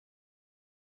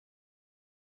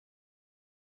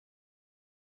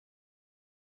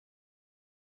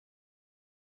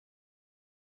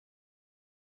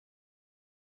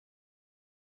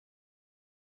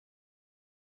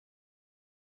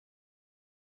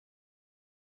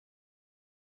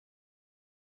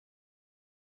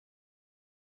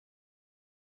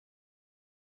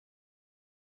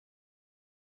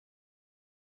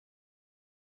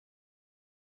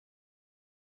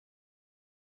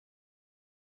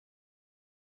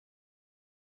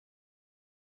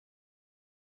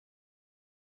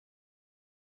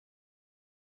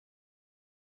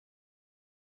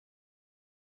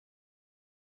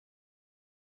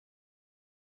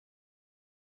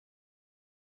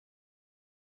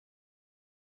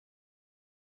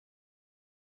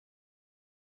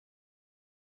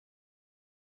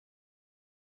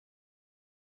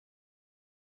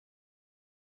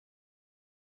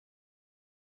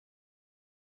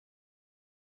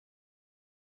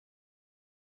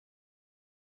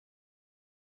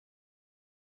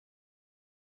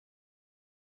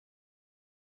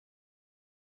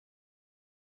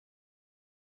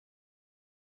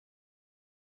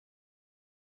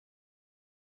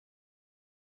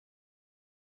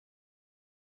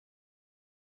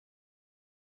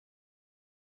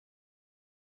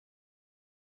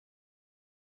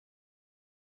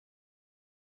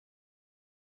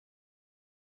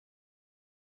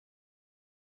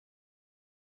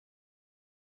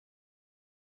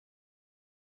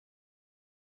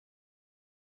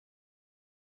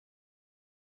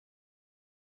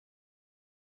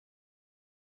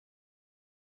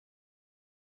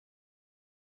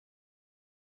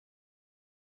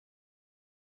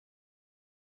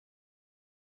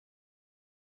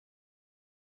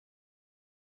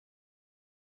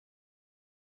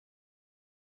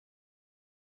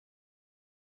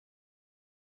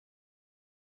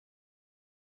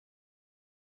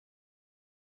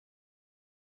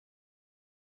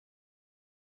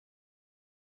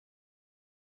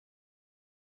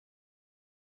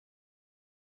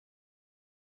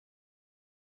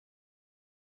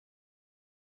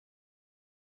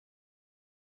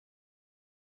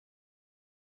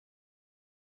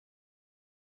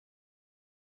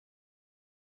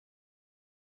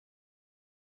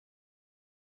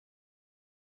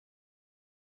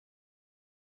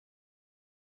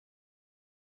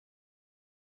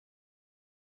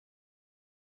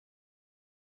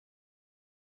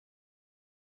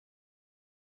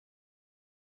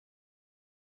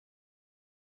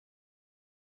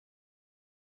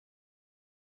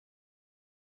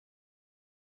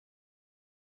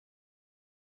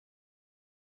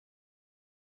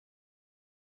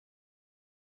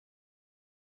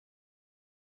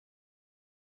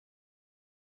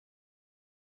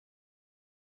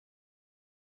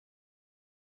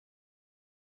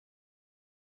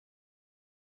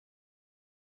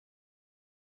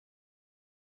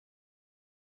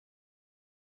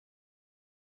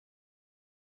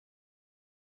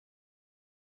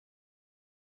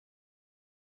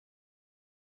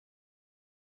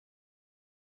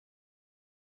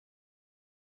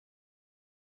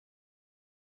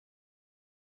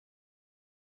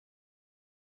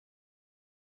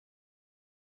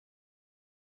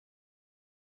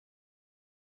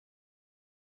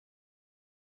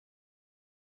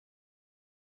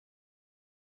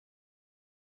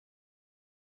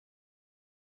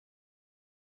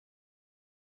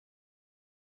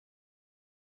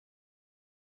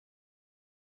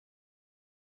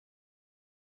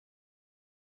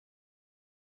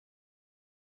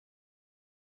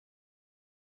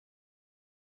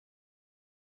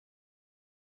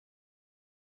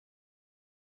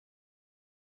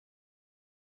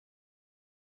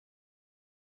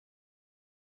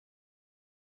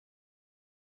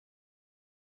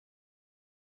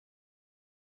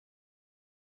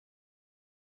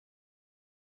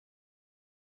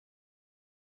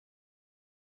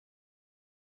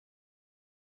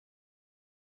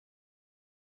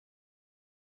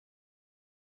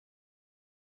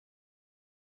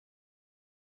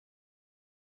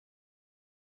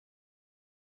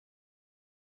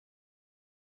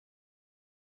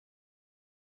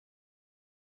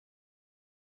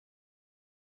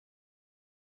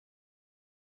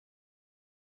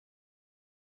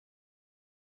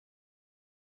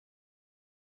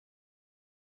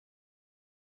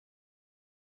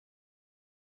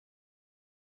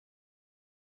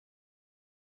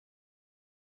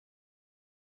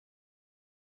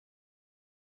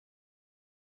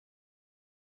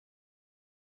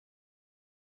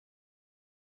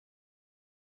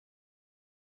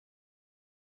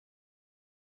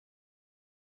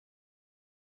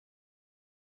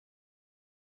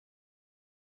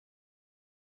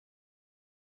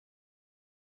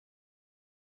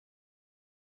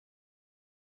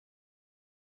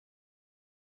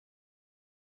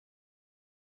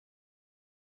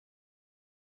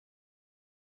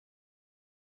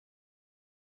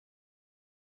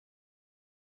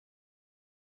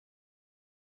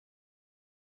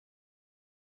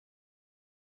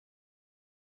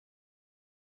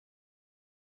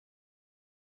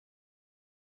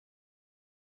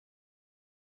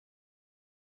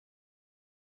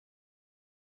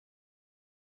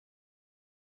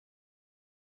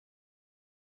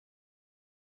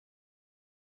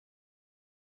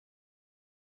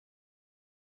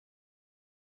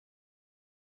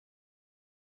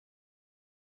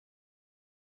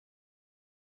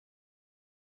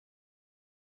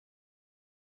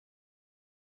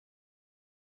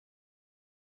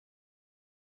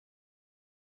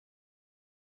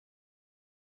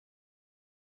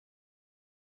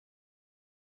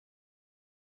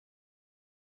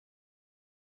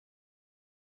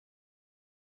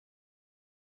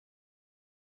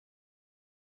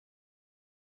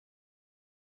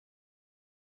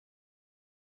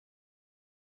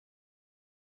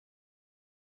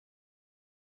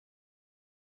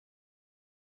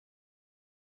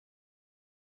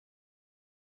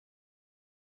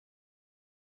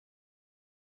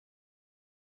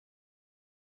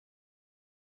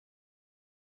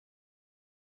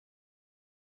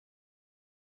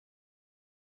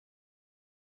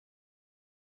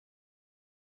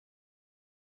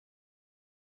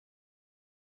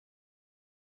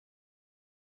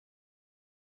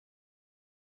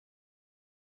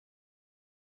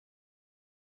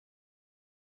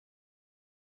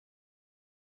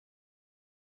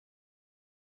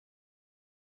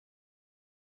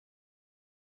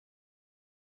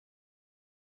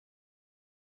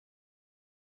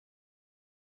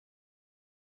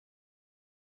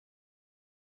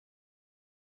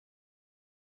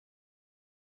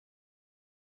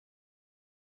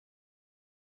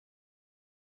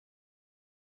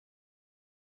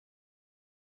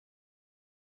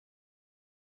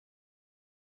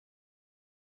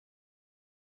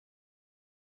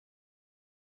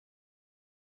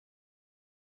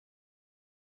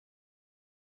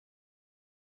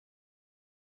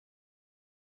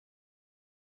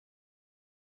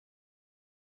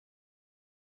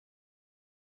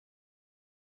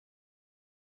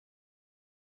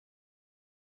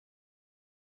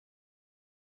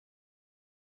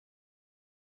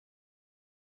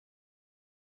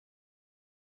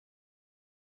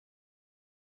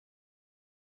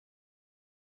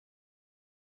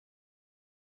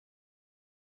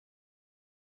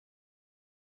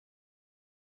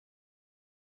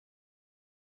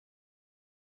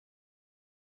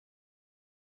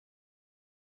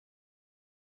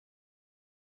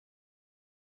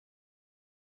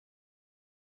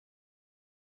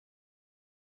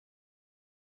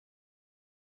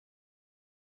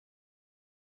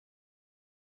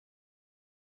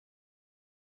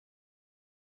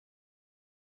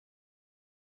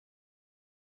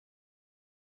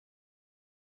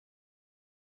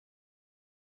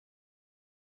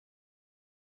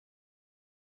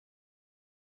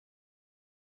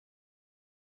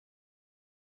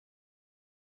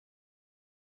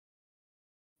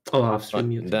Oh, half stream Right,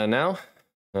 muted. there now.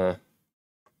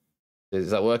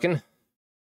 Is that working?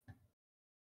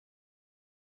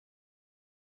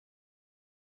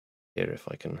 Here, if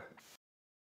I can.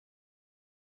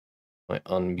 I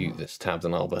unmute this tab,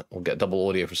 then I'll get double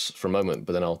audio for a moment,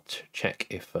 but then I'll check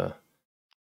if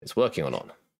it's working or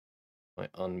not. I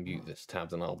unmute this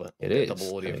tab, then I'll get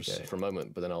double audio for a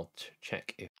moment, but then I'll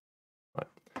check if. Right.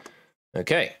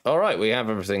 Okay. All right. We have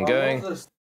everything going.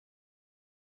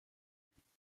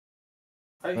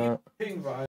 Hey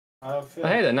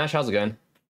there, Nash. How's it going?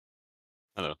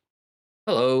 Hello.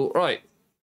 Hello. Right.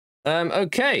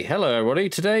 Okay. Hello, everybody.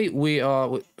 Today we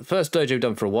are first dojo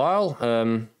done for a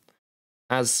while.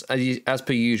 As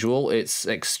per usual, it's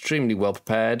extremely well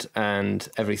prepared, and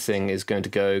everything is going to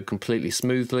go completely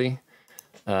smoothly.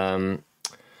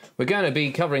 We're going to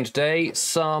be covering today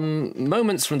some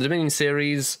moments from the Dominion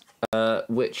series,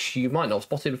 which you might not have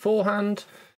spotted beforehand,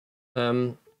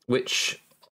 which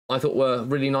I thought were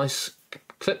really nice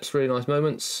clips, really nice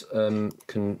moments, all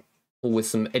with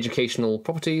some educational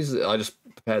properties. I just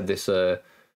prepared this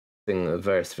thing of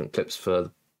various different clips for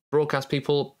the broadcast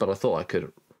people, but I thought I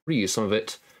could reuse some of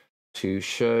it to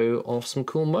show off some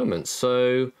cool moments.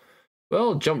 So,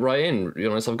 well, jump right in. To be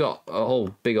honest, I've got a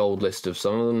whole big old list of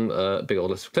some of them, big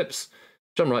old list of clips.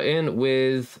 Jump right in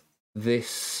with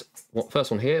this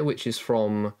first one here, which is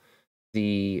from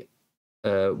the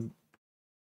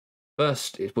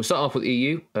first. We'll start off with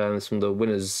EU. It's from the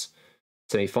winners'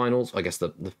 semi-finals. I guess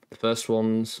the first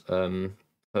ones,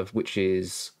 of which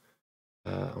is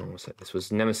this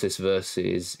was Nemesis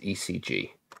versus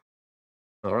ECG.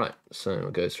 All right, so we'll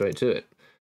go straight to it.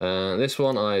 This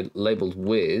one I labelled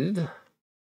with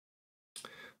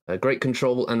Great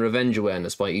Control and Revenge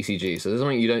Awareness by ECG. So this is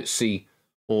something you don't see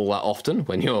all that often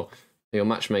when you're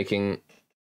matchmaking,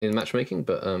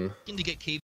 but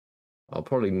I'll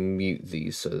probably mute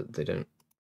these so that they don't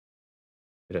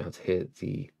have to hear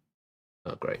the.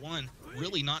 Oh, great. One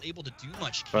really not able to do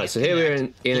much. Right, so here we're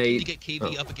in a to get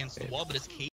KV up against the wall, but it's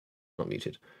not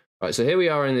muted. Right, so here we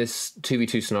are in this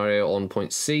 2v2 scenario on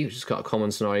point C, which is quite a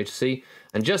common scenario to see.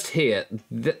 And just here,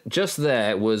 just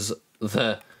there was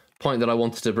the point that I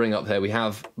wanted to bring up here. We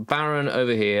have Baron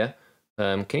over here.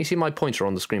 Can you see my pointer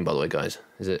on the screen, by the way, guys?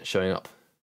 Is it showing up?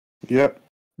 Yep.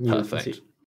 Perfect.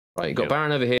 Right, you've got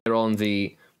Baron over here on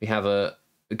the... We have a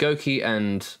Goki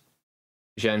and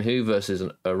Zhenhu versus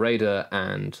a Raider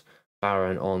and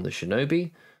Baron on the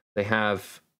Shinobi. They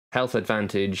have health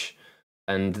advantage,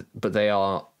 but they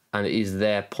are... And it is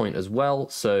their point as well,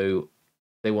 so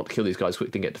they want to kill these guys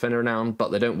quickly and get defender renown, but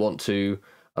they don't want to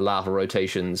allow for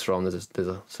rotations from there's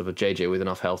a sort of a JJ with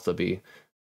enough health to be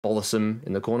bothersome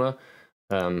in the corner.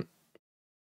 And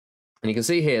you can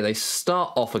see here they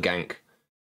start off a gank,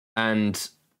 and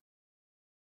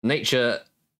Nature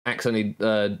accidentally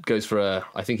goes for a.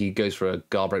 I think he goes for a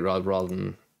guard break rather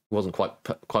than wasn't quite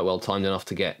well timed enough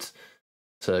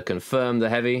to confirm the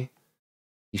heavy.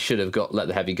 He should have let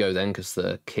the heavy go then, because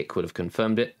the kick would have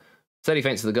confirmed it. Instead, he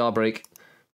feints to the guard break,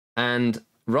 and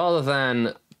rather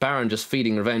than Baron just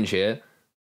feeding revenge here,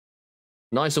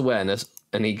 nice awareness,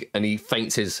 and he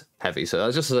feints his heavy. So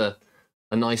that's just a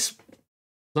nice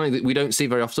something that we don't see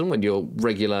very often when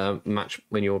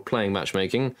you're playing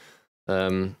matchmaking.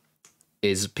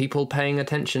 Is people paying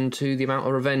attention to the amount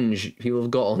of revenge people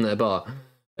have got on their bar.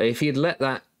 If he had let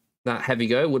that heavy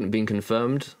go, it wouldn't have been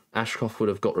confirmed. Ashcroft would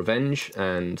have got revenge,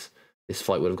 and this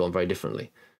fight would have gone very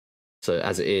differently. So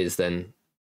as it is, then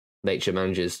Nature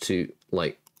manages to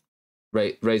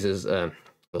raises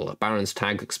Baron's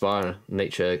tag expire.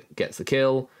 Nature gets the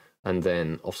kill, and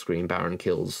then off-screen Baron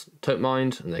kills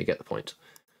Topemind, and they get the point.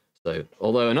 So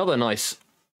although another nice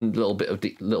little bit of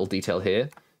little detail here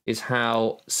is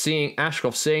how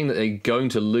Ashcroft seeing that they're going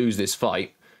to lose this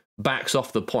fight backs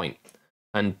off the point,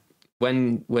 and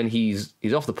when he's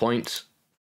off the point.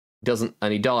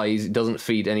 He dies, it doesn't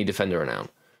feed any defender renown.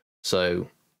 So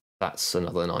that's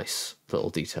another nice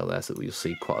little detail there that we'll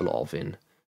see quite a lot of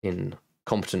in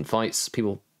competent fights.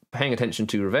 People paying attention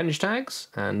to revenge tags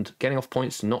and getting off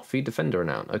points to not feed defender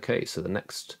renown. Okay, so the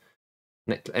next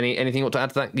anything you want to add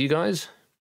to that, you guys?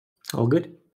 All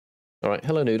good. All right,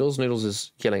 hello Noodles. Noodles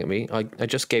is yelling at me. I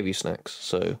just gave you snacks,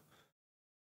 so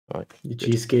all right. Did she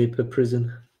escape a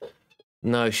prison?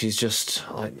 No, she's just.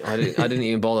 I didn't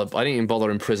even bother. I didn't even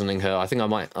bother imprisoning her. I think I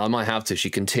might have to.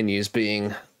 She continues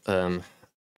being in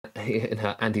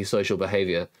her antisocial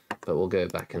behaviour. But we'll go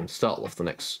back and start off the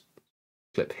next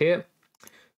clip here.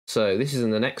 So this is in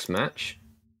the next match.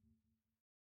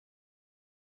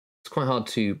 It's quite hard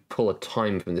to pull a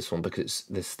time from this one because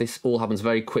this all happens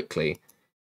very quickly.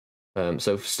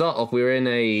 So start off, we're in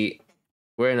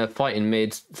we're in a fight in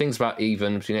mid. Things about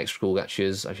even between extra cool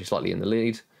Gatchers, actually slightly in the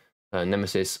lead.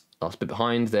 Nemesis last bit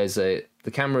behind. The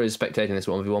camera is spectating this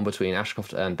 1v1 between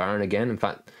Ashcroft and Baron again. In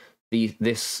fact,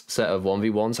 this set of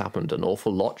 1v1s happened an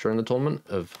awful lot during the tournament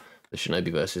of the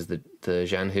Shinobi versus the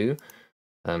Zhanhu.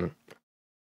 And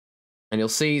you'll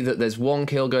see that there's one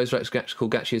kill goes for extra cool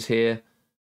Gatchers here.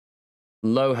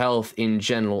 Low health in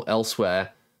general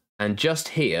elsewhere. And just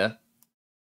here,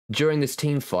 during this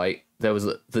team fight, there was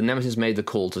the Nemesis made the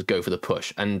call to go for the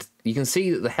push, and you can see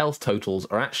that the health totals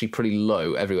are actually pretty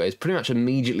low everywhere. It's pretty much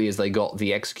immediately as they got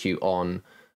the execute on,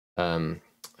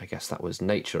 I guess that was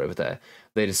Nature over there,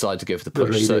 they decided to go for the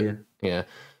push. Yeah.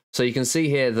 So you can see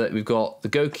here that we've got the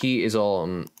Goki is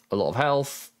on a lot of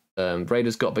health.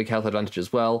 Raider's got a big health advantage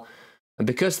as well, and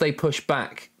because they push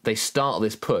back, they start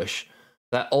this push.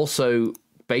 That also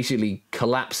basically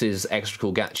collapses extra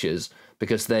cool Gatchers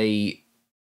because they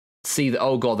see that,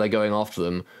 oh god, they're going after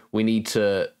them, we need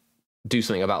to do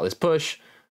something about this push.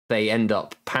 They end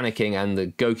up panicking, and the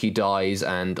Goki dies,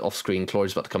 and off-screen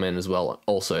Clory's about to come in as well,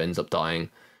 also ends up dying,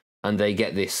 and they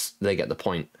get the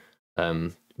point.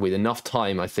 With enough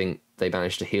time, I think they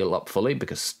managed to heal up fully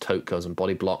because Tote goes and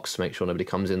body blocks to make sure nobody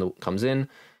comes in.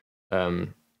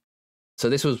 So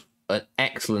this was an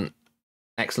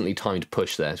excellently timed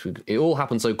push there. So it all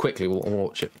happened so quickly.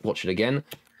 We'll watch it again.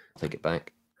 Take it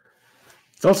back.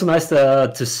 It's also nice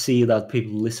to see that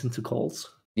people listen to calls.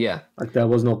 Yeah. Like there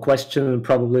was no question and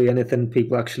probably anything.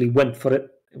 People actually went for it.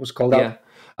 It was called out.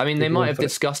 I mean, they might have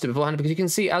discussed it beforehand because you can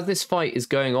see as this fight is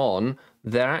going on,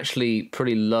 they're actually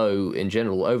pretty low in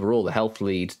general. Overall, the health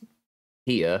lead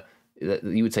here,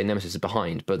 you would say Nemesis is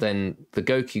behind, but then the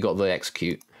Goki got the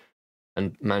execute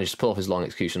and managed to pull off his long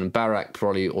execution. And Barak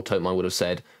probably, or Totemine would have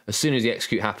said, as soon as the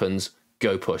execute happens,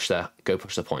 go push the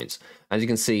points. As you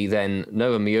can see, then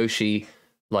Nova Miyoshi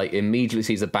immediately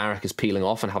sees the Barak is peeling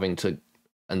off and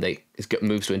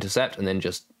moves to intercept, and then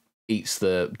just eats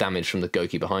the damage from the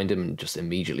Goki behind him, and just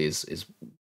immediately is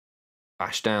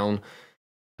bashed down.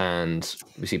 And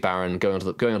we see Baron going onto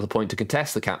the point to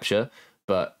contest the capture,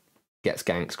 but gets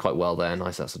ganked quite well there.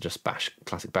 Nice, that's just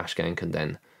classic bash gank, and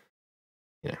then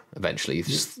eventually if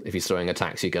he's throwing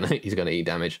attacks, he's gonna eat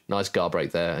damage. Nice guard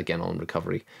break there again on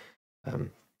recovery.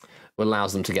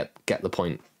 Allows them to get the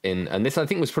point in, and this I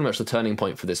think was pretty much the turning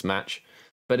point for this match.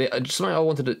 But just something I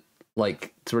wanted to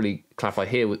really clarify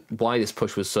here why this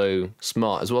push was so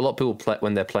smart as well. A lot of people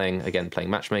when they're playing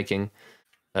matchmaking,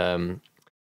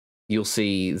 you'll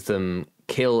see them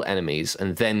kill enemies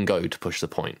and then go to push the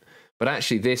point. But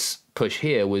actually, this push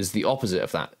here was the opposite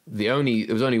of that. There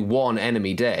was only one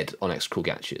enemy dead on extra cool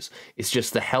Gatchers. It's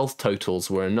just the health totals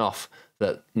were enough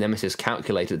that Nemesis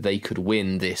calculated they could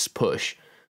win this push,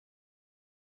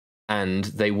 and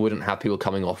they wouldn't have people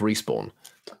coming off respawn.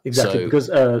 Exactly,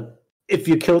 because if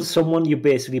you kill someone, you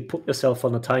basically put yourself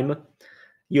on a timer.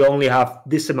 You only have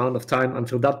this amount of time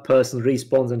until that person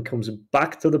respawns and comes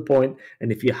back to the point.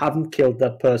 And if you haven't killed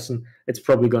that person, it's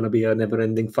probably going to be a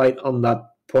never-ending fight on that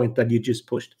point that you just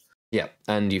pushed. Yeah,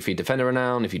 and you feed Defender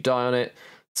renown if you die on it.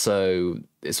 So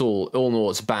it's all in all,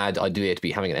 it's a bad idea to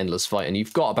be having an endless fight. And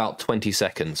you've got about 20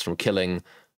 seconds from killing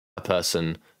a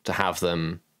person to have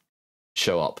them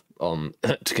show up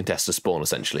to contest a spawn,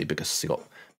 essentially, because you've got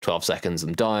 12 seconds of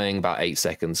them dying, about 8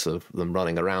 seconds of them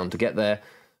running around to get there.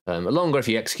 Longer if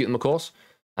you execute them, of course,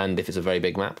 and if it's a very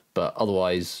big map. But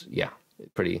otherwise, yeah,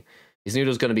 pretty. His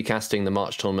Noodle's going to be casting the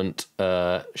March tournament.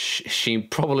 She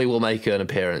probably will make an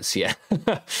appearance, yeah.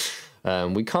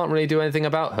 We can't really do anything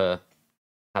about her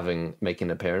making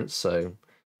an appearance. So,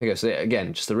 okay, so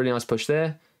again, just a really nice push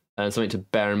there, and something to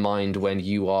bear in mind when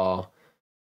you are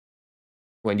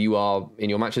in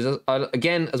your matches.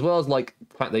 Again, as well as the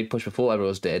fact they pushed before everyone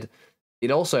else did, it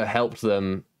also helped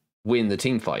them win the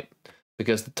team fight.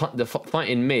 Because the fight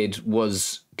in mid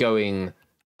was going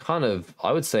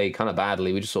I would say kind of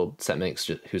badly. We just saw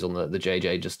Setmix, who's on the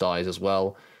JJ, just dies as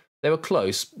well. They were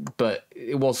close, but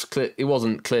it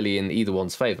wasn't clearly in either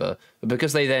one's favour. But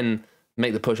because they then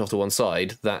make the push off to one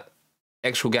side, that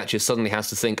extra Gatcher suddenly has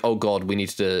to think, oh god, we need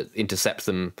to intercept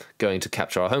them going to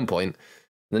capture our home point.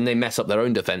 And then they mess up their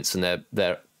own defence, and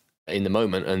they're in the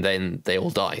moment, and then they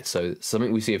all die. So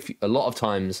something we see a lot of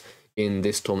times in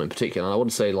this tournament in particular, and I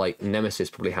would say Nemesis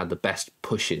probably had the best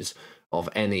pushes of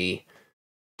any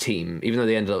team. Even though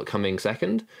they ended up coming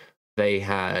second, they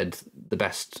had the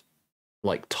best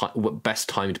best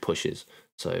timed pushes.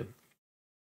 So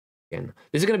again,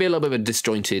 this is going to be a little bit of a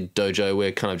disjointed dojo.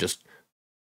 We're kind of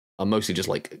I'm mostly just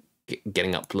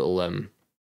getting up little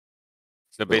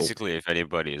So basically, if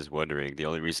anybody is wondering, the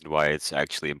only reason why it's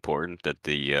actually important that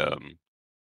the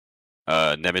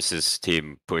Nemesis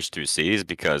team pushed through C's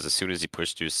because as soon as he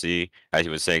pushed through C, as he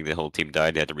was saying, the whole team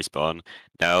died. They had to respawn.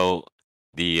 Now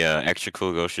the extra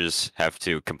cool Goshers have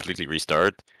to completely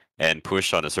restart and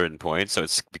push on a certain point, so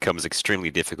it becomes extremely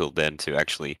difficult then to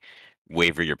actually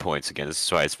waver your points again. This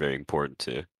is why it's very important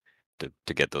to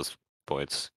get those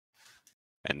points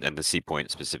and the C point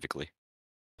specifically.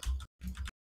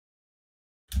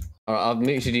 All right, I've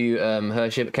muted you,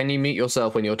 Hershey. Can you mute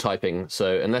yourself when you're typing?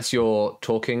 So unless you're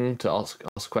talking to ask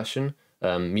a question,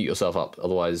 mute yourself up.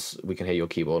 Otherwise, we can hear your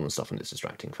keyboard and stuff, and it's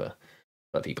distracting for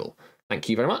people. Thank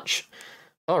you very much.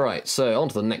 All right, so on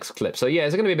to the next clip. So yeah,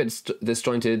 it's going to be a bit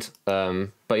disjointed,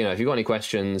 but if you've got any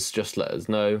questions, just let us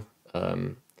know.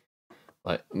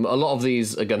 Like a lot of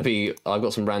these are going to be. I've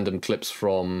got some random clips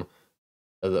from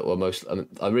that were most.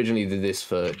 I originally did this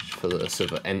for the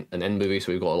sort of an end movie,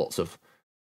 so we've got lots of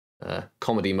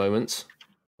comedy moments,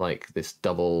 like this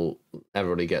double.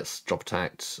 Everybody gets drop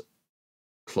attacked.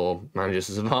 Claw manages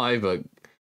to survive, but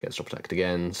gets drop attacked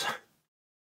again.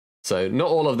 So not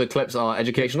all of the clips are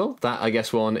educational. That, I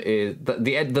guess, one is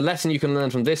the lesson you can learn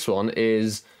from this one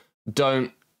is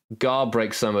don't guard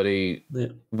break somebody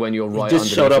when you're right.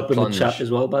 Just showed up in plunge. the chat as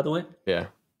well, by the way. Yeah.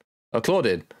 Oh, Claw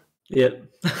did. Yeah.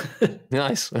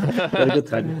 Nice. Very good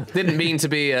time. Didn't mean to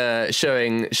be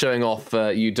showing off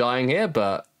you dying here,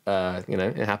 but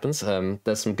it happens.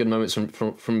 There's some good moments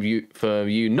from you for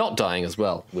you not dying as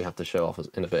well. We have to show off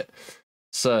in a bit.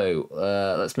 So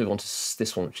let's move on to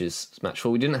this one, which is match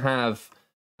 4. We didn't have,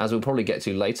 as we'll probably get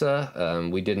to later,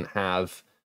 we didn't have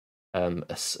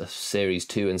a series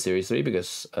 2 and series 3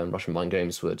 because Russian Mind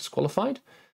Games were disqualified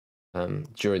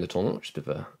during the tournament, which is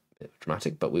a bit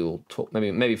dramatic. But we will talk.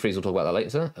 Maybe Freeze will talk about that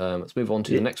later. Let's move on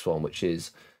to the next one, which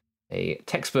is a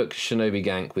textbook Shinobi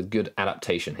gank with good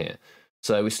adaptation here.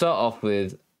 So we start off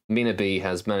with Mina B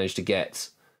has managed to get.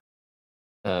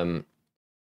 So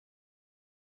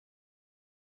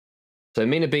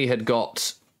Mina B had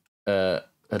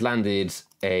landed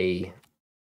a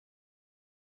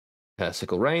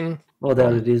sickle rain. Oh,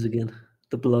 there it is again.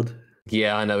 The blood.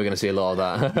 Yeah, I know we're going to see a lot of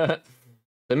that.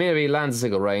 So Mina B lands a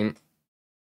sickle rain,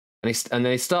 and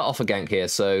they start off a gank here.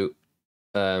 So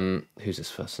who's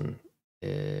this person?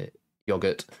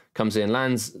 Yogurt comes in,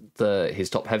 lands his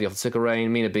top heavy off the sickle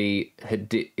rain. Mina B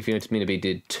if you notice, Mina B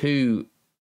did 2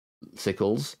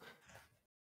 sickles.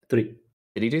 3.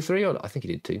 Did he do 3? Or I think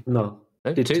he did 2. No.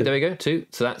 Did 2. There we go. 2.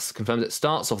 So that's confirmed. It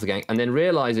starts off the gank, and then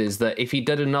realizes that if he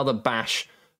did another bash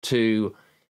to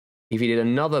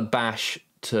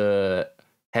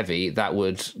heavy, that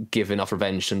would give enough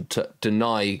revenge and to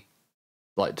deny,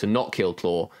 like, to not kill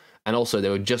Claw. And also, they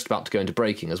were just about to go into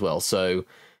breaking as well. So,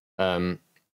 actually,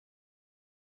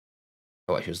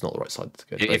 it's not the right side to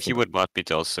go. If you would want me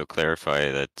to also clarify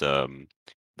that the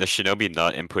Shinobi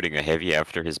not inputting a heavy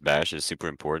after his bash is super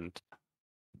important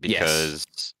because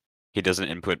he doesn't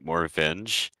input more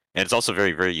revenge, and it's also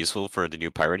very, very useful for the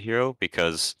new pirate hero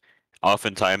because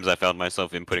oftentimes I found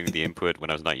myself inputting the input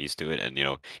when I was not used to it, and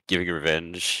giving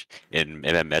revenge in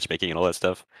MM matchmaking and all that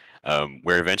stuff.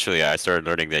 Where eventually I started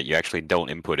learning that you actually don't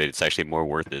input it; it's actually more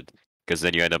worth it because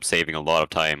then you end up saving a lot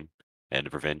of time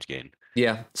and revenge gain.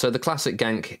 Yeah. So the classic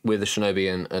gank with the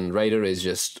Shinobi and Raider is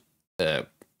just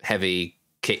heavy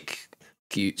kick,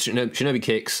 Shinobi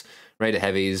kicks, Raider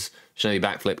heavies, Shinobi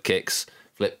backflip kicks,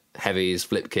 flip heavies,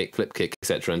 flip kick,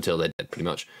 etc. until they're dead, pretty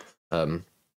much.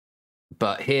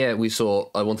 But here we saw.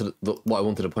 What I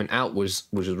wanted to point out which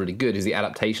was really good is the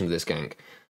adaptation of this gank,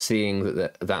 seeing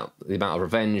that the amount of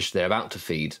revenge they're about to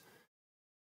feed,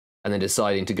 and then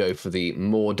deciding to go for the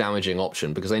more damaging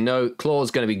option because they know Claw's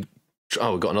going to be.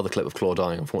 Oh, we've got another clip of Claw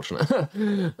dying, unfortunately.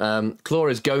 Claw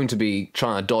is going to be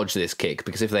trying to dodge this kick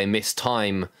because if they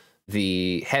mistime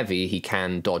the heavy, he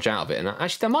can dodge out of it. And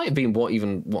actually, that might have been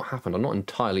what happened. I'm not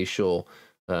entirely sure.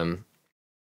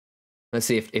 Let's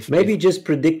see if maybe just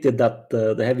predicted that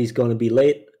the heavy's going to be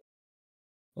late,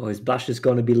 or his bash is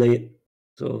going to be late.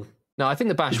 So no, I think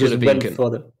the bash would have been. I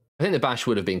think the bash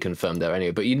would have been confirmed there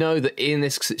anyway. But you know that in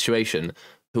this situation,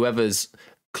 whoever's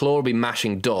Claw will be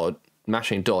mashing dodge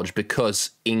because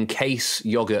in case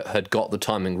Yogurt had got the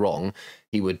timing wrong,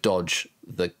 he would dodge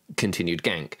the continued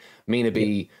gank. Mina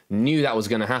B knew that was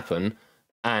going to happen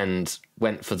and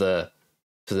went for the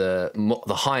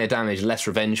higher damage, less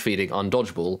revenge feeding,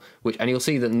 undodgeable. And you'll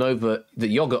see that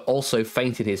Yogurt also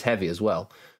feinted his heavy as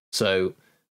well. So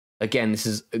again, this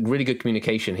is a really good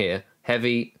communication here.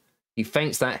 Heavy, he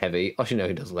feints that heavy. Actually, no,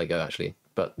 he doesn't let go actually.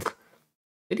 But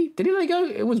did he let go?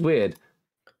 It was weird.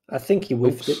 I think he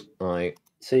whiffed it. Right.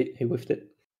 See, he whiffed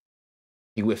it.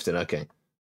 He whiffed it, okay.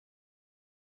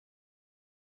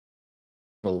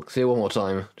 Well, see it one more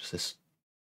time. Just this.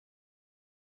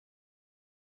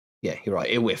 Yeah, you're right.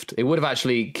 It whiffed. It would have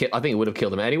actually. I think it would have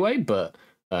killed him anyway. But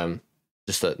that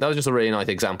was just a really nice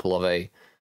example of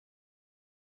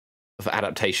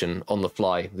adaptation on the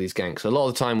fly. These ganks. A lot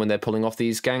of the time when they're pulling off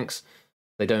these ganks,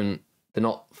 they're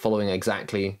not following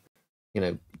exactly,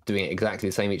 doing it exactly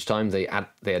the same each time. They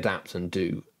adapt and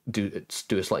do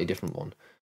a slightly different one.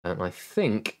 And I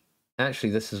think actually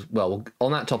this is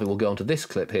on that topic we'll go on to this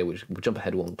clip here, which we'll jump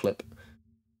ahead one clip.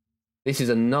 This is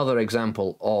another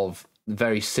example of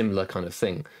very similar kind of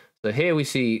thing. So here we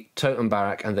see Tote and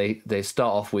Barak, and they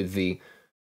start off with the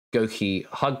Goki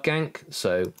hug gank.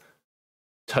 So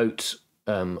Tote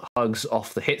hugs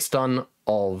off the hit stun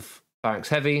of Barak's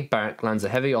heavy. Barak lands a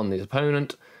heavy on the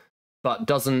opponent, but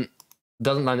doesn't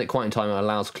land it quite in time and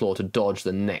allows Claw to dodge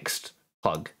the next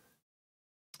hug.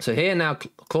 So here now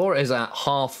Claw is at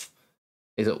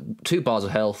 2 bars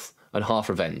of health and half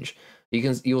revenge.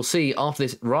 You'll see after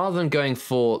this, rather than going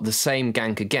for the same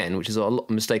gank again, which is a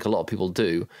mistake a lot of people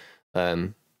do.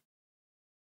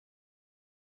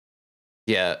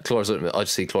 Yeah, Cloris, I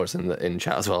just see Cloris in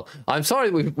chat as well. I'm sorry,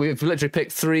 we've literally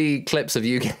picked 3 clips of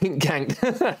you getting ganked.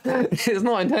 It's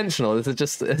not intentional. It's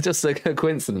just a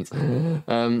coincidence.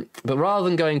 But rather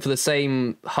than going for the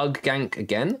same hug gank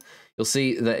again, you'll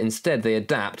see that instead they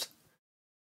adapt,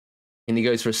 and he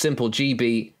goes for a simple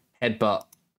GB headbutt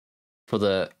for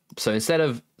the. So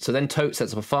then Tote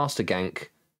sets up a faster gank,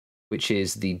 which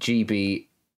is the GB.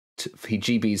 He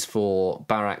GBs for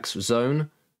Barak's first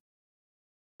zone,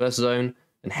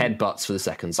 and headbutts for the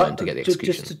second zone to get the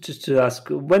execution. Just to ask,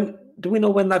 do we know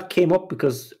when that came up?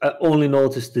 Because I only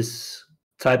noticed this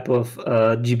type of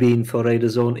GBing for Raider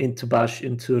zone into bash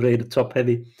into Raider top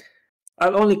heavy.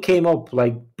 It only came up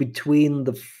like between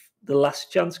the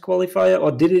last chance qualifier,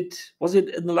 or was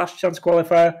it in the last chance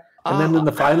qualifier? And then in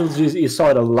the finals, you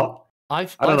saw it a lot. I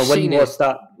don't know when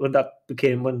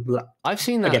I've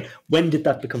seen that again. When did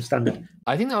that become standard?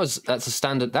 I think that's a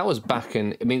standard. That was back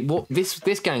in. I mean, this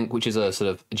gank, which is a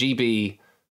sort of GB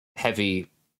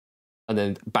heavy, and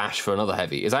then bash for another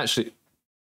heavy, is actually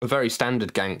a very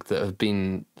standard gank that have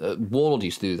been. Warlord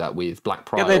used to do that with Black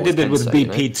Pride. Yeah, they did it with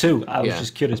BP too. I was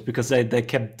just curious because they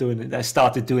kept doing it. They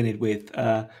started doing it with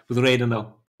Raider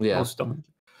now. Yeah.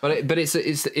 But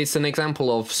it's an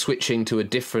example of switching to a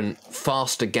different,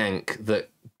 faster gank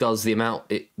that does the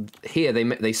amount. Here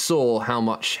they saw how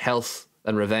much health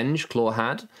and revenge Claw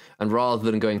had, and rather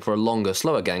than going for a longer,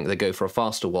 slower gank, they go for a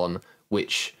faster one,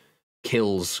 which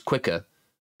kills quicker.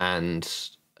 And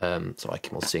sorry, I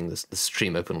keep on seeing the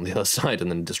stream open on the other side and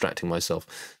then distracting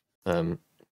myself. 1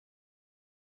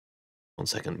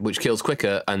 second. Which kills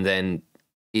quicker and then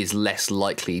is less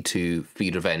likely to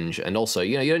feed revenge. And also,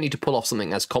 you don't need to pull off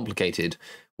something as complicated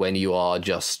when you are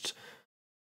just,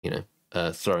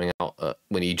 throwing out,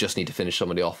 when you just need to finish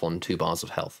somebody off on 2 bars of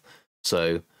health.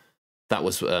 So that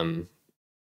was what I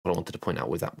wanted to point out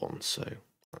with that one. So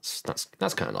that's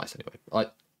kind of nice anyway.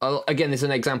 Again, this is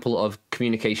an example of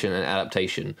communication and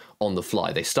adaptation on the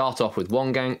fly. They start off with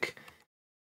one gank,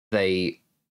 they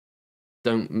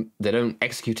don't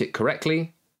execute it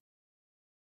correctly,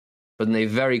 but then they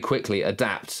very quickly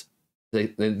adapt.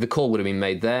 The call would have been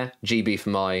made there. GB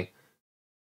for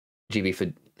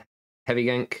heavy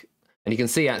gank. And you can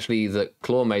see actually that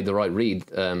Claw made the right read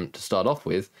to start off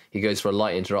with. He goes for a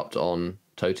light interrupt on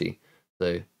Toti.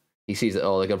 So he sees that,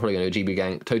 they're probably going to do a GB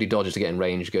gank. Toti dodges to get in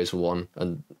range, goes for one,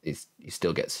 and he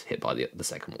still gets hit by the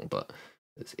second one. But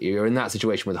you're in that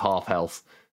situation with half health,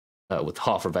 with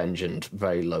half revenge and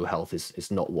very low health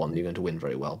is not one you're going to win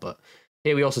very well. But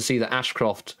here we also see that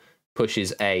Ashcroft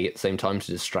pushes A at the same time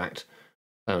to distract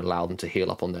and allow them to heal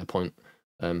up on their point.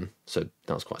 So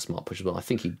that was quite a smart push as well. I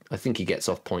think he gets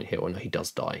off point here, or no, he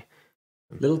does die.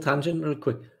 Little tangent, real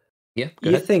quick. Yeah.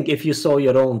 You think if you saw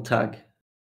your own tag,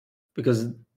 because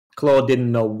Claude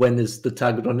didn't know when is the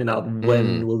tag running out,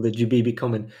 when will the GB be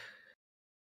coming?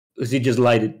 Because he just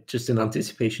lighted just in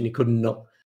anticipation. He couldn't know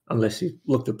unless he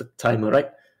looked at the timer, right?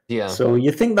 Yeah. So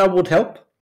you think that would help?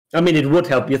 I mean, it would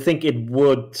help. You think it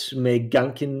would make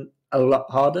ganking a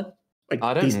lot harder? Like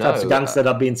I don't these know. types of ganks that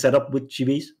are being set up with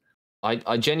GBs?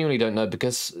 I genuinely don't know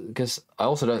because I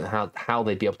also don't know how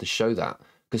they'd be able to show that,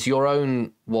 because your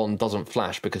own one doesn't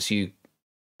flash because you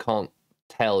can't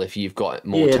tell if you've got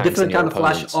more tags different than your kind of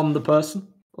opponents. flash on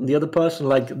the other person,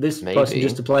 like this person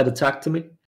just applied a tag to me.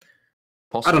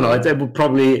 Possibly. I don't know, it would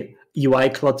probably UI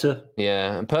clutter.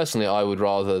 Yeah, and personally I would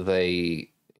rather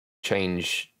they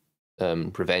change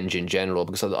revenge in general,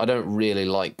 because I don't really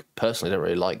like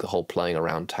the whole playing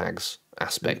around tags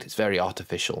aspect. It's very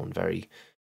artificial and very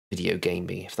video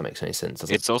gamey, if that makes any sense.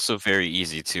 It's also very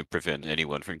easy to prevent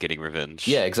anyone from getting revenge.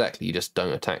 Yeah, exactly. You just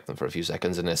don't attack them for a few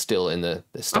seconds, and they're still in the.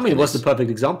 I mean, what's the perfect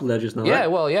example there just now? Yeah,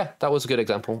 right? well, yeah, that was a good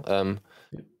example. And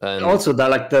also, that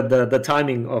like the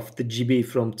timing of the GB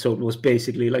from Toad was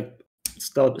basically like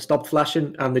stopped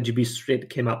flashing, and the GB straight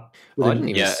came up. I didn't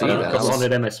even see that. A couple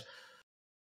hundred MS.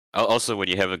 Also, when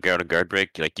you have a guard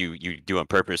break, like you do on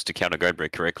purpose to count a guard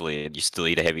break correctly, and you still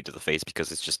eat a heavy to the face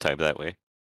because it's just timed that way.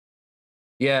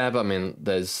 Yeah, but I mean,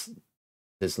 there's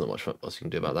not much else you can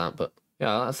do about that. But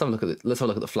yeah, let's have a look at it. Let's have a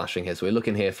look at the flashing here. So we're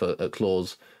looking here for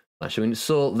Claw's flash. I mean,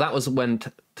 so that was when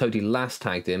Toady last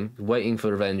tagged him, waiting for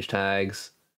revenge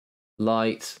tags.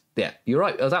 Light. Yeah, you're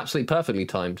right. It was absolutely perfectly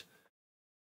timed.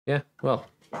 Yeah, well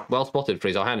spotted,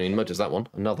 Freeze. I hadn't even noticed that one.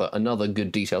 Another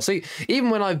good detail. See, even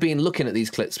when I've been looking at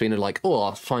these clips, being like, oh,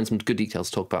 I'll find some good details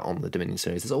to talk about on the Dominion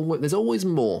series. There's always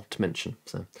more to mention.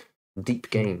 So,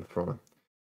 deep game for Honor.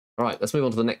 All right, let's move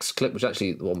on to the next clip, which is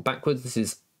actually the one backwards. This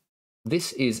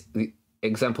is the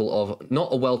example of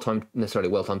not a necessarily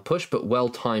well-timed push, but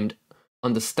well-timed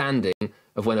understanding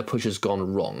of when a push has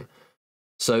gone wrong.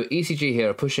 So ECG here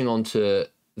are pushing onto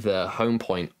the home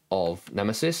point of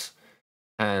Nemesis,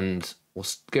 and we'll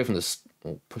go from the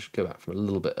go back from a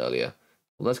little bit earlier.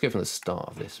 Well, let's go from the start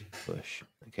of this push.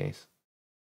 Okay.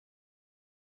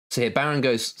 So here, Baron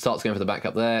starts going for the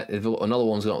backup there. Another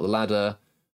one's gone up the ladder.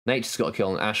 Nature's got a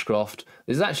kill on Ashcroft.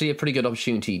 This is actually a pretty good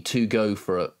opportunity to go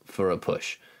for a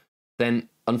push. Then,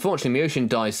 unfortunately, Myoshin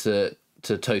dies to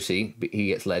Tosi. He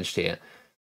gets ledged here.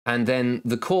 And then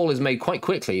the call is made quite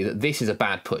quickly that this is a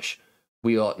bad push.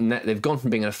 They've gone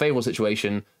from being in a favourable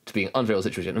situation to being an unfavourable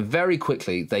situation. And very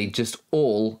quickly, they just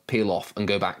all peel off and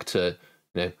go back to,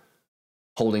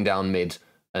 holding down mid.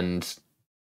 And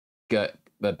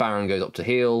Baron goes up to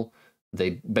heal.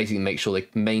 They basically make sure they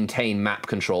maintain map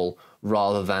control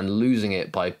rather than losing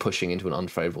it by pushing into an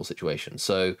unfavourable situation.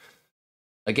 So,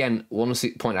 again, I want to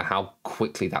point out how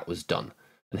quickly that was done.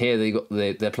 And here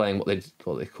they're playing what they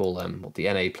call what the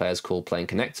NA players call playing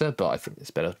connector, but I think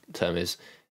this better term is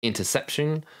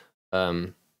interception.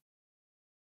 And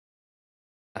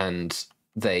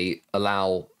they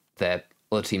allow their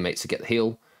other teammates to get the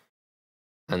heal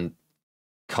and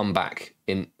come back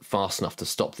in fast enough to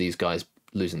stop these guys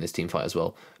losing this team fight as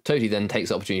well. Toady then takes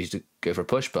the opportunity to go for a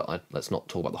push, but let's not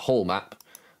talk about the whole map.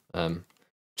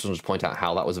 Just wanted to point out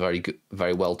how that was very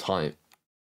well timed,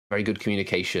 very good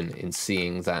communication in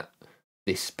seeing that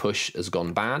this push has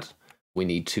gone bad. We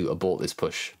need to abort this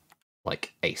push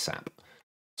like ASAP.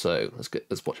 So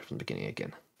let's watch it from the beginning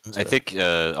again. I think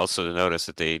also to notice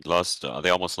that they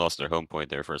almost lost their home point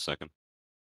there for a second.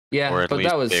 Yeah, or at but least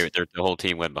that was the whole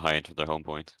team went behind their home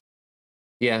point.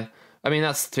 Yeah, I mean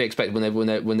that's to be expected when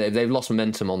they've lost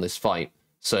momentum on this fight,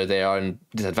 so they are in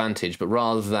disadvantage. But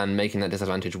rather than making that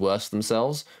disadvantage worse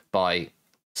themselves by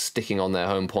sticking on their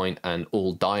home point and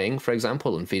all dying, for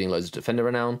example, and feeding loads of defender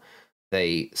renown,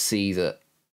 they see that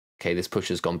this push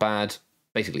has gone bad.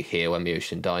 Basically, here when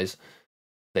Myoshin dies,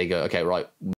 they go, okay, right,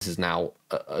 this is now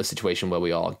a situation where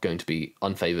we are going to be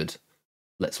unfavored.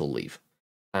 Let's all leave,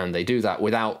 and they do that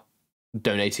without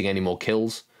donating any more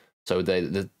kills. So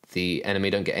the enemy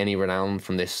don't get any renown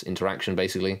from this interaction,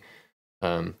 basically.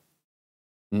 None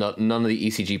of the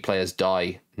ECG players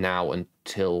die now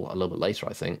until a little bit later,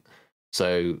 I think.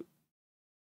 So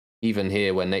even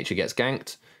here, when Nature gets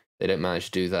ganked, they don't manage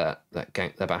to do that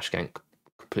bash gank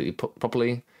completely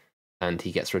properly, and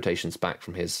he gets rotations back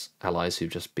from his allies who've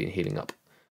just been healing up,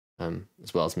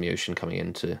 as well as Myoshin coming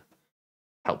in to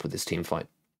help with this team fight.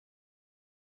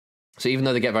 So even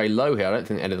though they get very low here, I don't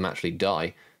think any of them actually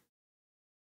die.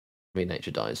 I mean,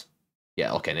 Nature dies.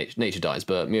 Yeah, okay, Nature dies,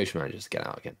 but Myoshin manages to get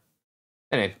out again.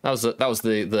 Anyway, that was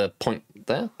the point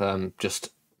there.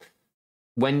 Just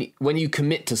when you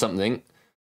commit to something,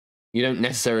 you don't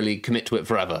necessarily commit to it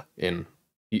forever.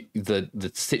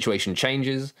 The situation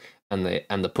changes, and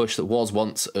the push that was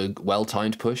once a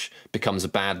well-timed push becomes a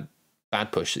bad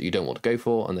push that you don't want to go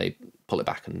for, and they pull it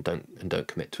back and don't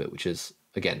commit to it, which is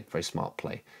again very smart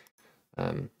play.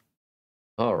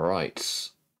 All right.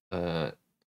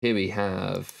 Here we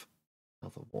have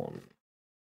another one.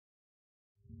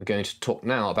 We're going to talk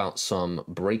now about some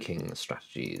breaking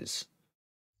strategies.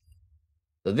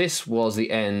 So this was the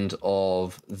end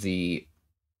of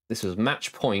this was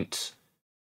match point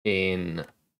in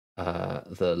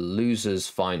the losers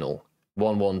final.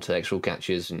 1-1 to extra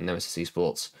catches in Nemesis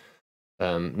Esports.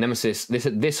 Nemesis,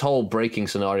 this whole breaking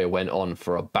scenario went on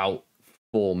for about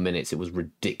 4 minutes. It was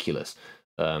ridiculous.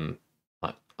 I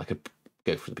could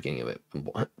go for the beginning of it,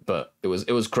 but it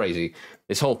was crazy.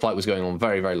 This whole fight was going on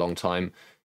very, very long time.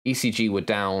 ECG were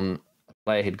down. A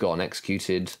player had gotten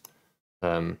executed.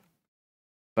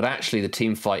 But actually, the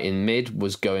team fight in mid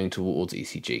was going towards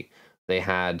ECG.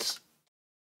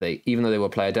 Even though they were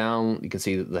player down, you can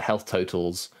see that the health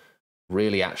totals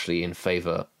really actually in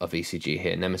favor of ECG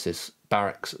here. Nemesis,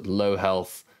 Barracks, low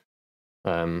health.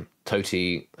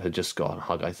 Toti had just got a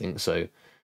hug, I think. So,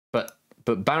 but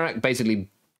Barak basically,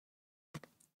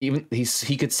 even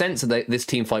he could sense that this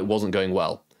team fight wasn't going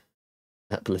well.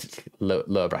 At politically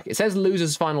lower bracket. It says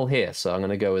losers final here, so I'm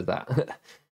going to go with that.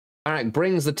 Barak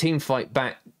brings the team fight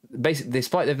back. Basically,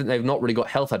 despite they've not really got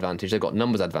health advantage, they've got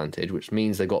numbers advantage, which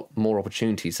means they've got more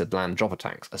opportunities to land drop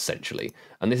attacks, essentially.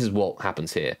 And this is what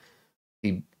happens here.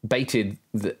 He baited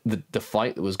the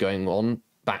fight that was going on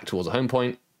back towards a home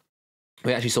point.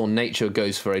 We actually saw Nature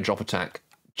goes for a drop attack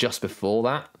just before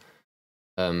that.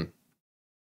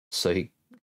 So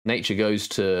Nature goes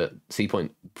to C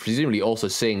point, presumably also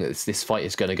seeing that this fight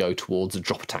is going to go towards a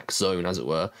drop attack zone, as it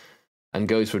were, and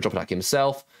goes for a drop attack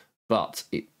himself. But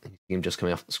him just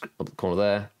coming off the corner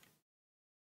there,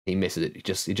 he misses it. He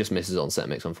just misses on set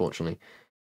mix, unfortunately.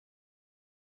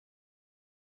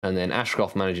 And then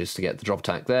Ashcroft manages to get the drop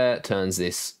attack there, turns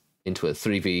this into a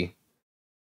 3v1,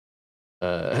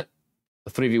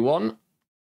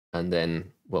 and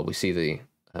then we see the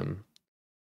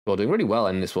doing really well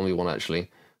in this 1v1 actually,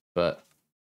 but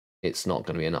it's not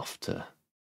going to be enough to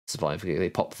survive. They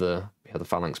pop the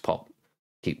phalanx pop,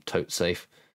 keep Tote safe.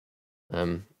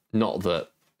 Not that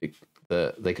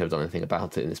they could have done anything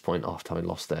about it in this point after having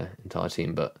lost their entire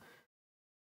team, but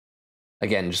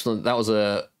again, just that was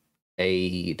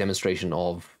a demonstration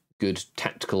of good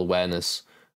tactical awareness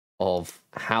of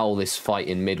how this fight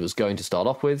in mid was going to start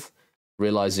off with,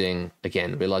 realizing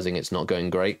it's not going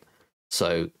great.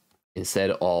 So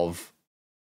instead of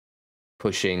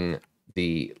pushing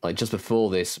just before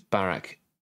this, Barak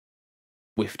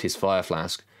whiffed his fire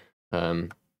flask.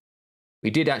 We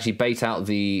did actually bait out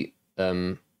the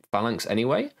phalanx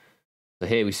anyway. So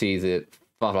here we see the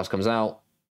fire flask comes out,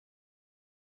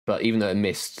 but even though it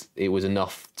missed, it was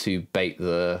enough to bait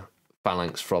the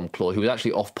phalanx from Claw, who was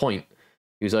actually off point.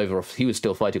 He was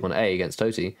still fighting on A against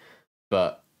Toti,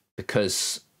 but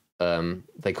because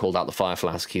they called out the fire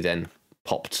flask, he then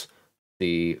popped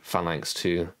the phalanx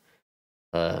to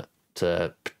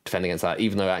defend against that,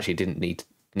 even though it actually didn't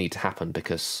need to happen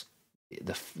because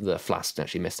the flask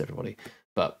actually missed everybody.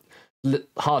 But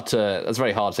that's a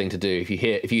very hard thing to do. If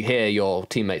you hear your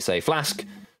teammate say flask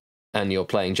and you're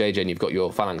playing JJ and you've got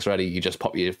your phalanx ready, you just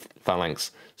pop your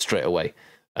phalanx straight away.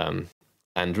 And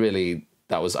really,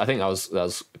 I think that was a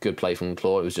good play from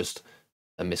Claw. It was just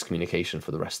a miscommunication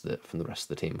from the rest of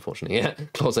the team, unfortunately. Yeah,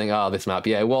 Claw saying, this map.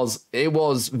 Yeah, it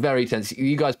was very tense.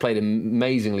 You guys played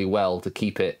amazingly well to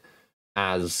keep it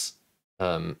as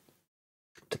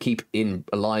to keep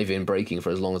alive in breaking for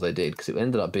as long as they did, because it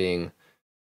ended up being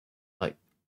like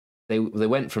they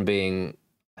went from being,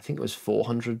 I think it was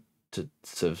 400 to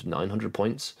sort of 900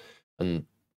 points, and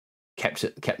kept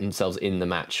themselves in the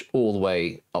match all the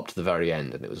way up to the very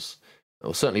end, and it was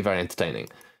certainly very entertaining.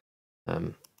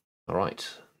 All right,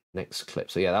 next clip.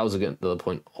 So yeah, that was another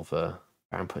point of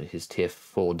Baron putting his tier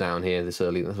 4 down here this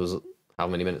early. This was how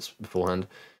many minutes beforehand?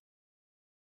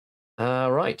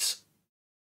 Right,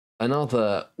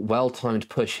 another well-timed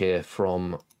push here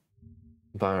from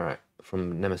Barak,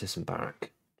 from Nemesis and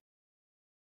Barak.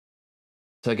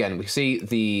 So again, we see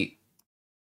the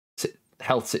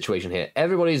health situation here.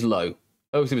 Everybody's low.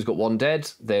 OCB's got one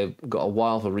dead. They've got a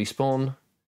while for respawn.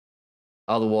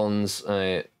 Other ones,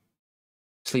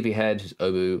 Sleepyhead,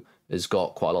 Obu, has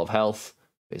got quite a lot of health.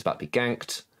 It's about to be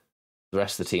ganked. The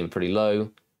rest of the team are pretty low.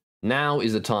 Now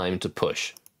is the time to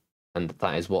push. And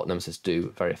that is what Nemesis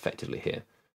do very effectively here.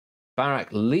 Barak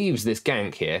leaves this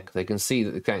gank here, because they can see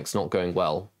that the gank's not going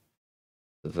well.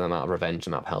 The amount of revenge,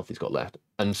 the amount of health he's got left.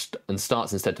 And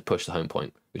starts instead to push the home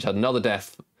point, which had another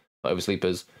death by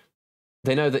Oversleepers.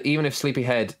 They know that even if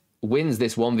Sleepyhead wins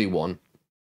this 1v1,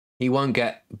 he won't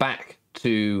get back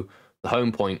to the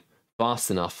home point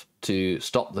fast enough to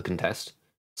stop the contest,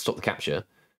 stop the capture.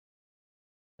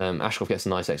 Ashcroft gets a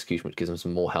nice execution, which gives him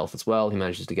some more health as well. He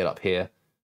manages to get up here.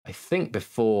 I think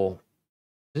before...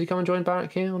 Does he come and join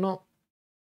Barak here or not?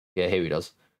 Yeah, here he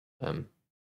does.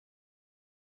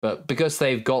 But because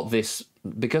they've got this...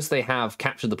 Because they have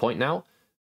captured the point now,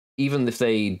 even if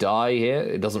they die here,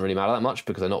 it doesn't really matter that much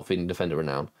because they're not feeding Defender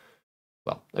Renown.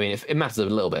 Well, I mean, it matters a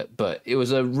little bit, but it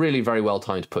was a really very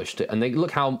well-timed push. And they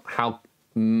look how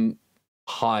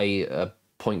high a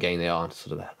point gain they are,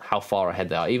 sort of how far ahead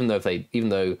they are. Even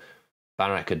though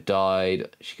Barak had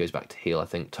died, she goes back to heal, I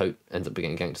think. Tote ends up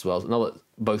getting ganked as well.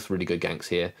 Both really good ganks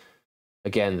here.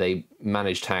 Again, they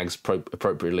manage tags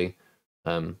appropriately.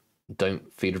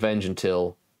 Don't feed revenge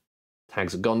until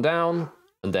tags have gone down,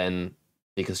 and then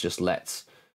Because just lets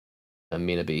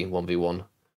Mina be 1v1.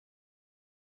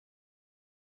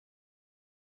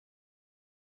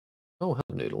 Oh, hello,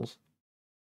 Noodles.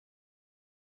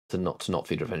 To not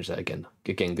feed revenge there again.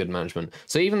 Again, good management.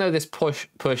 So even though this push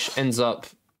ends up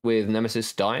with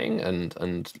Nemesis dying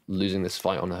and losing this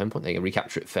fight on the home point, they can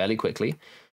recapture it fairly quickly.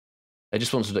 I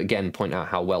just wanted to again point out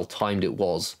how well timed it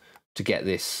was to get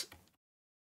this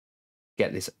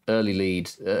early lead,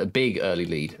 a big early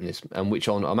lead in this, and which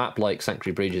on a map like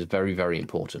Sanctuary Bridge is very, very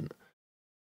important.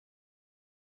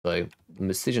 So the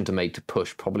decision to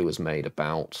push probably was made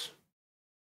about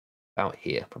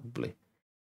here, probably.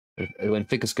 When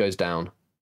Ficus goes down,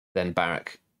 then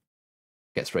Barak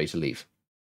gets ready to leave.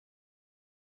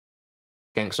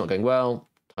 Gank's not going well,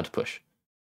 time to push.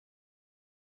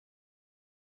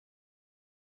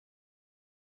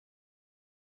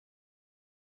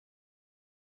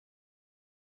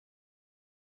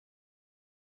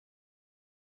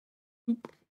 There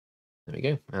we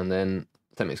go. And then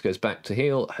Themix goes back to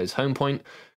heal his home point,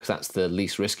 because that's the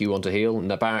least risky one to heal. And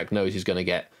Barak knows he's going to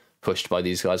get pushed by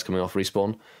these guys coming off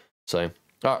respawn. So,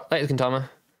 later Kintama.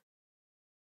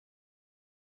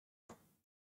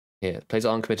 Yeah, players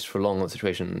aren't committed for long on the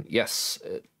situation. Yes,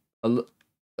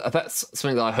 that's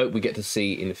something that I hope we get to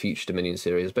see in the future Dominion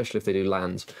series, especially if they do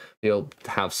lands. Be able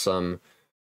to have some,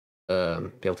 be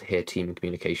able to hear team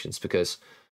communications, because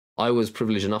I was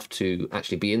privileged enough to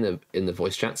actually be in the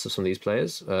voice chats of some of these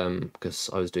players, because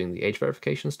I was doing the age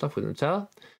verification stuff with Nutella,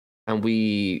 and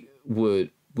it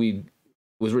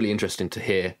was really interesting to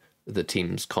hear the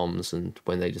team's comms and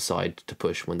when they decide to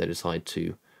push, when they decide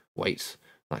to wait,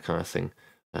 that kind of thing.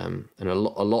 And a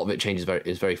lot of it changes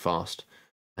is very fast,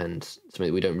 and something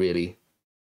that we don't really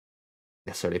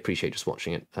necessarily appreciate just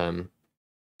watching it.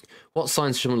 What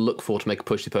signs should one look for to make a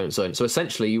push to the opponent's zone? So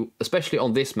essentially, especially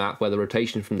on this map where the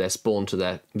rotation from their spawn to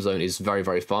their zone is very,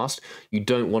 very fast, you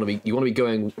want to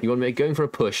be going for a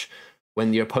push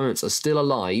when your opponents are still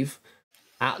alive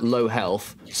at low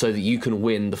health, so that you can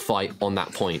win the fight on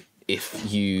that point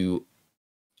if you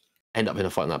end up in a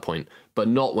fight on that point, but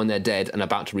not when they're dead and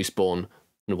about to respawn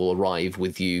and will arrive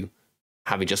with you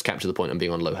having just captured the point and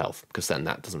being on low health, because then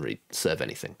that doesn't really serve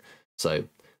anything. So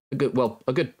a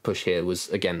good push here was,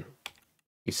 again,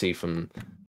 you see from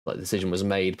like the decision was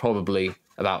made probably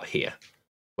about here,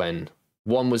 when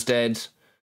 1 was dead,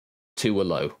 2 were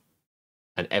low,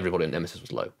 and everybody in Nemesis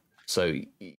was low. So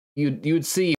you would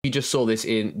see, if you just saw this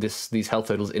in these health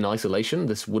totals in isolation,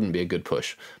 this wouldn't be a good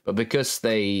push. But because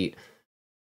they,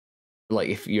 like,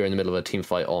 if you're in the middle of a team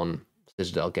fight on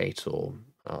Citadel Gate, or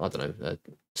I don't know,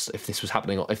 if this was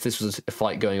happening, if this was a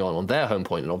fight going on their home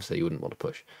point, then obviously you wouldn't want to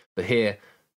push. But here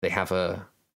they have a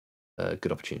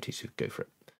good opportunity to go for it.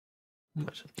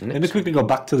 Let me quickly go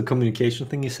back to the communication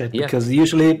thing you said, because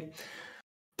usually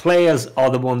players are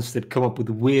the ones that come up with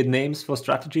weird names for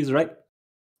strategies, right?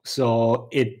 So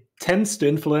it tends to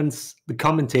influence the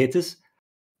commentators,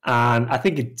 and I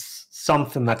think it's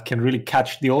something that can really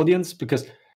catch the audience, because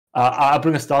I'll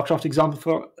bring a StarCraft example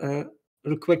for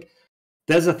real quick.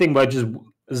 There's a thing where just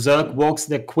Zerg walks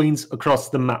their queens across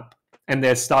the map, and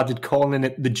they started calling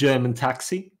it the German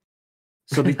taxi.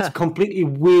 So it's completely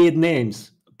weird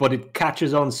names, but it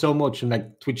catches on so much, and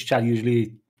like Twitch chat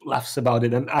usually laughs about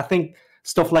it. And I think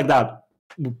stuff like that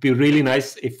would be really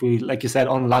nice if we, like you said,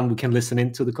 on land we can listen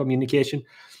into the communication.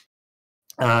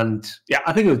 And yeah,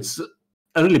 I think it's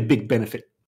a really big benefit.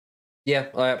 Yeah,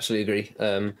 I absolutely agree.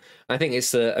 I think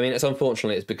it's it's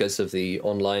unfortunate it's because of the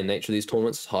online nature of these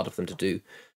tournaments. It's harder for them to do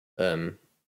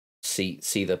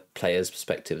see the players'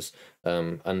 perspectives,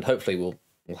 and hopefully we'll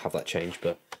have that change.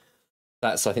 But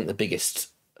that's, I think, the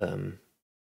biggest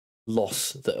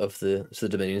loss of the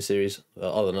Dominion series,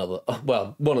 one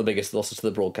of the biggest losses to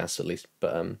the broadcast, at least.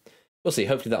 But we'll see.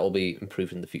 Hopefully that will be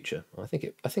improved in the future. I think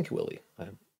it will be.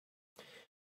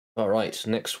 All right,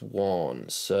 next one.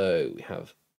 So we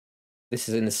have. This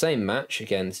is in the same match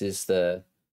again. This is the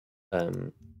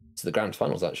grand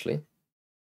finals, actually.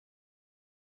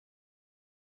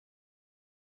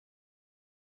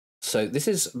 So this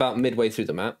is about midway through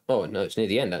the map. Oh no, it's near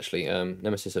the end actually.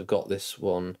 Nemesis have got this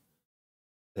one.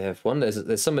 They have one.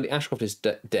 There's somebody. Ashcroft is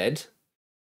dead.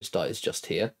 Is just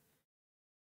here.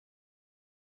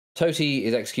 Toti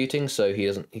is executing, so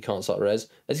he can't start res.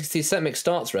 As you can see, Setmix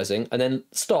starts resing and then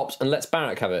stops and lets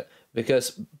Barak have it,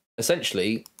 because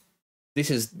essentially. This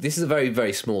is a very,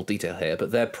 very small detail here,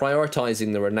 but they're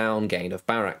prioritizing the renown gain of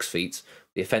Barak's feats.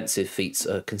 The offensive feats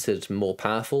are considered more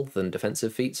powerful than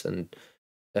defensive feats, and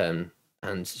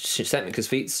Setmika's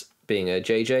feats, being a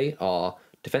JJ, are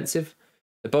defensive.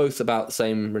 They're both about the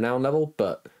same renown level,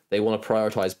 but they want to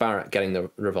prioritize Barak getting the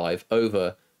revive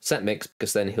over Setmix,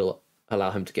 because then he'll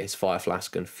allow him to get his Fire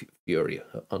Flask and Fury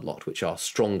unlocked, which are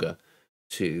stronger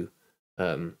to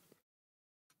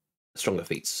stronger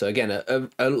feats. So again, a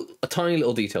tiny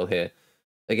little detail here.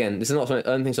 Again, this is not something, I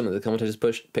don't think something that the commentators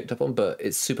picked up on, but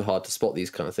it's super hard to spot these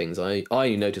kind of things. I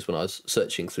noticed when I was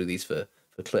searching through these for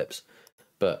clips.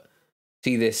 But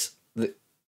see this,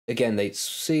 again, they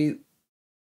see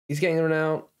he's getting the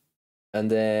renown, and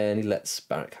then he lets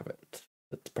Barak have it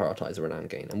to prioritise the renown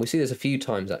gain. And we see this a few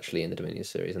times actually in the Dominion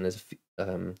series, and there's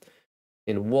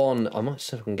in one, I might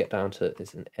see if I can get down to,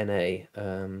 it's an NA.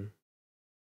 I'm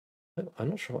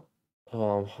not sure.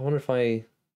 Oh, I wonder if I...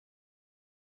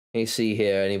 Can you see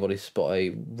here anybody spot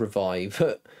a revive?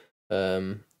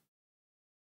 All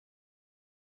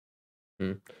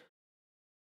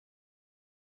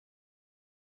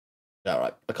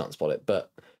right, I can't spot it,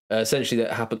 but essentially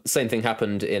that happened. Same thing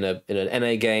happened in an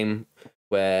NA game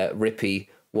where Rippy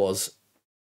was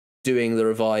doing the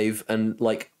revive and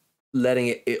like letting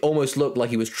it. It almost looked like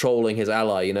he was trolling his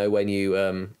ally. You know, when you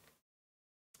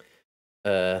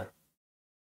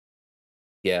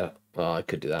yeah. Well, I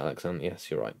could do that, Alexander. Yes,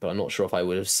 you're right, but I'm not sure if I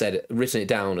would have written it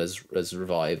down as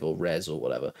revive or res or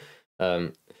whatever.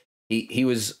 He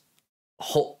was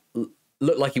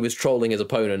looked like he was trolling his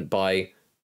opponent by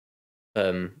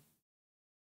trolling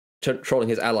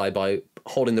his ally by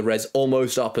holding the res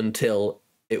almost up until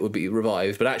it would be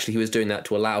revived, but actually he was doing that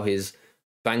to allow his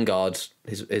Vanguard,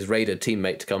 his Raider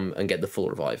teammate to come and get the full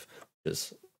revive, which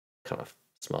is kind of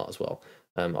smart as well.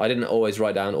 I didn't always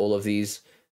write down all of these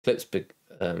clips,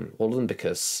 all of them,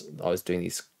 because I was doing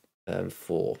these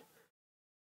for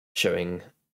showing.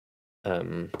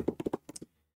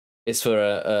 It's for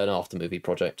an after movie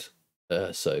project,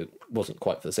 so it wasn't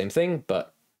quite for the same thing,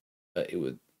 but it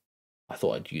would. I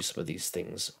thought I'd use some of these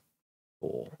things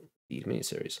for the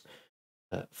miniseries,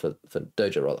 for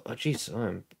Dojo rather. Oh,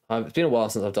 jeez, it's been a while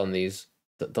since I've done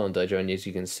Dojo, and as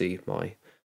you can see, my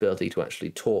ability to actually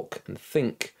talk and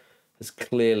think has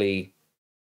clearly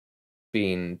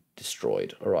been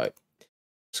destroyed. All right,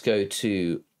 let's go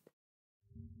to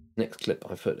next clip.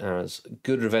 I put as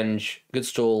good revenge, good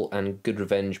stall, and good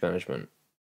revenge management.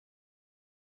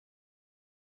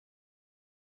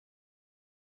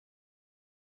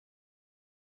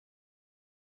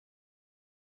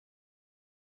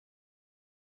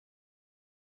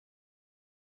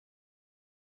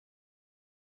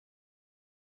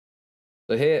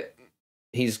 So here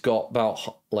he's got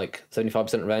about like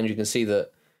 75% revenge. You can see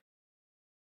that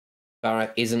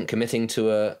Barak isn't committing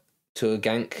to a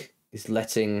gank. He's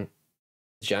letting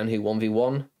Janhu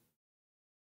 1v1,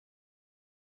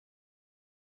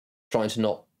 trying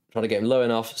to get him low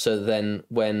enough so then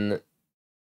when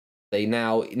they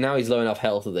now he's low enough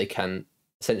health that they can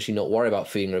essentially not worry about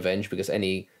feeding revenge, because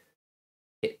any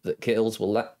hit that kills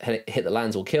will hit that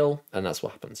lands will kill, and that's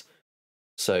what happens.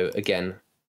 So again,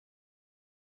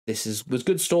 this was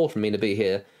good stall from Mina B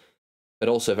here, but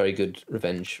also very good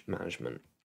revenge management.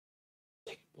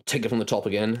 We'll take it from the top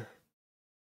again.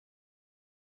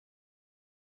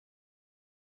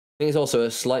 I think it's also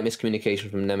a slight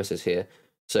miscommunication from Nemesis here.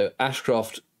 So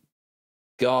Ashcroft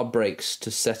guard breaks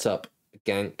to set up a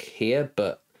gank here,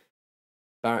 but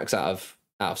Barak's out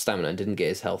of stamina and didn't get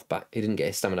his health back. He didn't get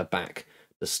his stamina back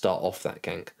to start off that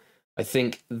gank. I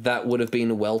think that would have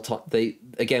been well taught.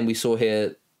 Again, we saw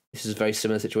here. This is a very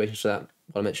similar situation to that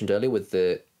what I mentioned earlier with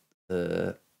the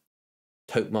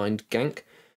Toke Mind gank.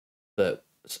 That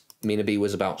Mina B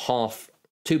was about half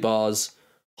 2 bars,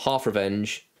 half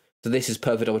revenge. So this is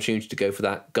perfect opportunity to go for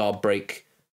that guard break,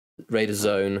 Raider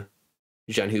zone,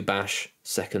 Janhu bash,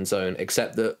 second zone.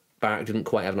 Except that Barak didn't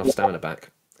quite have enough stamina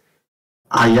back.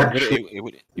 It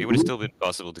would have still been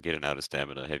possible to get an out of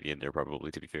stamina heavy in there,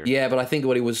 probably, to be fair. Yeah, but I think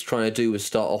what he was trying to do was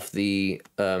start off the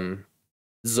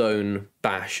zone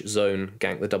bash, zone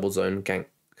gank, the double zone gank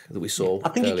that we saw. I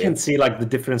think earlier. You can see like the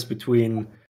difference between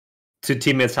two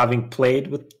teammates having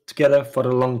played together for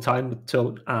a long time with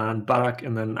Toad and Barak,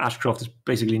 and then Ashcroft is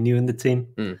basically new in the team.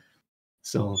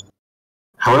 So,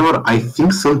 however, I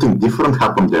think something different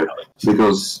happened there,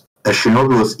 because as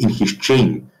Shinobi was in his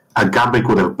chain, a Gabrick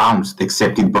would have bounced,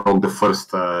 except it broke the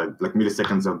first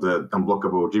milliseconds of the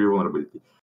unblockable GB vulnerability.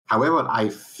 However, I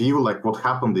feel like what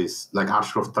happened is like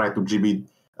Ashcroft tried to GB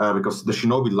because the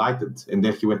Shinobi lighted, and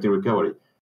then he went in recovery.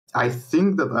 I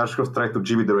think that Ashcroft tried to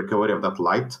GB the recovery of that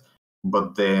light,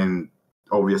 but then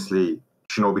obviously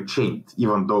Shinobi chained,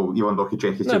 even though he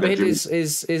chained his. No, but is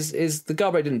the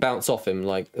Garbreak didn't bounce off him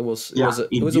like it was. Yeah,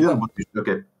 it was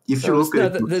okay. If you look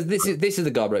at this is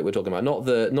the Garbreak we're talking about, not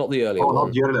the earlier one.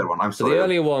 Not the earlier one. I'm sorry. So the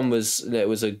earlier one was it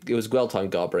was well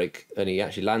timed Garbreak, and he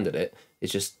actually landed it.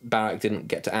 It's just Barak didn't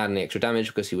get to add any extra damage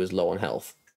because he was low on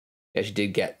health. He actually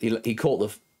did get he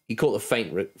he caught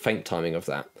the faint timing of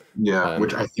that. Yeah,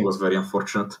 which I think was very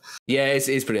unfortunate. Yeah,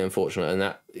 it's pretty unfortunate, and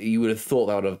that you would have thought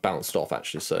that would have bounced off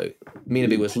actually. So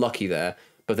Minabe was lucky there,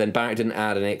 but then Barrack didn't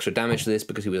add any extra damage to this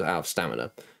because he was out of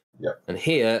stamina. Yeah. And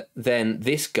here, then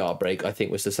this guard break I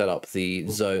think was to set up the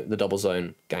double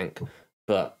zone gank,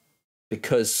 but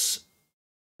because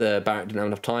the Barrack didn't have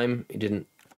enough time,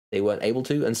 they weren't able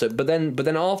to, and so but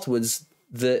then afterwards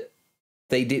they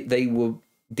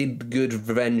did good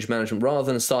revenge management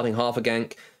rather than starting half a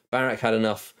gank. Barrack had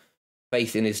enough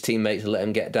faith in his teammate to let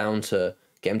him get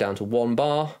him down to 1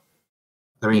 bar.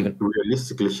 I mean,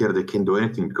 realistically, here they can't do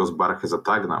anything because Barrack has a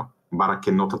tag now. Barrack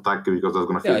cannot attack because that's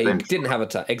going to feel revenge. He didn't have a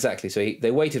tag exactly, so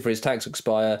they waited for his tags to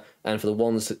expire and for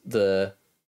the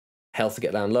health to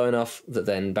get down low enough that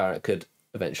then Barrack could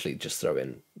eventually just throw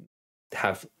in,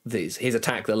 have his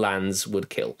attack that lands would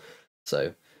kill.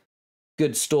 So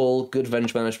good stall, good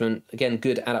revenge management, again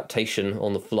good adaptation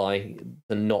on the fly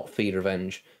to not feed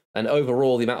revenge, and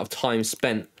overall the amount of time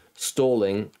spent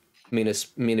stalling.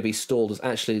 Minabe stalled was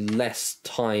actually less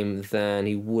time than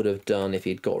he would have done if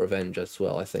he'd got revenge as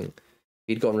well, I think. If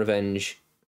he'd gotten revenge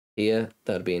here,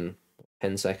 that would have been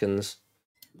 10 seconds.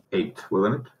 8,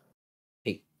 wasn't it?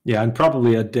 8. Yeah, and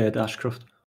probably a dead Ashcroft.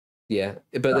 Yeah,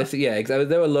 but exactly.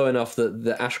 They were low enough that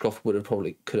the Ashcroft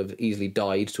could have easily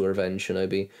died to a revenge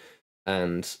Shinobi,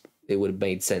 and it would have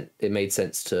made sense. It made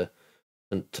sense to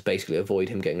basically avoid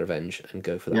him getting revenge and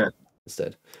go for that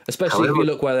instead. Especially if you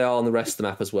look where they are on the rest of the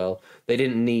map as well. They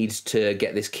didn't need to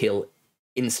get this kill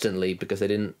instantly because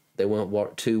they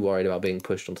weren't too worried about being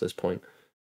pushed onto this point.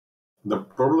 The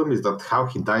problem is that how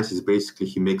he dies is basically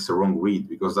he makes a wrong read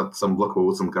because that unblockable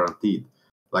wasn't guaranteed.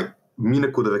 Like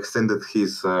Mina could have extended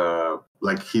his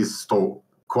stall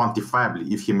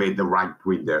quantifiably if he made the right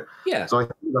read there. Yeah. So I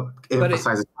think that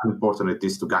emphasizes how important it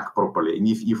is to gank properly. And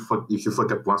if you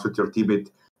fuck up once with your teammate,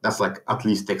 that's like at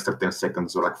least extra 10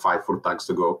 seconds or like 5 for tags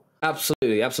to go.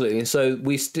 Absolutely. And so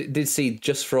we did see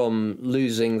just from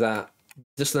losing that,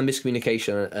 just the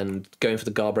miscommunication and going for the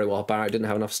guard break while Barrack didn't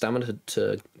have enough stamina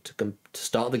to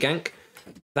start the gank,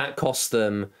 that cost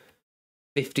them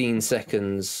 15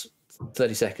 seconds,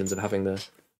 30 seconds of having the...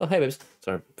 Oh, hey, babes.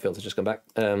 Sorry, filter's just come back.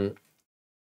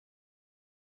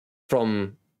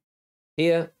 From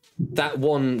here, that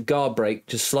one guard break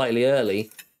just slightly early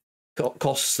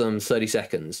costs them 30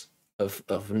 seconds of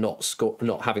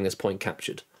not having this point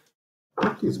captured.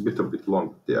 It's a bit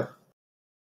long, yeah.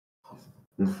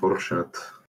 Unfortunate.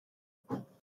 I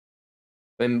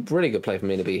mean, really good play from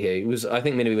Minabe here. I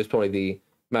think Minabe was probably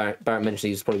Barrack mentioned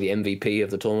he's probably the MVP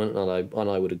of the tournament, and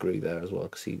I would agree there as well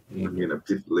because he a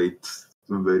bit late,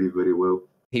 very very well.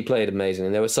 He played amazing,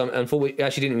 and there was some. And we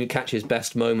actually didn't even catch his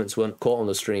best moments weren't caught on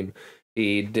the stream.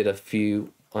 He did a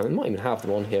few. I might even have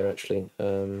them on here actually.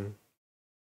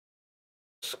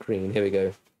 Screen. Here we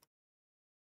go.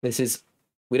 This is.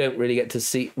 We don't really get to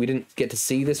see. We didn't get to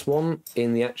see this one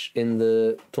in the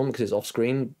tournament because it's off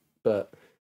screen. But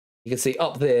you can see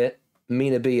up there,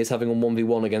 Minabe is having a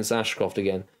 1v1 against Ashcroft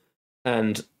again,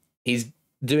 and he's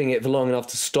doing it for long enough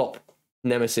to stop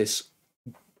Nemesis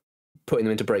putting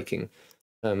them into breaking.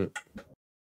 And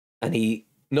he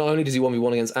not only does he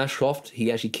 1v1 against Ashcroft,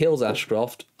 he actually kills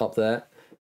Ashcroft up there,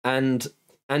 and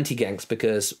anti-ganks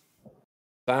because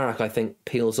Barrack I think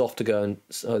peels off to go and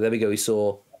there we go. We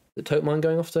saw the tote mine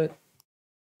going off to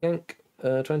gank,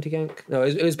 20 gank. No,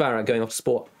 it was Barrack going off to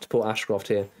support Ashcroft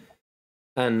here,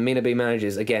 and Minabe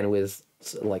manages again with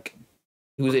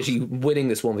he was actually winning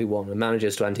this 1v1 and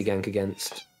manages to anti-gank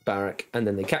against Barrack, and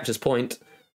then they catch his point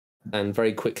and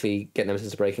very quickly get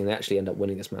Nemesis to breaking. They actually end up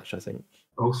winning this match, I think.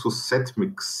 Also,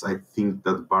 Setmix, I think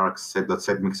that Barrack said that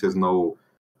Setmix has no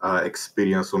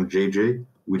experience on JJ,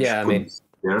 which I mean,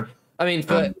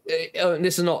 but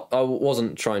this is not. I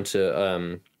wasn't trying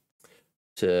to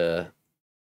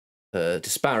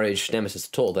disparage Nemesis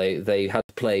at all. They had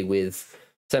to play with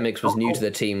Setmix was new to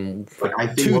their team for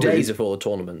 2 days before the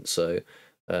tournament, so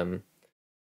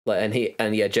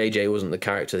JJ wasn't the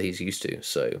character that he's used to,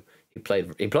 so. He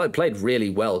played really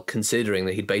well considering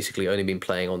that he'd basically only been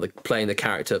playing the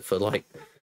character for like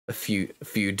a few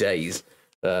days,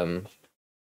 and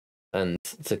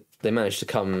they managed to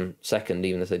come second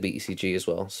even if they beat ECG as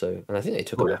well. So and I think they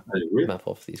took a map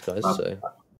off these guys. So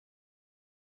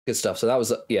good stuff. So that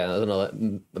was another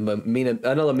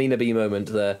Minabe moment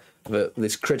there.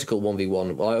 This critical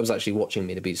 1v1. Well, I was actually watching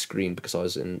Minabe's screen because I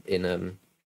was in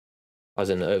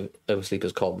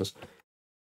Oversleeper's comms,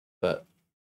 but.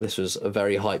 This was a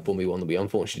very hype 1v1 that we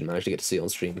unfortunately didn't manage to get to see on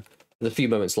stream. There's a few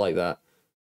moments like that.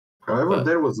 However,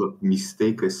 there was a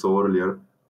mistake I saw earlier.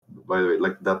 By the way,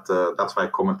 like that. That's why I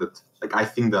commented. Like I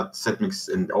think that Setmix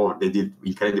they did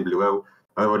incredibly well.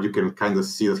 However, you can kind of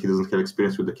see that he doesn't have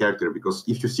experience with the character, because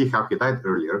if you see how he died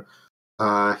earlier,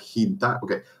 he died.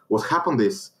 Okay, what happened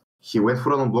is he went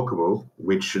for an unblockable,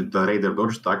 which the Raider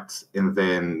dodge attacked, and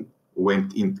then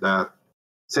went in.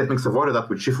 Setmix avoided that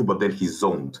with Shifu, but then he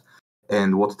zoned.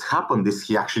 And what happened is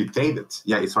he actually traded.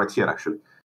 Yeah, it's right here actually.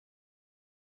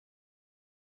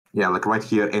 Yeah, like right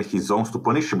here, and he zones to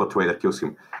punish him, but Raider kills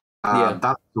him.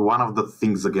 That's one of the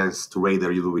things against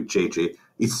Raider you do with JJ.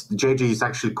 JJ is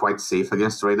actually quite safe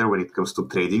against Raider when it comes to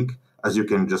trading, as you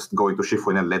can just go into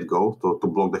Shifu and let go to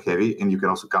block the heavy, and you can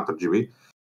also counter GB.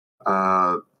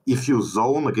 If you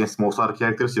zone against most other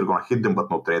characters, you're gonna hit them,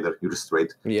 but not Raider. You just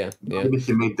trade. Maybe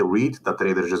he made the read that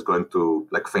Raider is just going to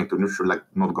like feint to neutral, like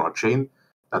not gonna chain.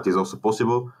 That is also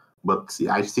possible, but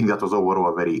yeah, I think that was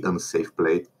overall a very unsafe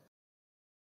play.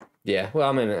 Yeah, well,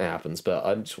 I mean, it happens, but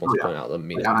I just want to point out that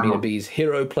Mina B's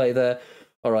hero play there.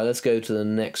 All right, let's go to the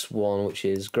next one, which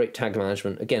is great tag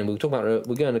management. Again, we're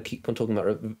going to keep on talking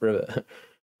about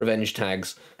revenge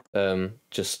tags,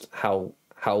 just how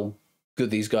good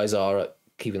these guys are at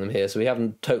keeping them here. So we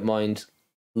have Tote Mind,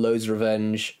 loads of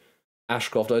revenge.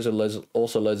 Ashcroft, also loads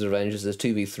of revenge. There's a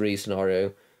 2v3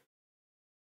 scenario.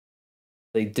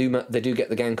 They do get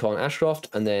the gank on Ashcroft,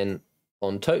 and then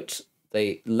on Tote,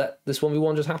 they let this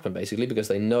 1v1 just happen, basically, because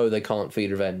they know they can't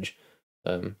feed revenge.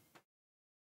 And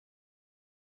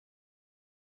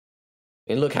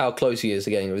look how close he is to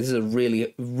getting. This is a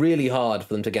really, really hard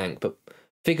for them to gank, but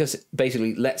Ficus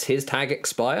basically lets his tag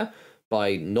expire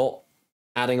by not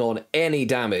adding on any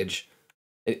damage.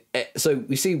 So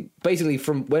we see, basically,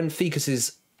 from when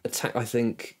Ficus's attack, I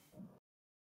think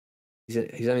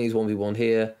he's only his 1v1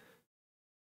 here.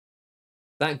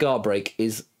 That guard break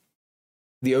is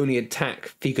the only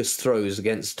attack Ficus throws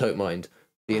against Tote Mind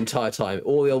the entire time.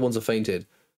 All the other ones are fainted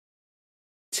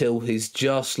till he's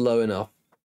just low enough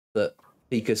that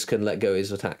Ficus can let go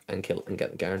his attack and kill and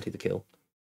guarantee the kill.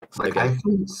 Like, I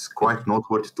think it's quite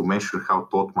noteworthy to mention how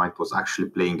Tote Mind was actually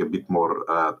playing a bit more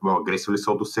aggressively,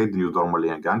 so to say, than you normally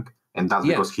in a gank, and that's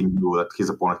because he knew that his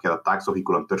opponent had attack, so he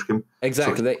couldn't touch him.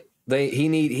 Exactly. So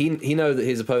he know that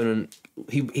his opponent.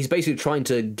 He's basically trying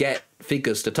to get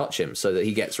Ficus to touch him so that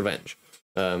he gets revenge.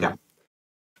 And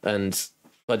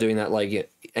by doing that, like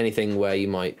anything where you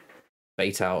might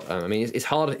bait out, I mean, it's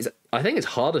harder. I think it's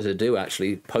harder to do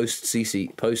actually post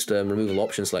removal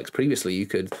option selects. Previously, you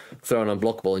could throw an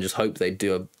unblockable and just hope they'd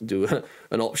do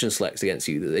an option select against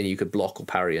you. Then you could block or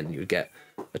parry and you would get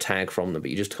a tag from them.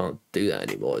 But you just can't do that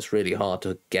anymore. It's really hard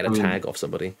to get a tag off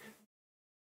somebody.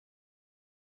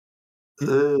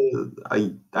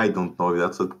 I don't know if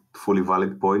that's a fully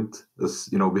valid point. As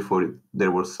you know, before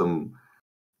there was some.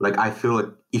 Like, I feel like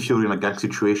if you're in a gank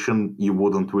situation, you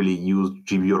wouldn't really use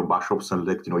GB or bash option.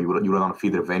 Like, you run on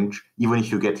feed revenge. Even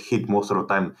if you get hit most of the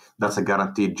time, that's a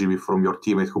guaranteed GB from your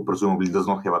teammate who presumably does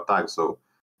not have a tag. So,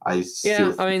 I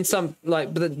mean, some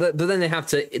but then they have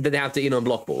to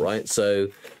unblockable, right? So,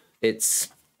 it's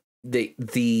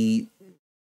the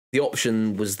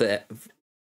option was that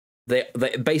they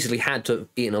basically had to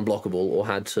eat an unblockable or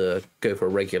had to go for a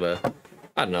regular.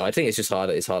 I don't know. I think it's just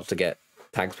harder. It's hard to get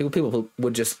tags. People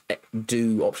would just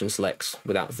do option selects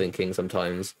without thinking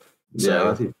sometimes.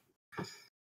 So,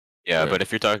 but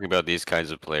if you're talking about these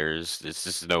kinds of players, there's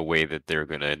just no way that they're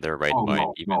gonna, in their right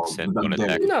mind, send one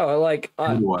attack. No, like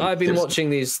I've been watching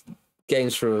these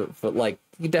games for like,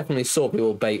 you definitely saw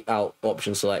people bait out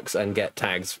option selects and get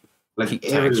tags. Like, keep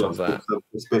tags from that,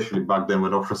 especially back then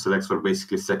when option selects were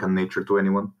basically second nature to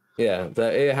anyone. Yeah,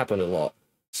 it happened a lot.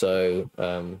 So,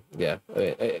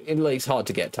 it's hard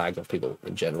to get tags off people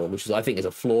in general, which I think is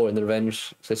a flaw in the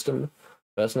revenge system.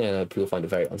 Personally, I know people find it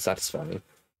very unsatisfying.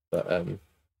 But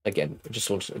again,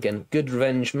 good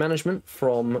revenge management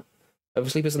from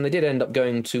Oversleepers, and they did end up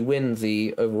going to win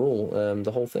the overall,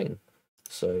 the whole thing.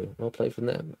 So, well played from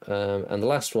them. And the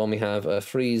last one we have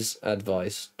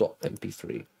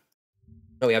freezeadvice.mp3.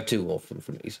 Oh, we have two more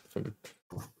from these.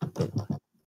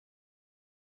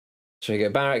 So we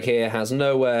go, Barak here has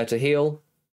nowhere to heal.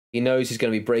 He knows he's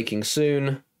going to be breaking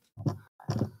soon.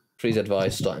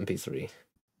 freezeadvice.mp3.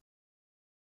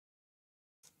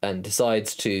 And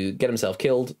decides to get himself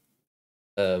killed.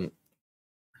 Kill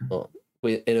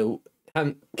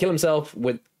himself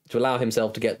to allow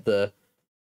himself to get the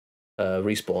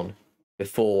respawn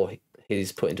before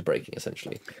he's put into breaking,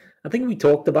 essentially. I think we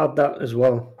talked about that as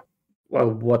well while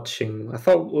watching. I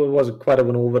thought it was quite of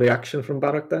an overreaction from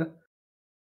Barak there.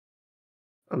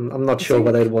 I'm not sure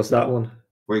whether it was that one.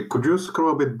 Wait, could you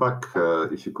scroll a bit back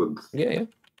if you could? Yeah.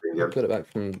 Go back.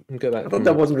 I thought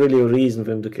there wasn't really a reason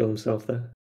for him to kill himself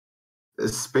there.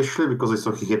 Especially because I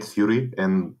saw he hit Fury,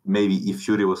 and maybe if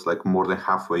Fury was like more than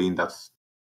halfway in, that's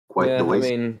quite the waste.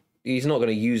 I mean, he's not going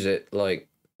to use it. Like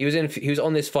he was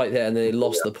on this fight there, and then they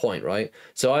lost the point, right?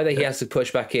 So either he has to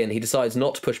push back in, he decides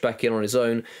not to push back in on his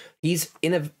own. He's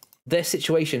in their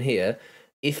situation here.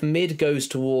 If mid goes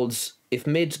to oversleepers,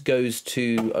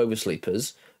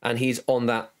 and he's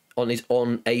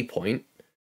on a point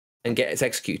and gets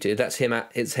executed,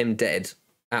 it's him dead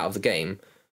out of the game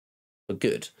for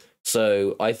good.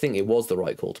 So I think it was the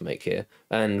right call to make here,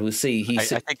 and we'll see. I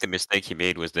think the mistake he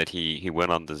made was that he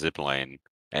went on the zip line,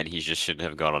 and he just shouldn't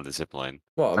have gone on the zip line.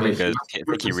 Well, I mean, because I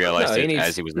think he realized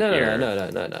as he was in the air.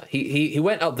 No. He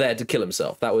went up there to kill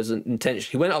himself. That was an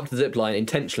intention. He went up to the zip line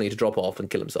intentionally to drop off and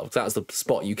kill himself. That's the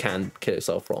spot you can kill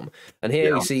yourself from. And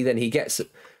here we see then he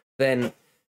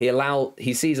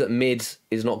sees that mid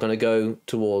is not going to go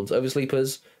towards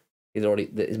oversleepers.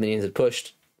 His minions had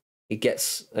pushed. He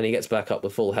gets back up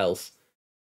with full health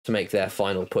to make their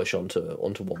final push onto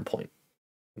 1 point.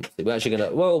 We're actually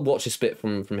we'll watch this bit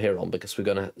from here on, because we're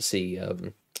gonna see a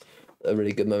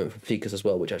really good moment from Ficus as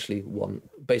well, which actually won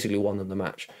them the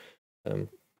match.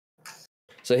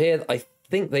 So here I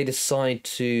think they decide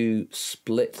to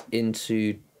split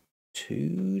into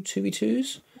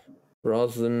 2v2s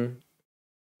rather than,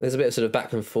 there's a bit of sort of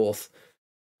back and forth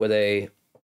where they.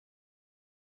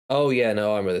 Oh yeah,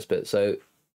 no, I remember this bit. So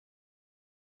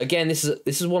again, this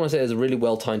is one I say is a really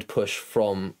well timed push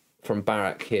from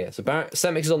Barak here. So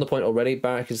Setmix is on the point already.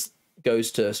 Barak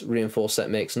goes to reinforce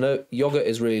Setmix. No, Yogurt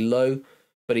is really low,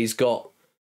 but he's got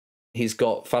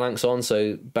Phalanx on,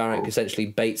 so Barak essentially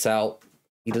baits out.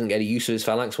 He doesn't get any use of his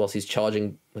Phalanx whilst he's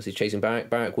chasing Barak.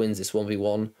 Barak wins this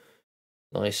 1v1.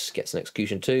 Nice, gets an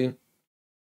execution too.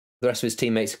 The rest of his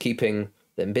teammates are keeping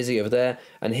them busy over there.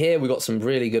 And here we got some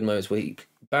really good moments where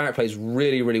Barak plays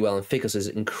really, really well, and Ficus is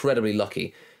incredibly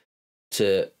lucky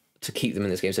to keep them in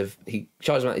this game. So if he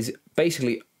charges him out, he's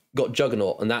basically got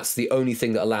Juggernaut, and that's the only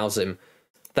thing that allows him.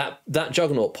 That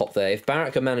Juggernaut pop there, if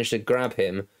Barak had managed to grab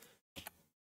him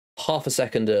half a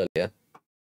second earlier,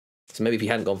 so maybe if he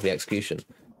hadn't gone for the execution.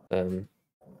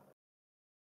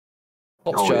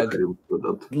 Pops Jug.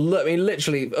 I mean,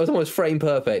 literally, it was almost frame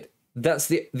perfect. That's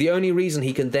the only reason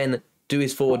he can then do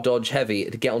his forward dodge heavy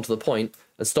to get onto the point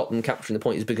and stop them capturing the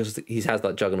point is because he has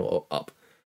that Juggernaut up.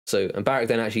 So, and Barak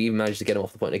then actually even managed to get him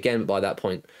off the point again. But by that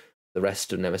point, the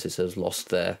rest of Nemesis has lost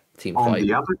their team fight. On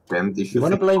the other hand, if you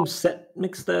want to blame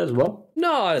Setmix there as well?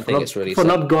 No, I don't think it's really for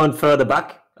not going further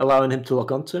back, allowing him to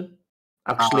lock onto him.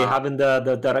 Actually having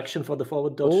the direction for the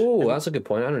forward dodge. Oh, that's a good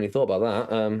point. I hadn't really thought about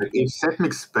that. If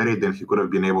Setmix parried, then he could have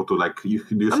been able to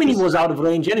he was out of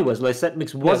range anyways. Like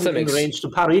Setmix wasn't in range to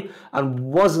parry and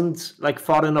wasn't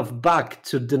far enough back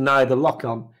to deny the lock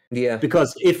on. Yeah.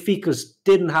 Because if Ficus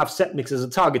didn't have Setmix as a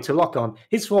target to lock on,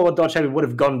 his forward dodge heavy would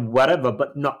have gone wherever,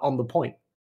 but not on the point.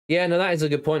 Yeah, no, that is a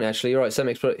good point actually. You're right,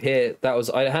 Setmix put here.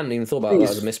 I hadn't even thought about that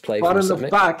as a misplay. Far enough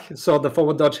back, so the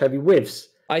forward dodge heavy whiffs.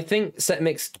 I think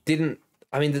Setmix didn't.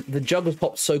 I mean, the jug was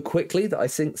popped so quickly that I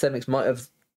think Setmix might have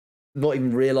not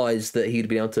even realised that he'd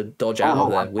be able to dodge out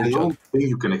of there with I jug. don't think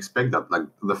you can expect that. Like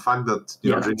the fact that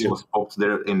Jug was popped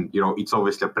there, and it's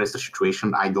obviously a pressure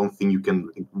situation. I don't think you can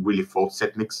really fault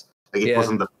Setmix. It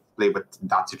wasn't the play, but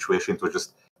that situation it was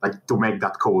just to make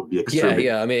that code be extremely.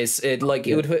 Yeah. I mean, it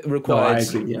would require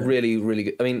really, really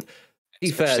good. I mean,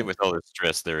 especially with all the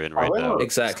stress they're in right now.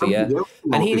 Exactly, yeah.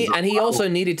 And he also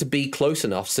needed to be close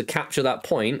enough to capture that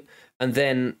point and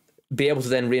then be able to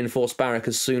then reinforce Barak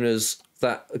as soon as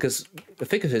that, because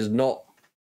Ficus is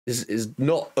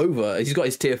not over. He's got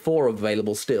his tier 4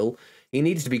 available still. He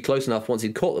needed to be close enough once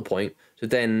he'd caught the point to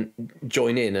then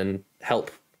join in and help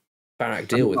Barak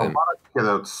deal with him. Barak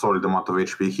had a solid amount of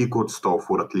HP. He could stall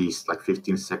for at least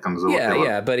 15 seconds or whatever.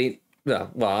 Yeah, but he.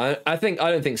 No, well, I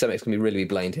don't think Setmix can really be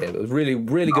blamed here. It was really,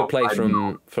 really good play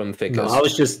from Ficus. No, I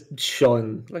was just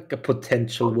showing a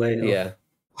potential way of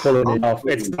pulling it off.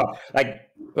 It's not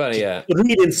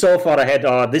reading so far ahead.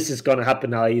 Oh, this is going to happen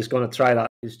now. He's going to try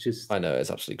that. It's just. I know, it's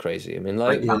absolutely crazy. I mean,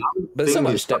 but there's so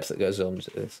much steps that goes on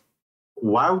to this.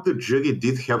 While the jury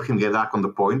did help him get back on the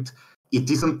point,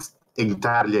 it isn't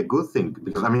entirely a good thing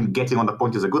because getting on the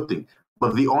point is a good thing.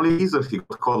 But the only reason he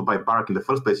got caught by Barak in the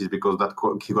first place is because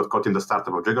he got caught in the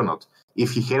startup of Juggernaut.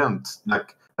 If he hadn't,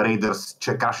 Raiders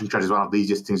crashing charge is one of the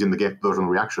easiest things in the game to dodge on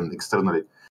reaction externally.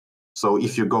 So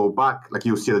if you go back,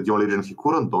 you see that the only reason he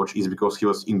couldn't dodge is because he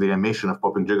was in the animation of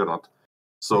popping Juggernaut.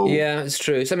 So yeah, it's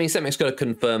true. So, I mean, Setmix could have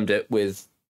confirmed it with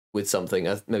something.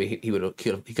 Maybe he could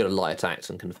have light attacked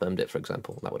and confirmed it, for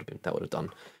example. That would have done.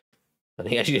 And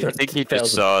he actually, I think he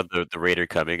just saw the Raider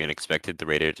coming and expected the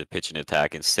Raider to pitch an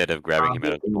attack instead of grabbing him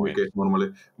out of the point.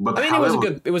 Normally, but I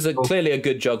mean, it was clearly a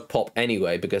good jug pop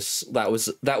anyway, because that was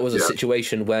a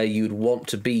situation where you'd want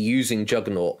to be using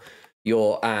Juggernaut.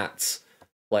 You're at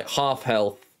like half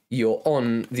health, you're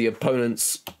on the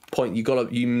opponent's point.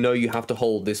 You have to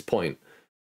hold this point,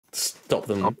 stop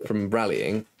them from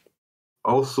rallying.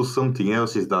 Also, something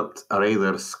else is that a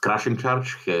Raider's crashing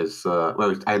charge has it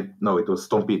was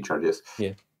Stompede charges.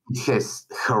 Yeah, it has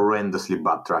horrendously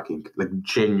bad tracking, like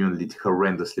genuinely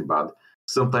horrendously bad.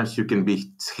 Sometimes you can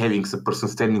be having a person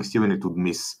standing still and it would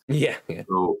miss. Yeah.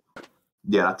 So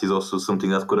yeah, that is also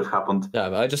something that could have happened. Yeah,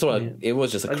 but I just thought it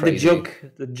was just a crazy.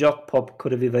 The jog pop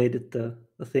could have evaded the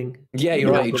thing. Yeah,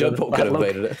 you're right. Jog pop could have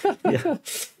evaded it. Yeah.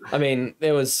 I mean,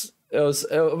 it was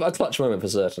a clutch moment for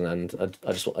certain, and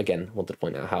I just again wanted to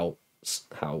point out how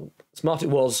smart it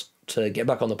was to get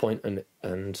back on the point and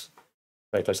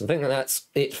very close to the thing. And that's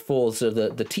it for sort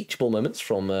of the teachable moments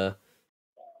from.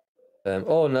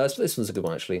 Oh no, this one's a good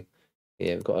one actually.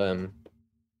 Yeah, we've got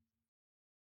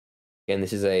again,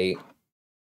 this is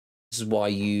why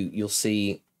you'll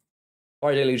see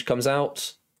Fire Deluge comes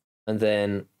out, and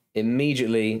then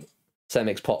immediately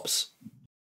Semix pops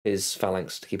his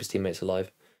phalanx to keep his teammates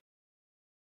alive.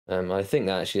 I think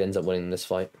that actually ends up winning this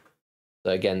fight.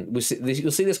 So again, you'll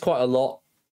see this quite a lot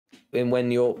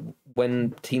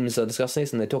when teams are discussing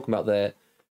this and they're talking about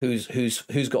who's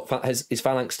got his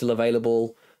phalanx still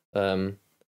available.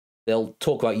 They'll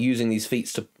talk about using these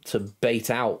feats to bait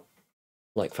out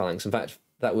like phalanx. In fact,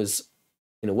 that was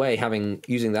in a way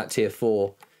using that tier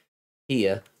 4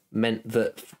 here meant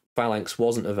that phalanx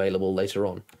wasn't available later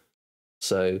on.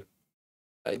 So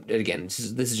again, this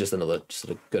is just another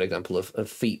sort of good example of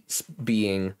feats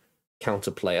being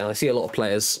counterplay. And I see a lot of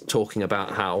players talking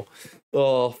about how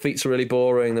feats are really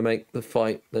boring. They make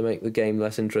the game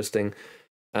less interesting.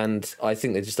 And I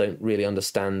think they just don't really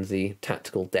understand the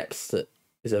tactical depth that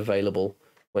is available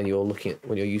when you're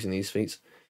using these feats.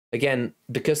 Again,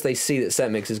 because they see that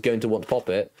Setmix is going to want to pop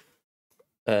it,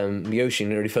 Yoshin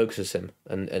really focuses him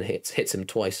and hits him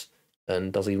twice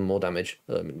and does even more damage.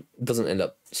 Doesn't end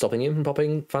up stopping him from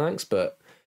popping Phalanx, but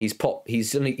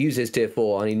he's only used his tier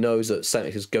 4 and he knows that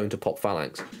Setmix is going to pop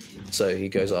Phalanx. So he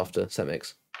goes after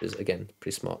Setmix, which is, again,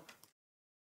 pretty smart.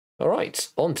 All right,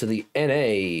 on to the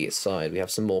NA side. We have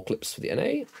some more clips for the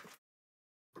NA.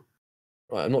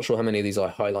 Right, I'm not sure how many of these I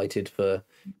highlighted for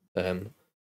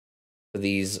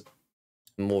these.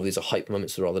 More of these are hype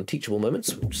moments rather than teachable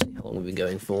moments. We'll see how long we've been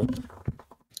going for.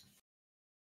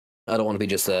 I don't want to be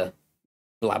just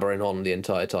blabbering on the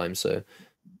entire time, so...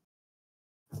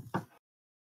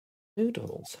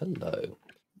 Noodles, hello.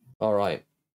 All right.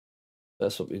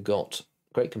 That's what we've got.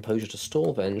 Great composure to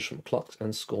stall Venge from Clux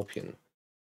and Scorpion.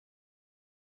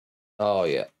 Oh,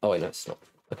 yeah. Oh, wait, no, it's not.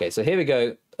 Okay, so here we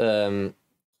go.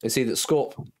 You see that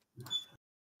Scorp,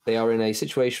 they are in a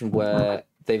situation where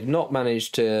they've not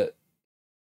managed to...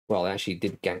 Well, they actually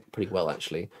did gank pretty well,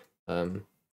 actually. We'll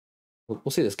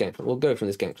see this gank. We'll go from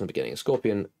this gank from the beginning.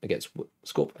 Scorpion against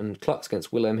Scorp and Clux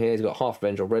against Willem here. He's got half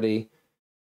revenge already.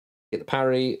 Get the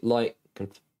parry. Light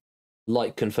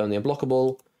confirm the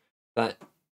unblockable.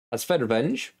 That's fed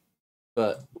revenge,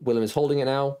 but Willem is holding it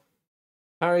now.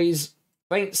 Parries,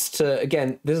 feints to,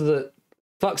 again, this is the...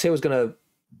 Clux here was going to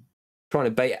try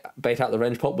to bait out the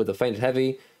revenge pop with the fainted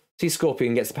heavy. See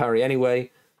Scorpion gets the parry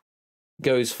anyway.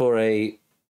 Goes for a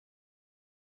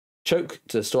choke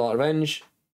to stall out revenge.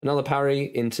 Another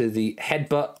parry into the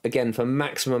headbutt, again, for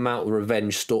maximum amount of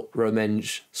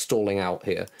revenge stalling out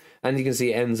here. And you can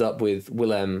see it ends up with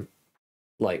Willem,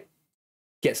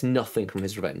 gets nothing from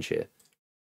his revenge here.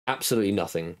 Absolutely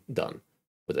nothing done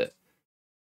with it.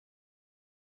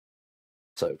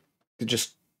 So,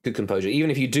 just good composure.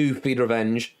 Even if you do feed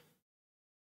revenge...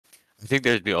 I think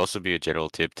there'd also be a general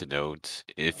tip to note,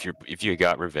 if you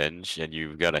got revenge and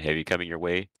you've got a heavy coming your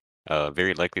way,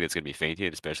 very likely that's going to be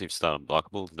fainted, especially if it's not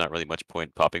unblockable. There's not really much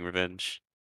point popping revenge.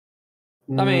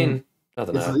 I mean, I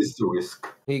don't know. It's a risk.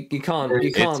 You can't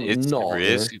it's not. A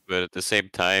risk, but at the same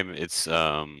time, it's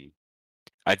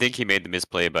I think he made the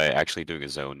misplay by actually doing a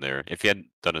zone there. If he hadn't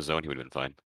done a zone, he would have been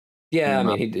fine. Yeah, I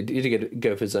mean, he did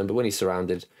go for his zone, but when he's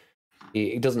surrounded,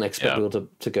 he doesn't expect people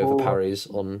to go for parries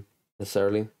on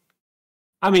necessarily.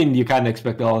 I mean, you can't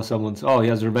expect, he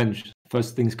has revenge.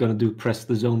 First thing's going to do, press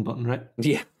the zone button, right?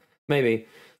 Yeah, maybe.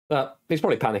 But he's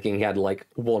probably panicking. He had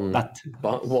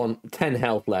 10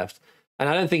 health left. And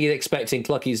I don't think he's expecting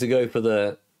Cluckies to go for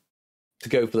the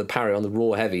parry on the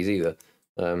raw heavies either.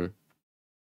 I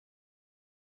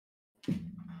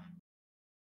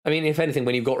mean, if anything,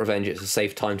 when you've got revenge, it's a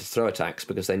safe time to throw attacks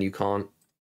because then you can't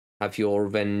have your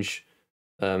revenge...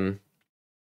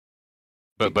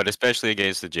 But especially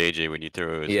against the JJ when you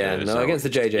throw against the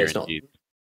JJ it's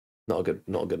not a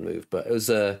good move, but it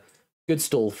was a good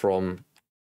stall from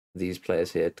these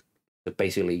players here to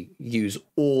basically use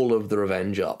all of the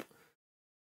revenge up.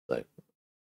 So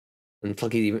And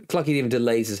Clucky even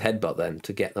delays his headbutt then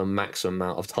to get the maximum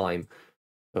amount of time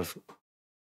of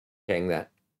getting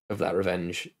that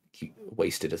revenge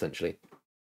wasted, essentially.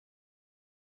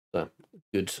 So,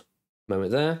 good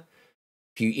moment there.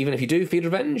 Even if you do feed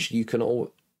revenge, you can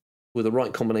with the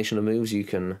right combination of moves, you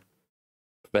can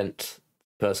prevent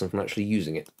the person from actually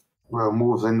using it. Well,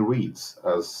 moves and reads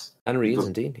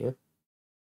Indeed,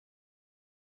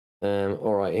 yeah.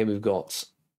 All right, here we've got.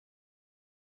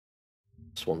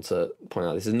 Just want to point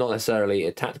out this is not necessarily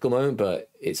a tactical moment, but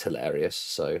it's hilarious.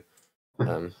 So,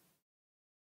 the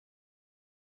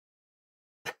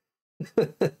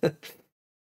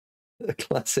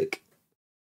classic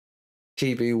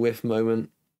GB whiff moment.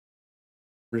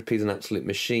 Rippy's an absolute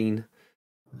machine.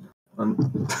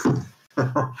 It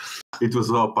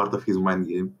was all part of his mind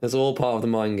game. It's all part of the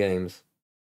mind games.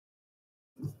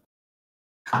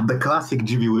 The classic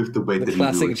GB whiff to bait the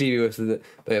classic GB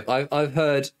whiff. I've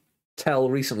heard tell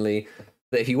recently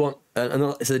that if you want,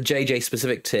 it's a JJ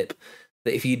specific tip,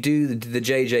 that if you do the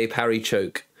JJ parry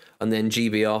choke and then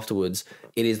GB afterwards,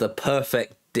 it is the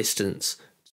perfect distance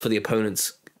for the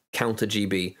opponent's counter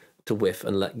GB to whiff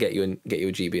and get you a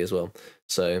GB as well.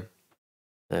 So,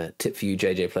 tip for you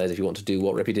JJ players if you want to do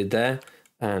what Rippy did there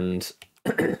and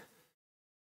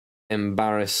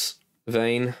embarrass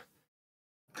Vayne.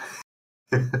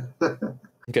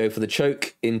 Go for the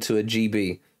choke into a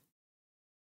GB.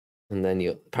 And then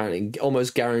you're apparently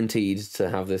almost guaranteed to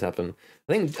have this happen.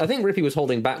 I think Rippy was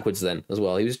holding backwards then as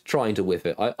well. He was trying to whiff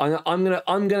it.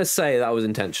 I'm gonna say that was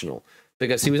intentional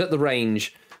because he was at the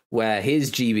range where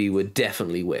his GB would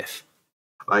definitely whiff.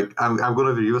 Like I'm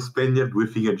gonna be real Spaniard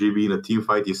whiffing a GB in a team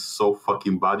fight is so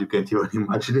fucking bad you can't even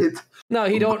imagine it. No,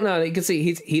 he don't know. You can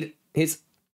see his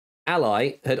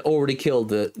ally had already killed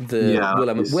the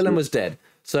Willem. Willem was dead,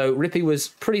 so Rippy was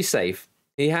pretty safe.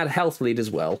 He had health lead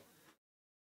as well.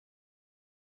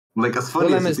 Like as funny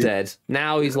Willem as is dead.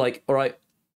 Now he's like, all right,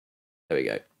 there we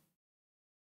go.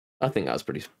 I think that was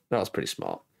pretty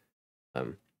smart.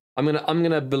 I'm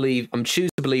choose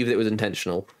to believe that it was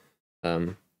intentional.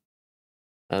 We'll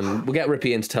get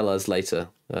Rippy in to tell us later.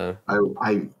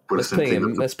 Let's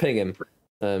ping him.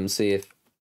 See if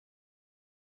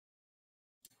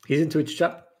he's in Twitch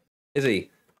chat. Is he?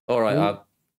 All right.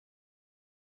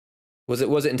 Was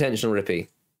it intentional, Rippy?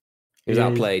 He was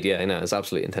outplayed. Yeah, I know. It's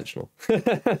absolutely intentional. Might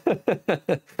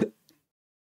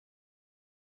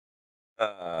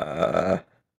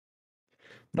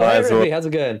hey, as well. Rippy, how's it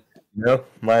going? No,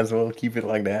 might as well keep it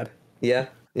like that. Yeah,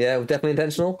 definitely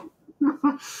intentional.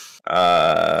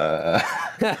 Honestly,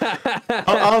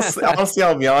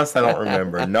 I'll be honest, I don't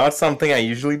remember. Not something I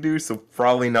usually do, so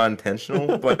probably not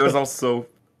intentional. But there was also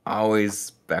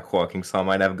always backwalking, so I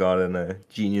might have gotten a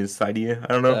genius idea.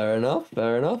 I don't know.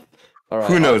 Fair enough. All right.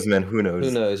 Who knows, man? Who knows?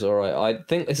 Who knows? All right. I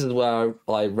think this is where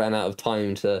I ran out of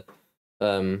time to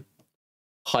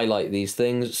highlight these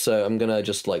things, so I'm gonna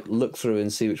just like look through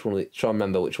and see which one. Try to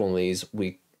remember which one of these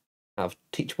we have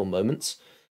teachable moments.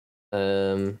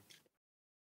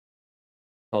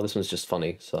 Oh, this one's just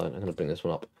funny, so I'm going to bring this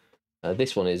one up.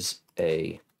 This one is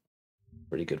a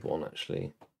pretty good one,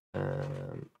 actually. All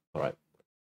right.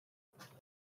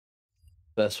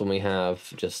 First one we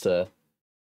have just some.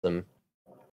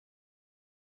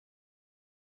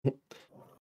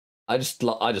 I just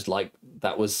like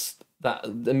that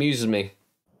amuses me.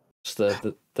 Just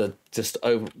just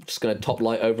going to top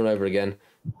light over and over again.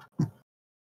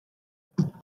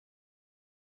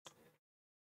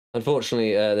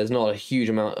 Unfortunately, there's not a huge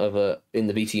amount of in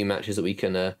the BTU matches that we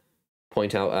can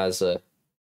point out as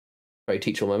very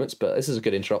teachable moments, but this is a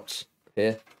good interrupt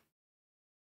here.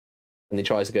 And he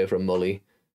tries to go for a mully,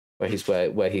 where he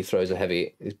throws a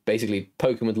heavy. He's basically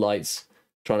poking with lights,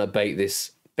 trying to bait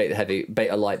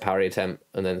a light parry attempt,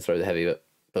 and then throw the heavy.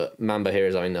 But Mamba here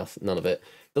is having none of it.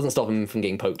 Doesn't stop him from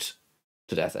getting poked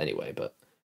to death anyway. But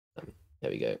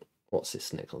there we go. What's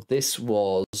this next one? This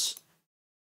was.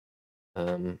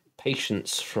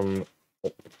 Patience from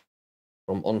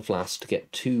Onflask to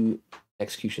get 2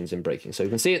 executions in breaking. So you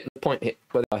can see at the point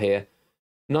where they are here,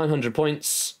 900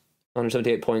 points,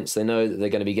 178 points. They know that they're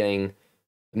going to be getting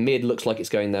mid. Looks like it's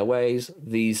going their ways.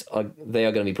 They are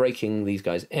going to be breaking these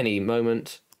guys any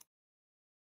moment.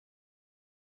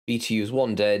 BTU's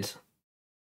 1 dead.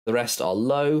 The rest are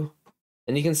low,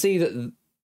 and you can see that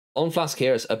Onflask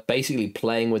here are basically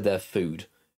playing with their food,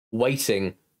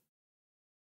 waiting.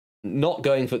 Not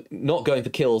going for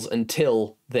kills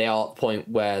until they are at the point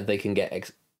where they can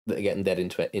get getting dead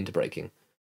into breaking.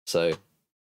 So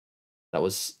that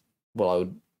was I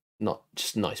would not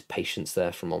just nice patience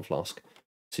there from Onflask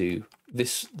to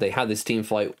this. They had this team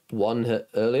fight 1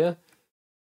 earlier,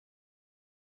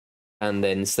 and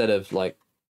then instead of like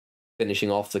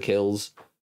finishing off the kills.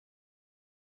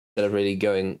 Instead of really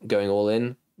going all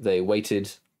in, they waited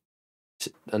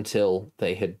until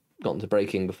they had gotten to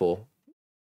breaking before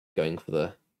going for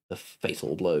the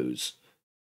fatal blows.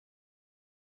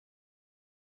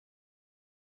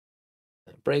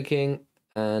 Breaking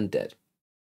and dead.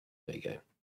 There you go.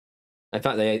 In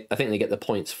fact, I think they get the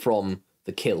points from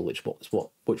the kill, which is what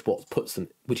puts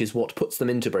them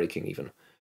into breaking even.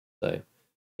 So,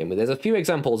 there's a few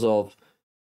examples of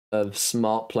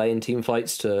smart play in team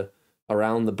fights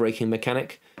around the breaking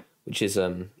mechanic, which is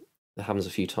that happens a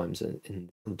few times in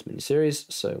the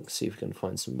miniseries. So let's see if we can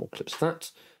find some more clips of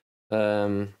that.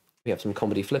 We have some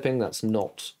comedy flipping. That's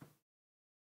not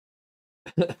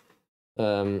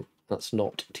that's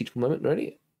not a teachable moment,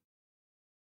 really.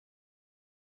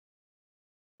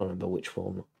 I don't remember which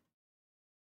one.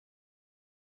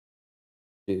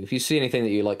 If you see anything that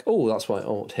you're like, oh, that's why I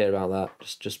want to hear about that,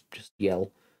 just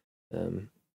yell. Go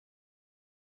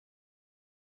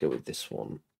with this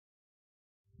one.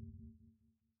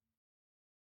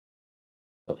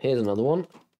 Oh, here's another one.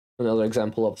 Another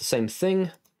example of the same thing,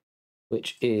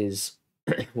 which is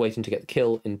waiting to get the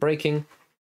kill in breaking.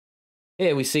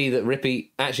 Here we see that Rippy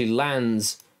actually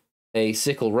lands a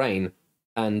sickle rain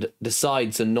and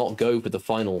decides to not go for the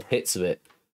final hits of it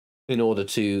in order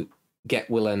to get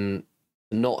Willem,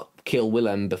 not kill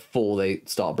Willem before they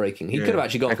start breaking. He could have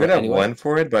actually gone for it anyway. I could have went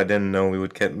for it, but I didn't know we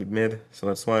would get mid, so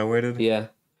that's why I waited. Yeah.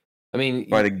 I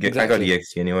mean, I got the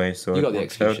XP anyway, so you got the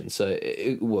execution, so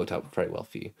it worked out very well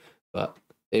for you. But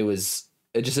it was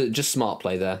just smart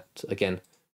play there. Again,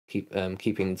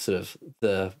 keeping sort of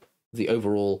the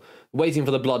overall, waiting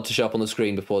for the blood to show up on the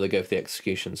screen before they go for the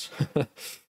executions.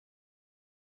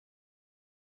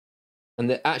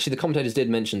 And actually, the commentators did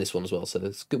mention this one as well, so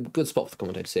it's good spot for the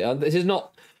commentators here. This is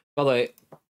not, by the way,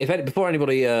 before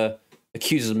anybody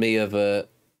accuses me of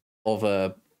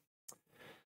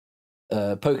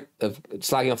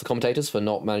slagging off the commentators for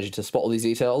not managing to spot all these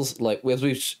details, like as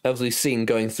we've seen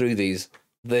going through these,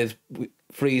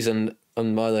 Freeze and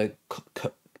my other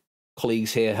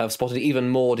colleagues here have spotted even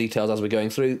more details as we're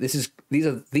going through. These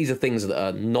are things that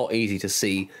are not easy to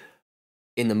see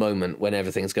in the moment when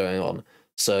everything's going on.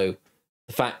 So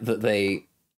the fact that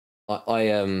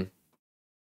I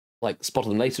spotted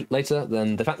them later,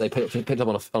 then the fact they picked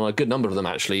up on a good number of them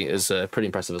actually is pretty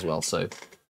impressive as well. So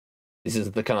this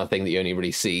is the kind of thing that you only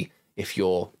really see if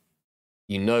you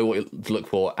know what to look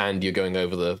for and you're going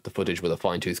over the footage with a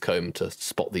fine-tooth comb to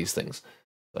spot these things.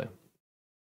 So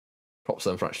props to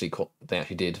them for they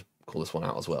actually did call this one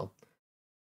out as well.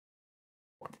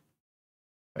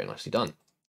 Very nicely done.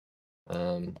 What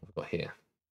have we got here?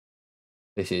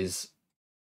 This is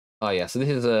so this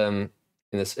is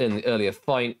in the earlier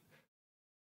fight.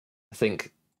 I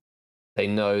think they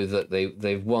know that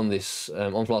they've won this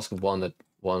on Flask of won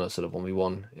a sort of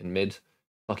 1v1 in mid.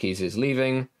 Lucky's is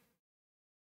leaving.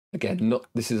 Again,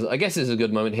 I guess this is a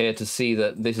good moment here to see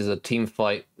that this is a team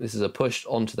fight. This is a push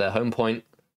onto their home point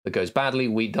that goes badly.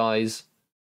 Wheat dies.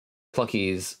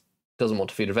 Clucky's doesn't want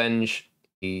to feed revenge.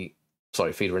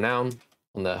 Feed renown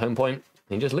on their home point.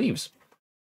 And he just leaves.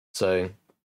 So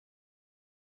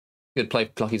good play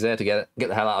for Clucky's there to get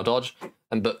the hell out of Dodge.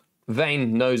 But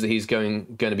Vayne knows that he's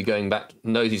going to be going back.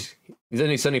 Knows he's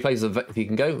only so many places he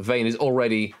can go. Vayne is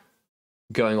already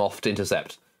going off to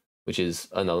intercept, which is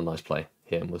another nice play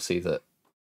here. And we'll see that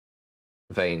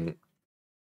Vayne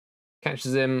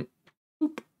catches him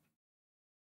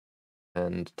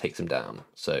and takes him down.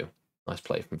 So nice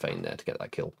play from Vayne there to get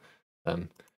that kill.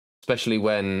 Especially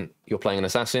when you're playing an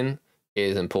assassin, it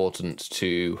is important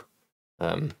to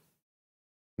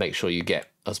make sure you get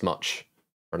as much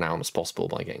renown as possible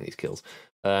by getting these kills.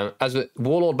 As with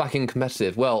Warlord back in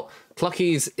competitive, well,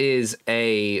 Clucky's is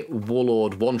a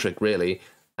Warlord one trick really,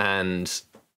 and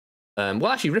well,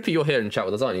 actually, Rippy, you're here in chat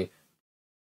with us, aren't you?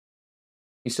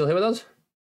 You still here with us?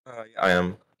 Yeah, I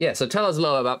am. Yeah. So tell us a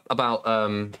little about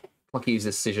Clucky's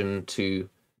decision to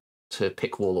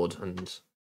pick Warlord and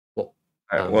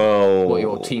what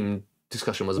your team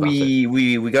discussion was about.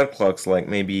 We got Clucks like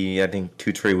maybe I think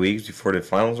 2-3 weeks before the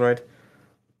finals, right?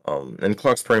 And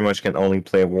Clucks pretty much can only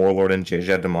play Warlord and JJ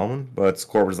at the moment, but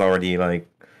Scorp is already like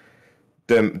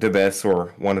the best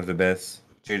or one of the best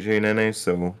JJ in NA,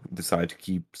 so decided to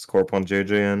keep Scorp on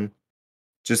JJ and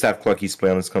just have Clucky's play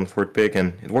on his comfort pick,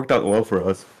 and it worked out well for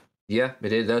us. Yeah, it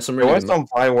did. There was some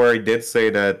fight where he did say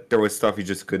that there was stuff he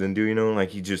just couldn't do, like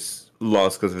he just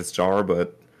lost because of his jar,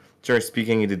 but generally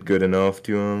speaking, he did good enough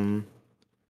to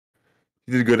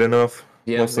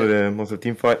Yeah, most of the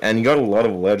team fight, and he got a lot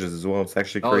of ledges as well. It's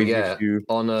actually crazy. Yeah. If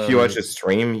you watch his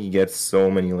stream, he gets so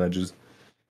many ledges.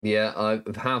 Yeah, I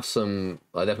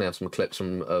definitely have some clips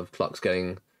of Clucks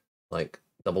getting like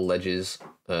double ledges.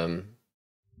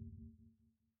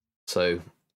 So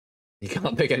you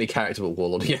can't pick any character but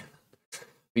Warlord. Yeah.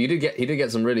 But he did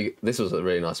get some really. This was a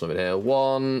really nice moment here.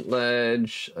 One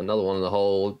ledge, another one in the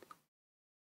hole.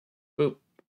 Boop.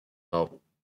 Oh.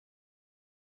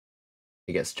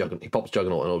 He pops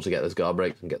Juggernaut in order to get those guard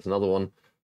breaks and gets another one.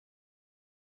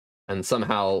 And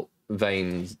somehow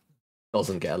Vayne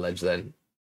doesn't get a ledge then.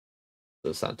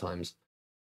 Those sad times.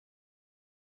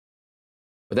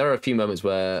 But there are a few moments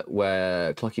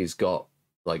where Clucky's got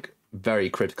like very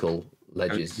critical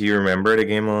ledges. Do you remember the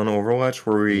game on Overwatch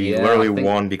where we literally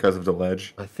won because of the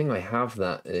ledge? I think I have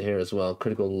that here as well.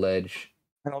 Critical ledge.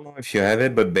 I don't know if you have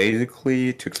it, but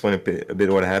basically, to explain a bit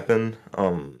what happened,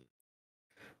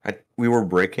 we were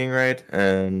breaking, right?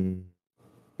 And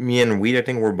me and Weed, I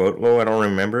think, were both low. I don't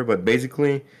remember, but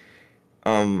basically,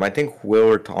 I think Will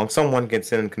or Tom, someone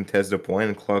gets in and contests the point,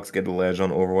 and Clucks get the ledge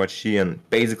on Overwatch. And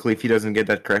basically, if he doesn't get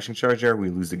that crashing charge there, we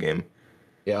lose the game.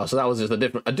 Yeah, so that was just a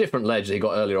different ledge that he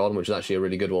got earlier on, which is actually a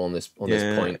really good one on this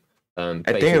point. I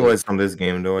think it was on this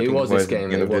game though. It was this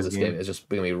game. It's just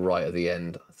going to be right at the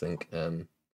end, I think. Here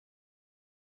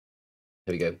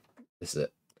we go. This is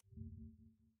it.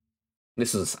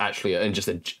 This is actually just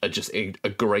a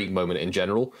great moment in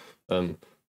general.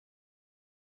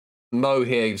 Mo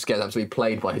here just gets absolutely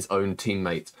played by his own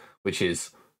teammate, which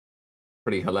is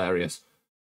pretty hilarious.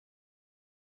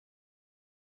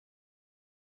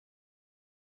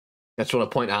 I just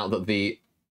want to point out that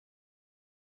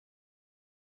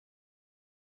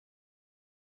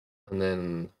and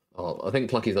then I think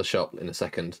Plucky's a shot in a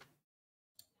second.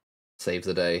 Saves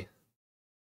the day.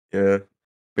 Yeah.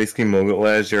 Basically, Mogul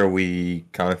last year, we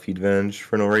kind of feed Venge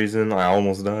for no reason. I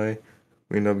almost die.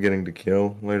 We end up getting the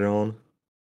kill later on.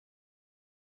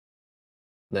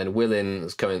 Then Willin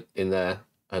is coming in there,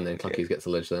 and then Clucky's gets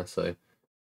the ledge there, so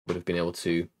would have been able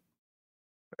to.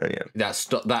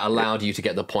 That allowed you to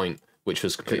get the point, which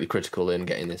was completely critical in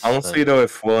getting this. Honestly, though,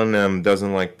 if Willin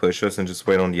doesn't like push us and just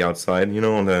wait on the outside,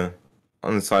 on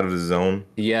the side of the zone,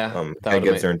 that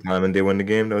gets there in time and they win the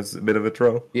game. That was a bit of a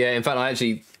throw. Yeah, in fact,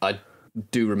 I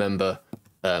do remember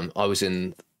I was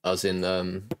in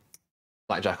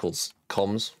Black Jackal's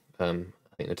comms. I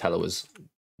think Nutella was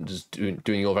just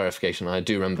doing your verification. I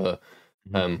do remember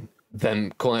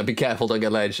them calling out, "Be careful, don't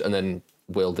get ledged," and then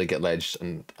Will did get ledged,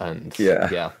 and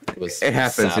it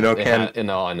happens, sad. I know.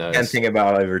 Can't think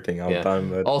about everything all the time.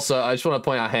 But also, I just want to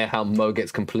point out here how Mo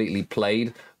gets completely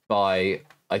played by,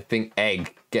 I think,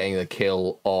 Egg getting the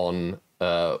kill on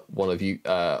one of you,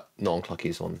 not on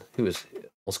Clucky's, on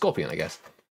Scorpion, I guess.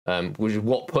 Which is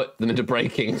what put them into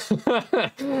breaking.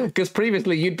 Because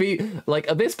previously you'd be like,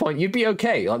 at this point you'd be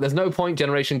okay. Like, there's no point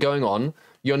generation going on.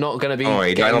 You're not going to be. Oh,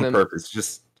 he died on purpose.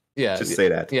 Just say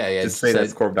that. Yeah. Just say that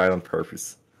Scorp died on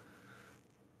purpose.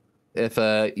 If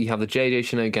you have the JJ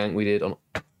Shino gank we did on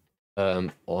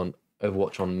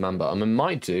Overwatch on Mamba, I mean,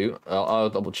 might do. I'll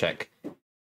double check.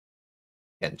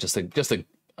 Yeah,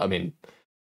 I mean,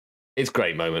 it's a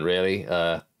great moment, really.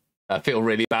 I feel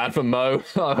really bad for Mo.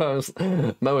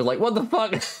 Mo was like, "What the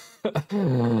fuck?"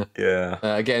 Yeah.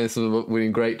 Again, this would have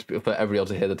been great for everyone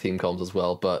to hear the team comms as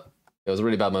well, but it was a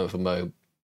really bad moment for Mo.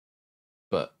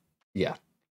 But yeah,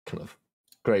 kind of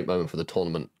great moment for the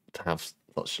tournament to have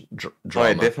such drama. Oh,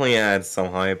 it definitely adds some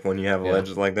hype when you have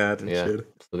ledges like that and shit.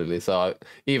 Absolutely. So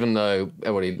even though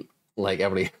everybody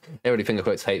finger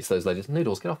quotes hates those ledges,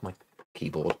 Noodles, get off my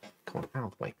keyboard. Come on,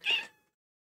 out of the way.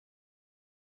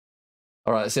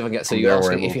 All right, let's see if I can get. So you're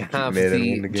asking if you have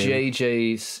the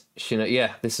JJ's Shino.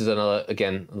 Yeah, this is another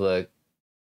well,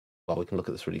 we can look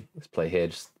at this play here.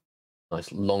 Just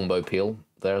nice longbow peel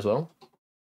there as well.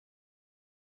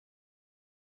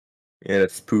 Yeah,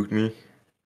 that spooked me.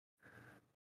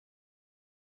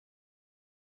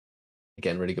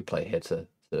 Again, really good play here to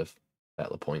sort of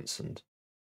bet the points, and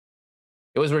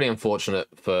it was really unfortunate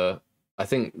for. I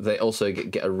think they also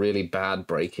get a really bad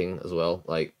breaking as well.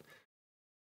 Like.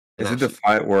 Is it the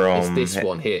fight where it's this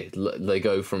one here? They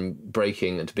go from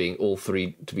breaking and to being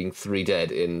three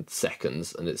dead in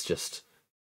seconds, and it's just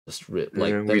like we're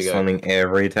landing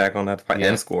every attack on that fight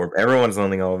and score. Everyone's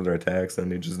landing all of their attacks,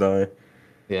 and they just die.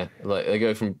 Yeah, like they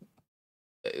go from.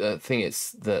 I think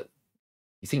it's that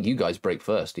you think you guys break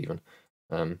first, even.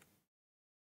 Yeah,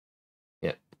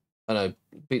 I know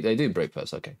they do break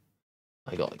first. Okay,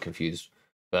 I got confused,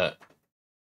 but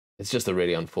it's just a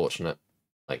really unfortunate.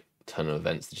 Turn of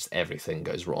events, just everything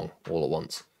goes wrong all at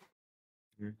once,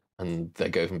 and they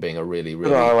go from being a really. I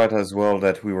highlight as well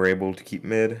that we were able to keep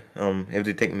mid. If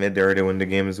they take mid, they already win the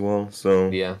game as well. So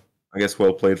yeah, I guess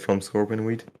well played from Scorpion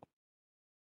Wheat.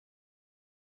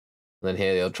 And then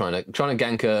here they're trying to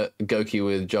gank a Goki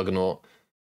with Juggernaut.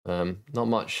 Not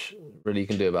much really you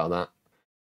can do about that.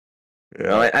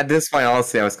 Yeah, at this point,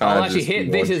 honestly, I was kind of actually,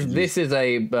 just this is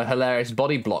a hilarious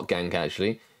body block gank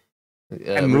actually.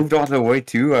 I moved all the way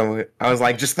too. I was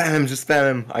like, just spam him, just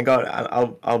spam him.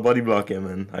 I'll buddy block him,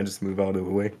 and I just moved all the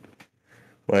way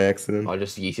by accident. I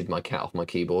just yeeted my cat off my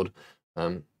keyboard.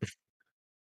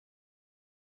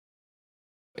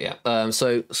 Yeah.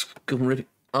 So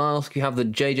I'll ask you have the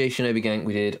JJ Shinobi gank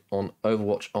we did on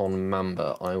Overwatch on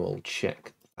Mamba. I will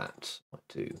check that. I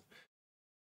do.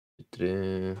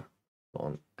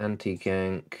 On anti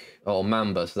gank. Oh,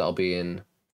 Mamba. So that'll be in.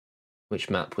 Which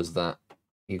map was that?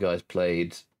 You guys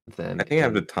played them. I think I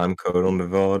have the time code on the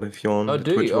VOD if you want. Oh,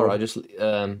 do Twitch you? VOD. Alright, just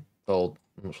I'm not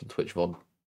sure Twitch VOD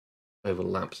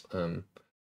overlaps.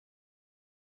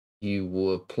 You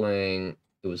were playing.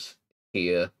 It was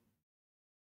here.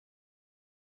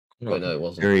 Wait, no, it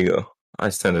wasn't. There you go. I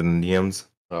sent it in DMs.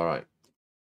 All right.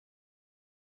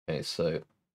 Okay, so.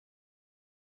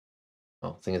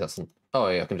 Oh, thing is that's. Oh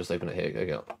yeah, I can just open it here.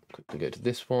 Go. Quickly go to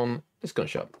this one. It's gonna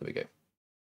show up. There we go.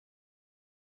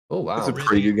 Oh wow. It's a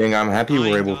pretty good game. I'm happy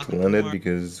we were able to land it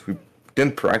because we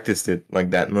didn't practice it like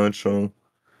that much, so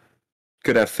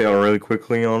could have failed really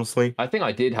quickly, honestly. I think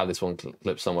I did have this one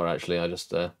clip somewhere actually. I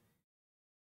just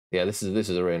yeah, this is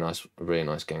a really nice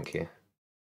gank here.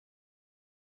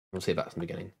 We'll see back from the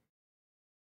beginning.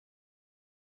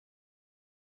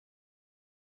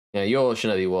 Yeah, your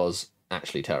Shinobi was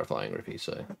actually terrifying, Rippy,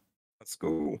 so Let's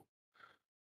go.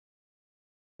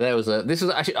 there was this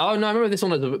was actually I remember this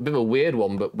one was a bit of a weird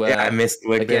one, but where Yeah, I missed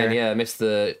like again, there. yeah, I missed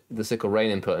the sickle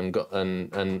rain input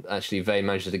and actually Vayne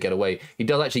managed to get away. He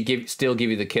does actually still give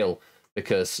you the kill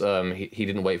because he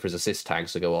didn't wait for his assist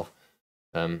tags to go off.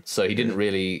 So he didn't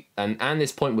really and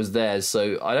this point was theirs,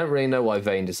 so I don't really know why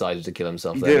Vayne decided to kill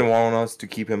himself He there. didn't want us to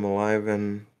keep him alive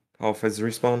and off his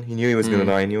respawn. He knew he was gonna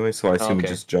die anyway, so I assume he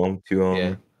just jumped to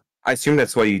Yeah. I assume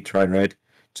that's what he tried, right?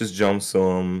 Just jump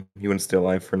so he wouldn't stay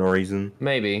alive for no reason.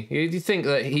 Maybe. You think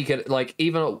that he could like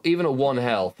even at 1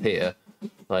 health here,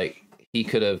 like he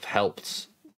could have helped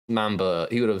Mamba,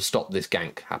 he would have stopped this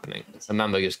gank happening. And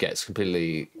Mamba just gets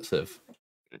completely sort of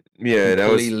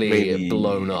that was completely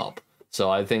blown up. So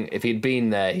I think if he'd been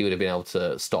there, he would have been able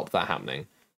to stop that happening,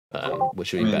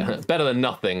 which would be better than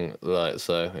nothing. Like,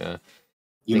 so, yeah.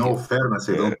 In all fairness,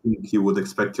 I don't think you would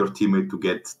expect your teammate to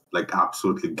get like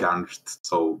absolutely ganked.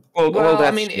 So well that's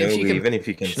I mean, Shinobi, even if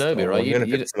you can Shinobi, stall, right? even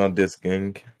if it's not this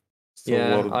gank. Still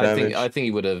a lot of I damage. think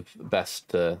he would have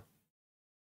best.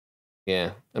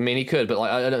 Yeah, I mean he could, but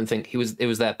like I don't think he was. It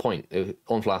was their point.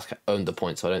 On Flask owned the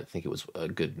point, so I don't think it was a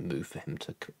good move for him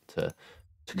to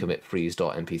commit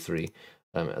freeze.mp3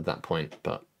 at that point.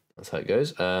 But that's how it goes.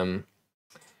 See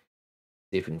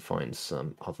if we can find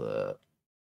some other.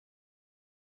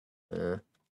 Here's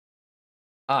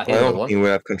I another don't one. think we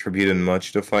have contributed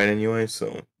much to the fight anyway,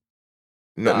 so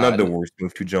not the worst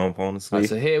move to jump, honestly. Right,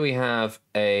 so here we have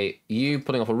you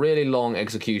putting off a really long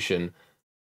execution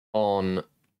on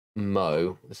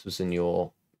Mo. This was in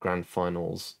your grand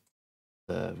finals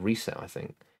reset, I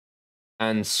think.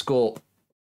 And Scorp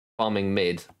farming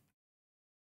mid.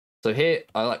 So here,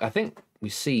 I think we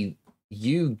see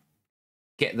you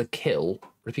get the kill.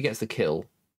 Rippy gets the kill.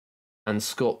 And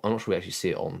Scorp, I'm not sure we actually see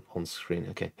it on screen.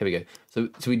 Okay, here we go. So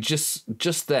we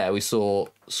just there we saw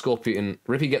Scorpion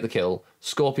Rippy get the kill.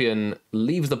 Scorpion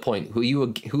leaves the point. Who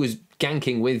is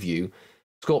ganking with you?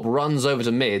 Scorp runs over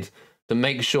to mid to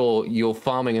make sure you're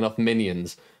farming enough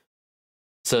minions,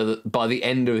 so that by the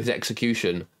end of his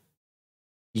execution,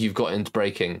 you've got into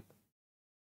breaking,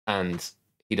 and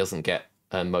he doesn't get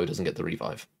Mo doesn't get the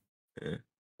revive. Yeah.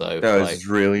 So that was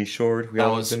really short. That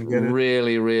was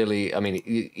really. I mean,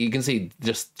 you can see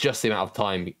just the amount of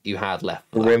time you had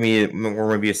left. We're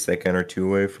maybe a second or two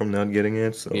away from not getting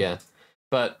it. So yeah,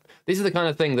 but this is the kind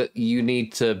of thing that you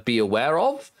need to be aware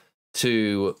of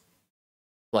to,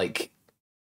 like,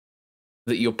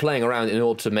 that you're playing around in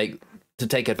order to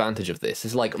take advantage of this.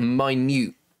 It's like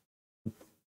minute,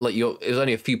 like it was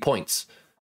only a few points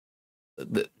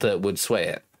that would sway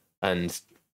it, and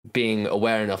being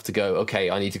aware enough to go, okay,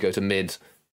 I need to go to mid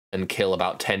and kill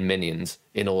about 10 minions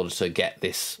in order to get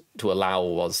this, to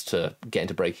allow us to get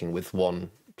into breaking with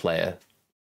one player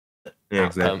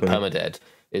permadead.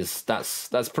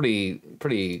 That's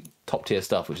pretty top tier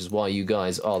stuff, which is why you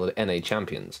guys are the NA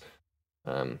champions.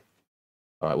 All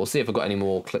right, we'll see if I've got any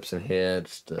more clips in here.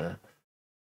 Just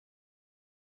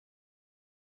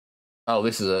oh,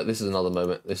 this is another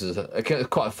moment. This is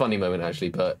quite a funny moment actually,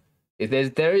 but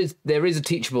there is a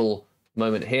teachable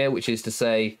moment here, which is to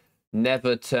say,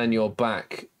 never turn your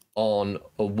back on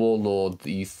a warlord that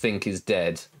you think is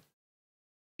dead,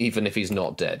 even if he's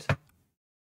not dead.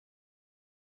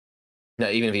 No,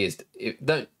 even if he is,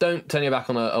 don't turn your back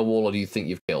on a warlord you think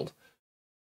you've killed.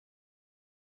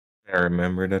 I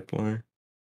remember that player.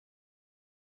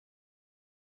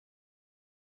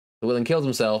 The Willen kills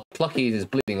himself. Cluckies is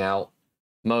bleeding out.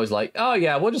 Mo's like, oh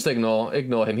yeah, we'll just ignore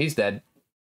him. He's dead.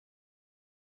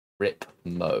 Rip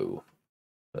Mo.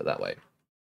 Put it that way.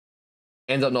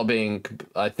 Ends up not being.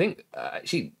 I think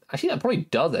actually that probably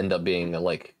does end up being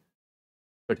like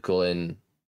critical in.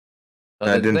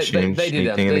 They did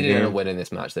end up winning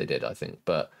this match. They did, I think,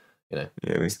 but you know,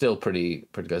 yeah, still pretty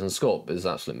good. And Scorp is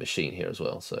an absolute machine here as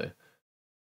well. So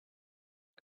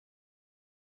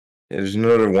yeah, there's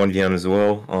another 1v1 as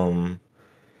well.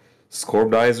 Scorp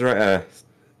dies, right?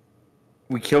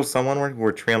 We kill someone, right?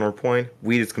 We're 3 on our point.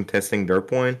 We is contesting their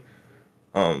point.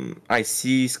 I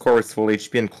see Scorp is full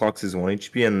HP and Clux is 1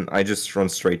 HP, and I just run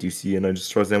straight to C and I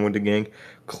just trust them with the gank.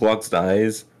 Clux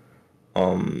dies.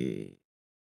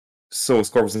 So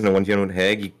Scorp is in the 1v1 with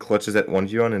Hag. He clutches at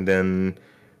 1v1, and then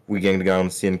we gang the guy on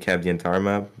C and cap the entire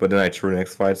map. But then I threw the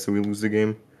next fight, so we lose the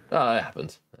game. Oh, it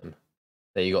happens.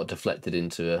 There you got deflected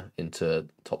into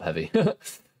top heavy.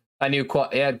 And he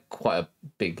had quite a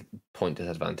big point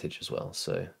disadvantage as well.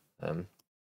 So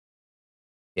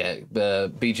yeah,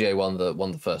 the BGA won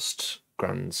the first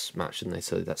Grands match, didn't they?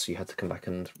 So that's you had to come back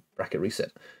and bracket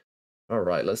reset. All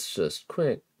right, let's just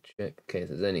quick check in case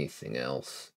there's anything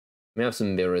else. We have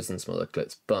some mirrors and some other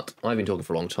clips, but I've been talking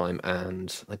for a long time, and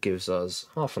that gives us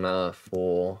half an hour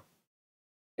for.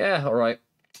 Yeah, all right.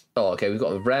 Oh, okay. We've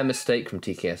got a rare mistake from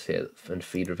TKS here and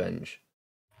Feed Revenge.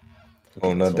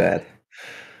 Oh, not bad.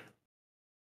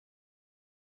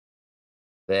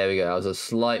 There we go. That was a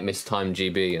slight mistimed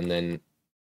GB, and then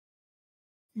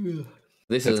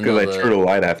this is because another. I threw the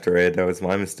light after it. That was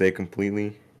my mistake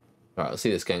completely. All right, let's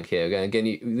see this gank here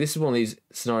again. This is one of these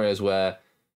scenarios where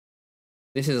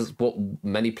this is what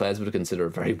many players would consider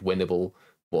a very winnable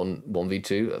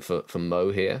 1v2 for Mo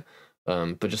here.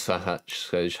 But just that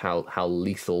shows how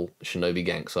lethal Shinobi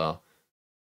ganks are.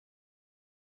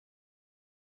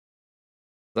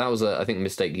 That was I think a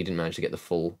mistake. You didn't manage to get the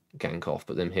full gank off,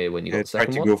 but then here when you got the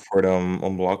second one, tried to go for it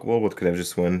unblockable, but could have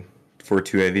just won for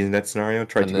 2 heavies in that scenario.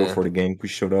 Tried to go for the gank we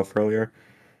showed off earlier,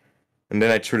 and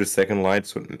then I threw the second light,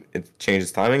 so it changed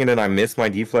its timing, and then I missed my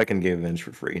deflect and gave Venge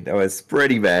for free. That was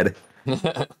pretty bad.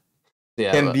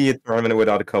 Yeah, can be a tournament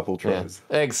without a couple tries.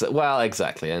 Yeah. Well,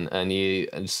 exactly, and you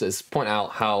just point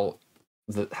out how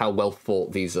well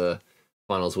fought these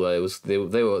finals were. They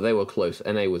were close.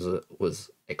 NA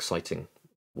was exciting.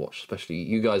 Watch, especially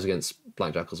you guys against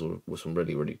Black Jackals were some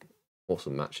really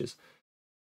awesome matches.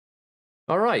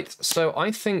 All right, so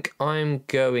I think I'm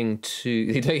going to.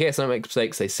 You don't hear someone make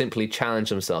mistakes; they simply challenge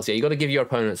themselves. Yeah, you got to give your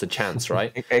opponents a chance,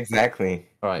 right? Exactly.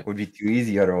 All right, would be too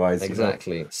easy otherwise.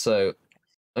 Exactly. You know? So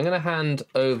I'm going to hand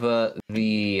over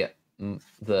the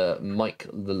mic,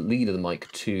 the lead of the mic,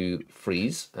 to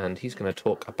Freeze, and he's going to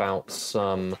talk about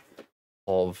some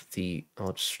of the.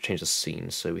 I'll just change the scene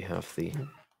so we have the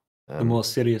more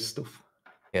serious stuff.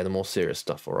 Yeah, the more serious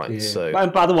stuff. All right. Yeah. So,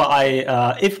 and by the way,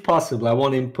 if possible, I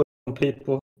want input from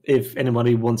people. If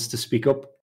anybody wants to speak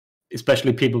up,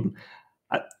 especially people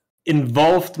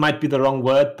involved might be the wrong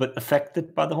word, but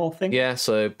affected by the whole thing. Yeah.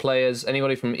 So players,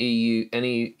 anybody from EU,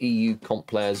 any EU comp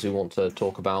players who want to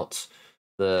talk about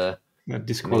the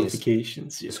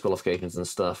disqualifications, disqualifications and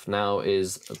stuff. Now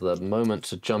is the moment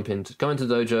to go into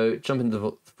Dojo, jump into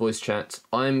the voice chat.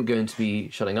 I'm going to be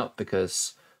shutting up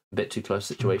because a bit too close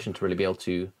situation to really be able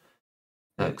to,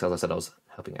 because as I said, I was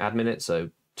helping admin it, so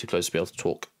too close to be able to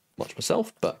talk much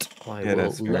myself, but I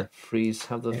will let Freeze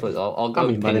have the floor. I'll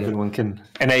go. But everyone can,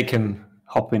 and they can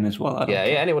hop in as well. Yeah,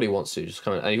 anybody who wants to, just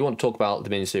come in. And you want to talk about the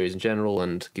mini series in general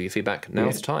and give you feedback,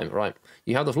 now's the time. Right,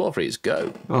 you have the floor, Freeze,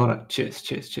 go. All right, cheers.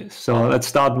 So let's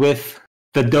start with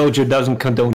the Dojo doesn't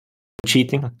condone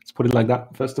cheating. Let's put it like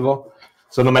that, first of all.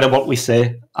 So no matter what we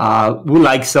say, we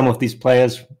like some of these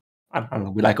players. I don't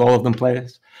know, we like all of them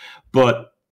players.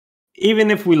 But even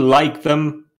if we like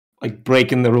them, like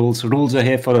breaking the rules are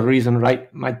here for a reason,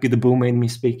 right? Might be the boomer in me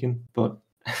speaking, but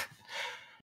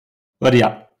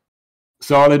yeah.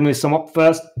 So let me sum up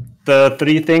first. The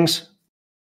 3 things.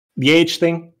 The age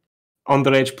thing,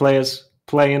 underage players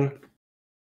playing,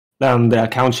 then the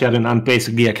account sharing, and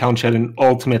basically account sharing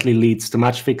ultimately leads to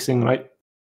match fixing, right?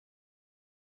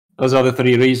 Those are the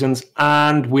 3 reasons.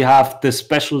 And we have the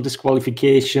special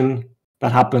disqualification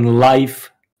that happened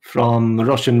live from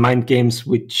Russian Mind Games,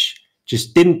 which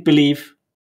just didn't believe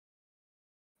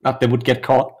that they would get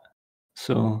caught.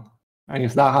 So I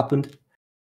guess that happened.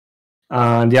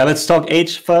 And yeah, let's talk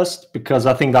age first, because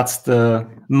I think that's the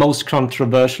most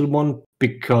controversial one,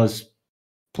 because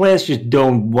players just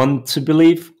don't want to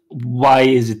believe. Why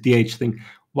is it the age thing?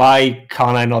 Why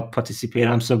can't I not participate?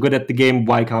 I'm so good at the game.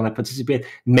 Why can't I participate?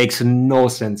 Makes no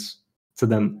sense to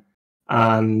them.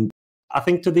 And I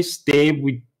think to this day,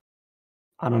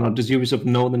 I don't know, does Ubisoft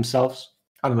know themselves?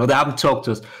 I don't know. They haven't talked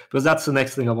to us, because that's the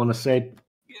next thing I want to say.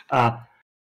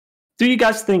 Do you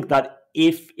guys think that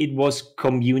if it was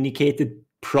communicated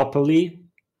properly,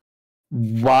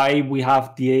 why we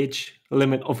have the age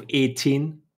limit of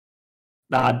 18,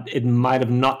 that it might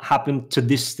have not happened to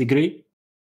this degree?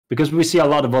 Because we see a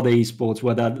lot of other esports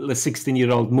where the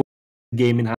 16-year-old move the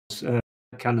game in-house,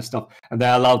 kind of stuff, and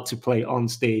they're allowed to play on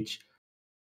stage.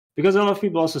 Because a lot of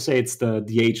people also say it's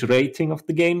the age rating of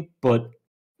the game, but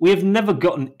we have never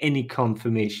gotten any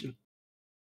confirmation.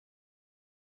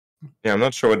 Yeah, I'm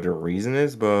not sure what the reason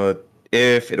is, but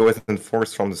if it was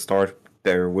enforced from the start,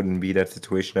 there wouldn't be that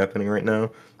situation happening right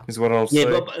now, is what I'll say.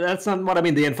 Yeah, but that's not what I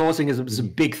mean. The enforcing is a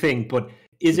big thing, but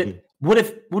is it, would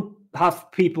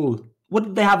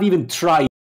they have even tried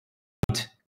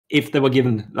if they were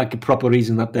given like a proper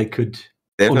reason that they could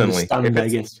understand, I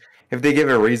guess? If they give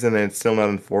a reason and it's still not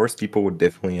enforced, people would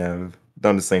definitely have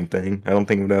done the same thing. I don't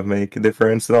think it would have made a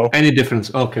difference at all. Any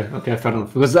difference? Okay, fair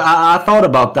enough. Because I thought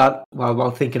about that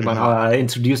while thinking about how I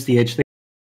introduced the age thing,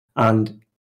 and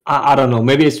I don't know.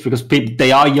 Maybe it's because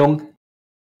they are young,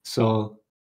 so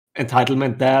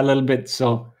entitlement there a little bit.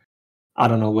 So I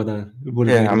don't know whether it would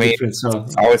have made a difference. So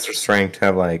it's always frustrating to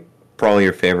have like probably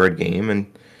your favorite game and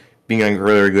being like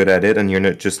really good at it, and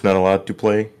you're just not allowed to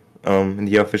play in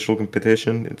the official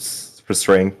competition. It's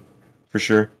frustrating for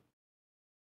sure.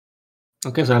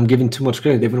 Okay, so I'm giving too much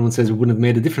credit. Everyone says it wouldn't have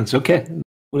made a difference. Okay,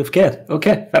 would have cared.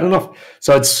 Okay, fair enough.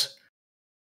 So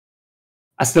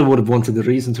I still would have wanted the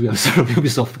reason, to be honest, from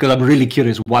Ubisoft, because I'm really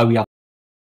curious why we have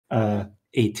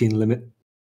 18 limit.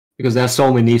 Because there are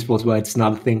so many esports where it's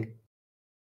not a thing.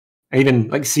 Even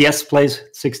like CS plays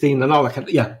 16 and all that kind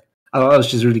of, yeah. I was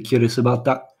just really curious about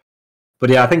that. But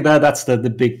yeah, I think that's the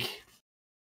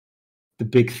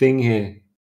big thing here.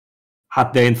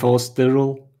 Had they enforced the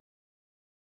rule,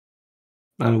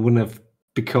 and it wouldn't have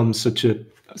become such a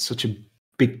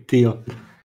big deal.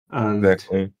 And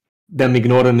exactly. Them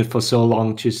ignoring it for so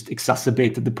long just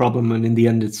exacerbated the problem, and in the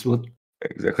end, it's what.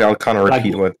 Exactly. I'll kind of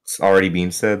repeat what's already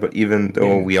been said, but even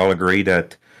though we all agree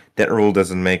that rule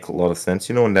doesn't make a lot of sense,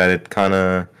 and that it kind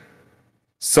of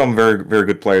some very, very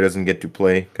good player doesn't get to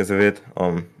play because of it.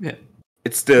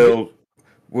 It still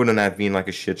wouldn't have been like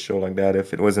a shit show like that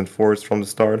if it was enforced from the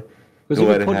start. To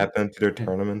let it happen to their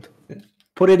tournament.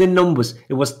 Put it in numbers.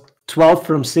 It was 12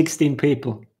 from 16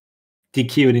 people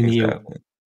DQ'd in EU.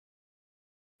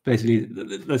 Basically,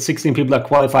 the 16 people that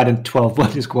qualified and 12 were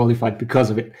disqualified because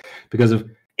of it. Because of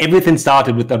everything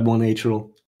started with that one age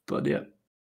rule. But yeah.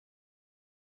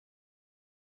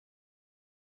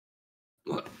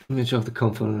 Image of the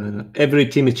confidence. Every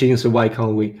team is cheating, so why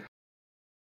can't we?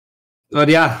 But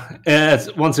yeah,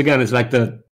 once again, it's like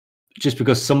just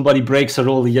because somebody breaks a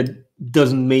rule, it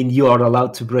doesn't mean you are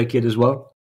allowed to break it as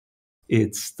well.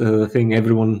 It's the thing,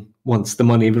 everyone wants the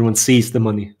money, everyone sees the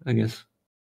money, I guess,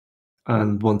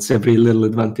 and wants every little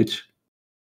advantage.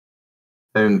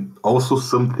 And also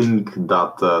something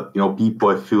that people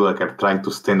I feel like are trying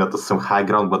to stand at some high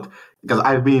ground, but because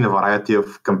I've been in a variety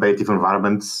of competitive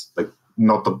environments, like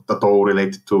not at all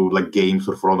related to like games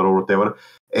or For Honor or whatever.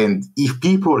 And if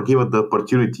people are given the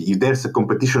opportunity, if there's a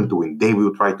competition to win, they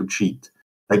will try to cheat.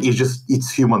 Like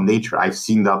it's human nature. I've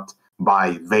seen that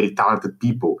by very talented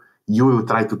people. You will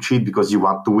try to cheat because you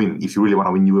want to win. If you really want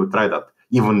to win, you will try that,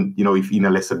 even if in a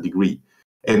lesser degree.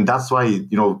 And that's why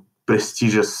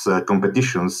prestigious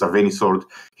competitions of any sort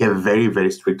have very,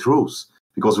 very strict rules.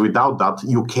 Because without that,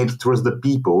 you can't trust the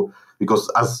people. Because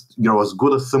as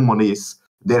good as someone is,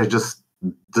 there's just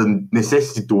the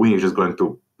necessity to win is just going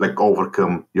to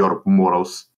overcome your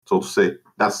morals, so to say.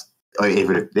 That's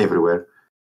everywhere.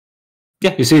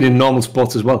 Yeah, you see it in normal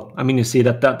sports as well. I mean, you see it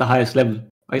at the highest level,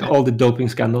 all the doping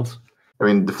scandals. I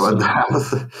mean,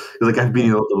 I've been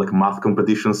in a lot of math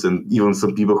competitions, and even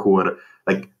some people who are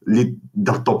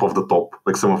the top of the top,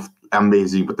 like some of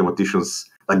amazing mathematicians,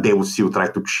 they would still try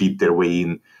to cheat their way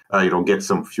in, get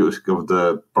some few of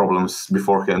the problems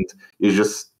beforehand. It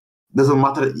just doesn't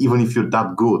matter even if you're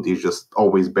that good. It's just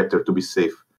always better to be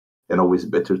safe, and always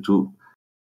better to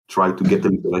try to get a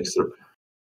little extra.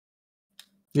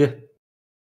 Yeah.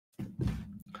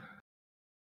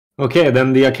 Okay,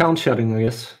 then the account sharing, I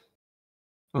guess.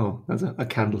 Oh, that's a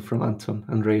candle from Anton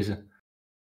and Razor.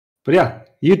 But yeah,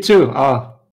 you two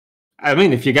are. I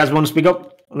mean, if you guys want to speak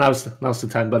up, now's the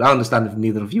time. But I understand if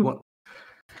neither of you want.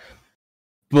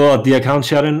 But the account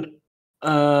sharing.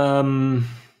 How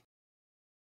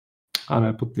do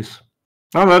I put this?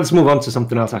 Oh, let's move on to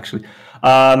something else. Actually,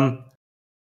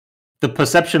 the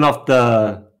perception of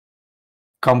the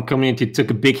comp community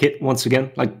took a big hit once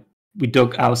again. Like we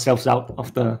dug ourselves out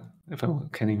of the, if I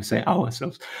can't even say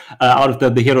ourselves, out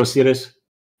of the Hero series,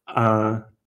 and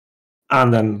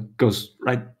then goes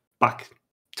right back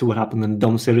to what happened in the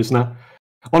Dome series now.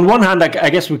 On one hand, I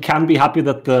guess we can be happy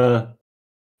that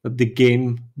the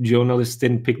game journalists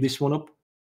didn't pick this one up.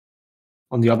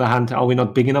 On the other hand, are we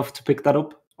not big enough to pick that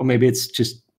up? Or maybe it's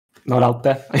just not out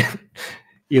there.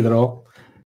 Either or.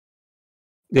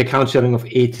 The account sharing of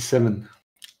 87.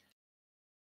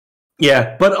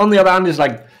 Yeah, but on the other hand, it's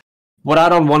like, what I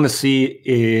don't want to see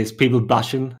is people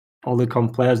bashing all the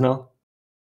comp players now.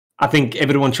 I think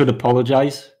everyone should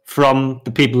apologize from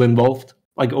the people involved,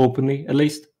 like openly at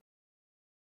least.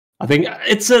 I think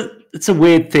it's a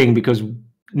weird thing because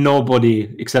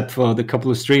nobody except for the couple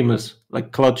of streamers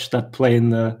like Clutch that play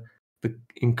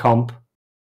in comp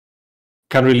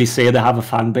can really say they have a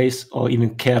fan base or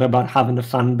even care about having a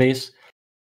fan base.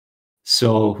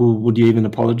 So who would you even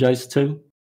apologize to?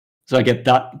 So I get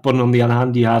that, but on the other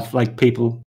hand, you have like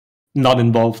people not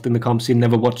involved in the comp scene,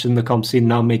 never watching the comp scene,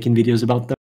 now making videos about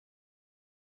them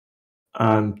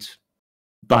and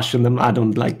bashing them. I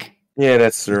don't like. Yeah,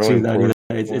 that's really important.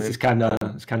 It's kind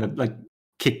of like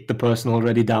kick the person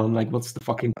already down. Like, what's the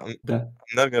fucking? I'm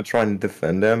not gonna try and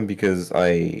defend them because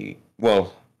as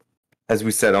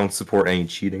we said, I don't support any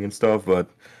cheating and stuff. But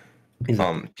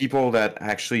people that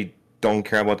actually don't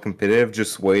care about competitive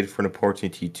just wait for an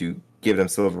opportunity to give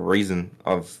themselves a reason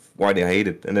of why they hate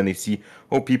it, and then they see,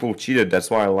 oh, people cheated. That's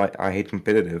why I hate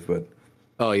competitive. But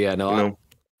oh yeah, no,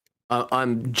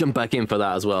 I'm jump back in for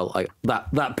that as well. Like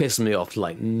that pissed me off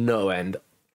like no end.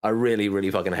 I really,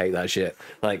 really fucking hate that shit.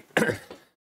 Like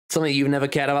something you've never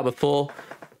cared about before,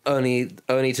 only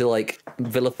to like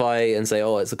vilify and say,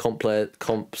 oh, it's the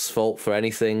comp's fault for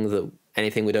anything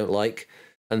we don't like,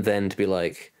 and then to be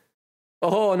like,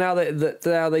 oh, now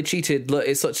they cheated. Look,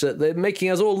 it's such that they're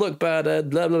making us all look bad.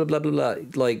 Blah blah blah blah blah.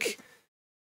 Like,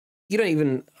 you don't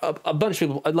even a bunch of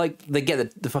people like they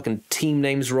get the fucking team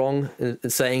names wrong,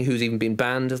 saying who's even been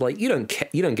banned. It's like you don't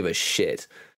give a shit.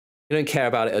 You don't care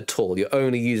about it at all. You're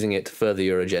only using it to further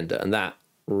your agenda, and that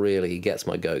really gets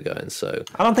my goat going. So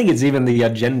I don't think it's even the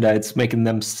agenda; it's making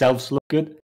themselves look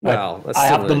good. Well, I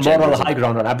have the moral high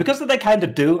ground on that because they kind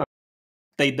of do.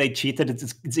 They cheated.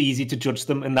 It's easy to judge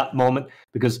them in that moment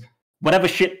because whatever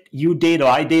shit you did or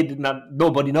I did,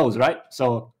 nobody knows, right?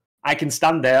 So I can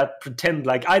stand there, pretend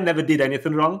like I never did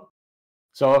anything wrong.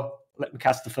 So let me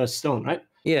cast the first stone, right?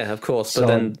 Yeah, of course. But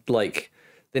then, like,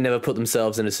 they never put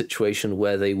themselves in a situation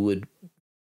where they would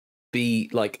be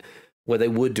like, where they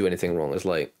would do anything wrong. It's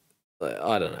like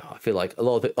I don't know. I feel like a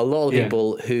lot of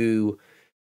people who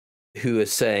are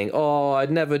saying, "Oh,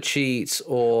 I'd never cheat,"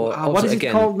 or what is it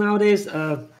called nowadays?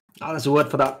 There's a word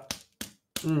for that.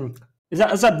 Is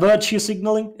that virtue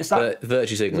signaling? Is that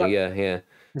virtue signaling? Yeah.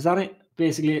 Is that it?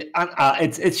 Basically, and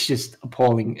it's just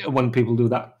appalling when people do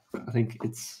that. I think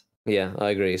it's. Yeah, I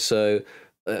agree. So,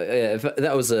 yeah, if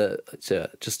that was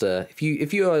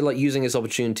if you are like using this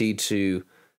opportunity to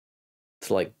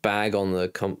like bag on the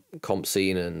comp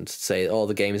scene and say, "Oh,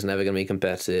 the game is never going to be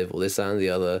competitive," or this that, and the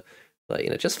other.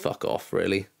 Like, just fuck off,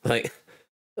 really. Like,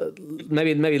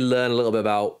 maybe learn a little bit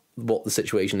about what the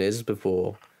situation is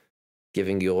before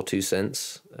giving your 2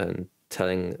 cents and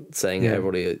saying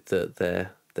everybody that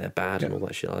they're bad and all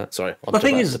that shit like that. Sorry, the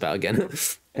thing is about again.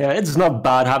 Yeah, it's not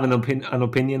bad having an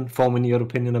opinion, forming your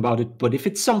opinion about it. But if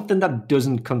it's something that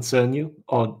doesn't concern you,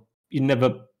 or you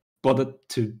never bothered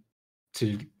to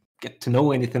get to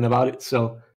know anything about it,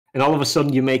 and all of a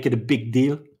sudden you make it a big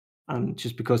deal, and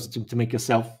just because to make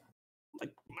yourself,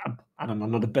 like, I don't know,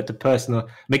 not a better person or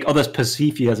make others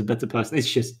perceive you as a better person. It's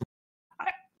just,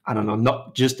 I don't know,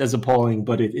 not just as appalling,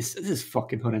 but it is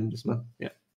fucking horrendous, man. Yeah.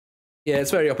 Yeah, it's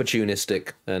very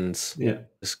opportunistic and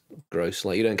it's gross.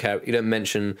 Like, you don't care, you don't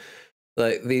mention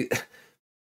like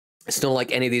it's not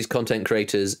like any of these content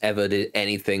creators ever did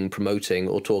anything promoting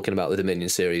or talking about the Dominion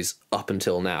series up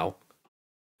until now.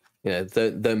 You know,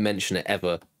 don't mention it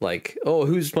ever. Like, oh,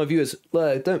 who's my viewers?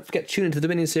 Don't forget to tune into the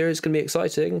Dominion series. It's gonna be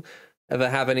exciting. Ever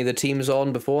have any of the teams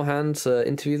on beforehand to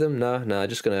interview them? No,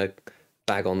 just gonna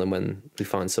bag on them when we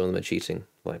find some of them are cheating.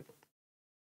 Like,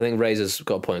 I think Razor's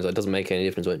got a point. Like, it doesn't make any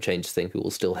difference. Won't change the thing. People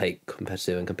will still hate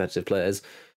competitive players.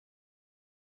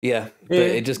 Yeah, but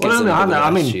it just gives them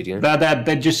attitude, you know?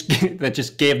 They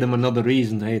just gave them another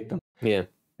reason to hate them. Yeah,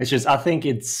 it's just, I think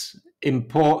it's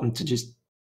important to just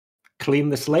clean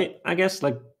the slate, I guess.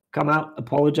 Like, come out,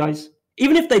 apologize,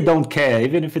 even if they don't care.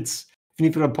 Even if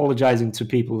you're apologizing to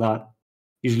people that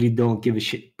usually don't give a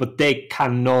shit, but they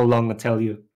can no longer tell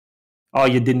you oh,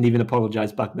 you didn't even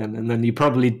apologize back then, and then you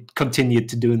probably continued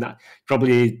to doing that.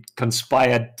 Probably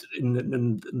conspired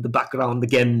in the background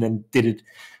again and did it,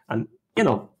 and you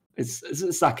know, it's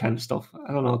that kind of stuff.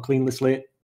 I don't know, clean the slate.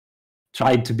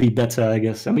 Tried to be better, I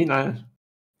guess. I mean,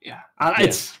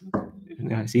 it's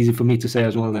easy for me to say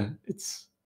as well. It's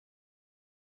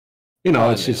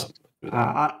it's just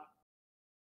I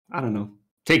don't know.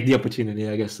 Take the opportunity,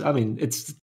 I guess. I mean,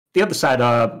 it's the other side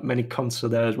are many cons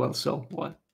there as well. So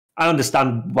I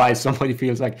understand why somebody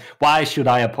feels like, why should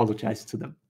I apologize to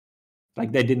them?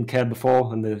 Like they didn't care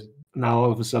before, and now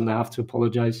all of a sudden I have to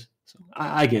apologize. So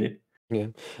I get it. Yeah,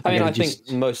 I mean, I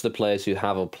think most of the players who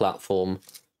have a platform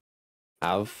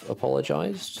have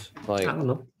apologized. Like, I don't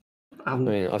know. I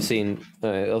mean, I've seen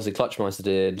obviously Clutchmeister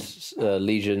did,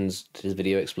 Legions did his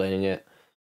video explaining it.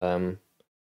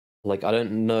 Like, I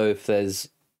don't know if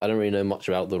I don't really know much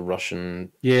about the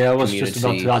Russian. Yeah, I was community. just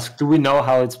about to ask. Do we know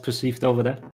how it's perceived over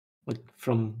there, like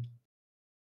from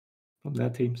their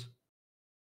teams?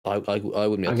 I wouldn't. Be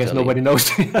able I guess to tell nobody you. knows.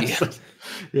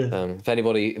 Yeah.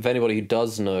 If anybody who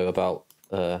does know about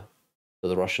the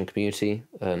Russian community,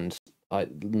 and I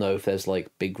know if there's like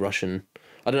big Russian,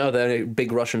 I don't know if there are any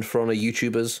big Russian for honor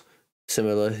YouTubers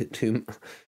similar to.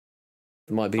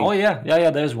 Might be. Oh yeah.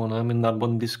 There's one. I'm in that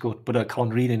one Discord, but I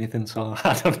can't read anything, so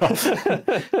I don't know.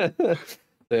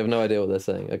 They have no idea what they're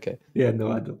saying. Okay. Yeah,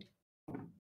 no, I don't.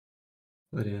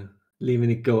 But yeah,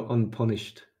 leaving it go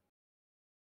unpunished.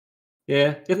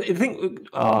 Yeah, I think.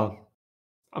 I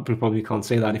probably can't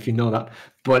say that if you know that.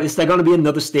 But is there going to be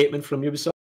another statement from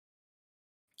Ubisoft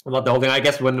about the whole thing? I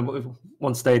guess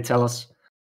once they tell us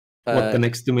what the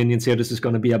next Dominion series is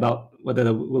going to be about, whether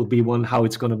there will be one, how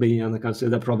it's going to be, and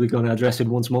they're probably going to address it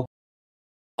once more.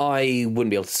 I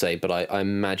wouldn't be able to say, but I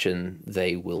imagine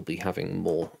they will be having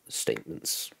more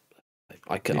statements.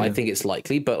 I think it's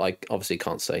likely, but I obviously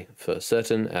can't say for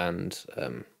certain. And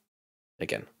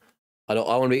again, I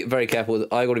want to be very careful.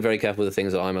 I got to be very careful with the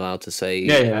things that I'm allowed to say.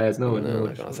 Yeah, there's no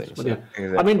that kind of thing. So. Yeah.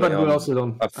 Exactly. I mean, but we also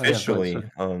don't officially.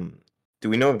 Do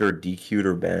we know if they're DQ'd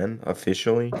or banned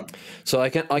officially? So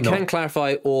I can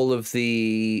clarify all of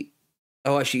the.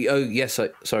 Oh, actually, yes.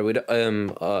 Sorry, we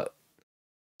don't,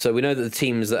 so we know that the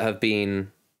teams that have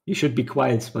been. You should be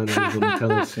quiet, Span.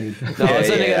 Tell us. No, I was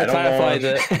only going to clarify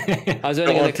that. I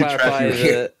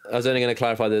was only going to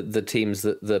clarify the teams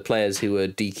that the players who were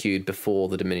DQ'd before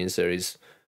the Dominion Series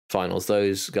finals.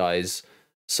 Those guys.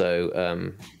 So,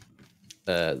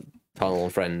 Carnal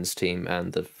and Friends team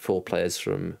and the 4 players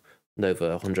from Nova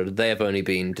 100. They have only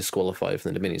been disqualified from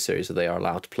the Dominion Series, so they are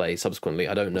allowed to play subsequently.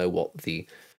 I don't know what the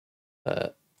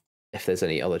if there's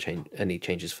any other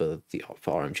changes for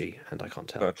RMG, and I can't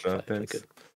tell. Gotcha, So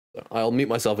I'll mute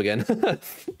myself again.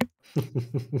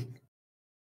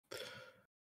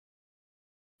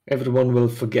 Everyone will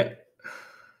forget.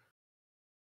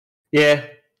 Yeah,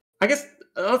 I guess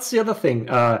that's the other thing.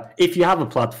 If you have a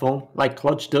platform like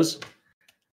Clutch does,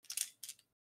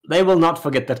 they will not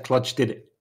forget that Clutch did it.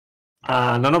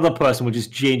 And another person will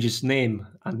just change his name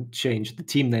and change the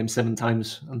team name 7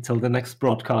 times until the next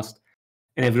broadcast,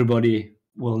 and everybody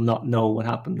will not know what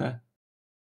happened there.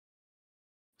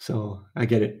 So I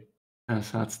get it.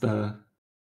 That's the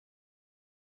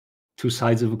 2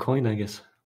 sides of a coin, I guess.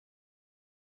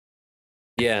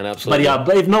 Yeah, and absolutely.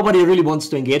 But if nobody really wants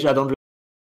to engage, I don't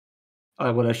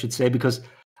really what I should say, because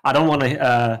I don't want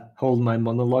to hold my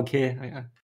monologue here. I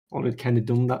already kind of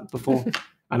done that before,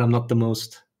 and I'm not the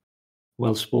most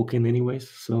well-spoken anyways,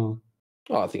 so...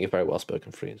 Oh, I think you're very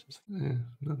well-spoken for instance.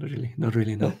 Not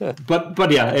really, no.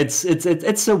 but yeah,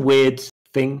 it's a weird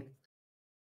thing.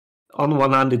 On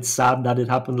one hand, it's sad that it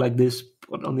happened like this,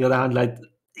 but on the other hand, like,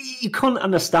 you can't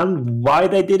understand why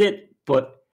they did it,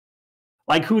 but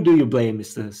like, who do you blame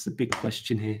is the big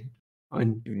question here. I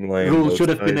mean, rules should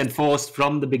have been enforced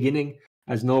from the beginning.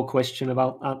 There's no question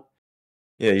about that.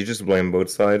 Yeah, you just blame both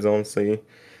sides, honestly.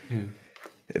 Yeah.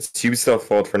 It's Ubisoft's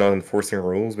fault for not enforcing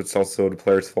rules, but it's also the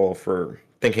players' fault for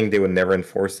thinking they would never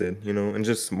enforce it, And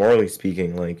just morally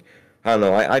speaking, like, I don't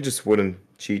know, I just wouldn't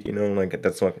cheat, Like,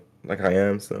 that's not like I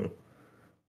am, so...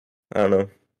 I don't know.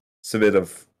 It's a bit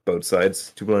of both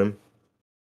sides to blame.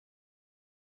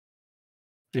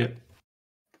 Yeah.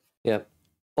 Yeah.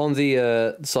 On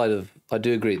the side of... I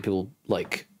do agree that people,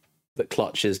 like, that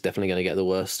Clutch is definitely going to get the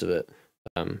worst of it.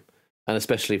 And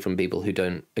especially from people who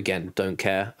don't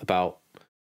care about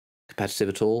competitive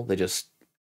at all. They just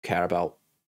care about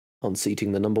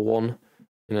unseating the number 1.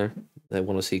 They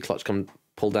want to see Clutch come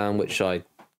pull down, which I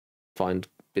find a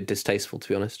bit distasteful, to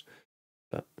be honest.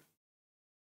 But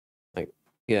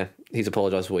yeah, he's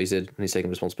apologized for what he did, and he's taking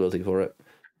responsibility for it.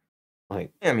 Yeah,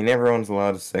 I mean, everyone's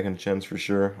allowed a second chance for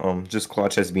sure. Just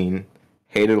Clutch has been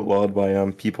hated a lot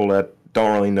by people that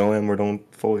don't really know him or don't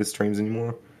follow his streams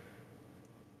anymore.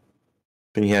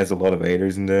 And he has a lot of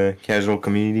haters in the casual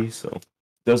community, so it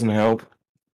doesn't help.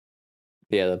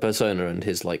 Yeah, the persona and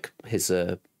his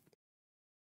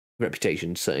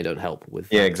reputation certainly don't help with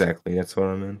that. Yeah, exactly. That's what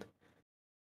I meant.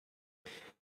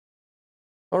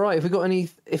 All right,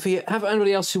 if you have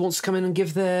anybody else who wants to come in and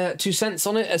give their 2 cents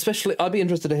on it, especially, I'd be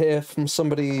interested to hear from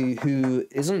somebody who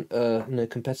isn't a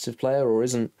competitive player or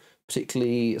isn't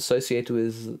particularly associated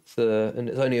with and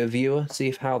is only a viewer. See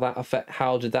if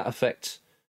how did that affect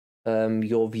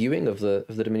your viewing of the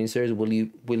Dominion series? Will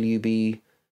you be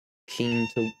keen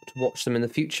to watch them in the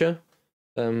future?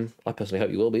 I personally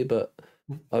hope you will be, but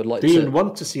I would like to. Do you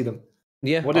want to see them?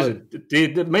 Yeah. What is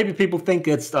it? Maybe people think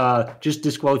it's just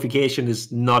disqualification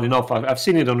is not enough. I've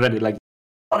seen it on Reddit, like,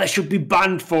 oh, they should be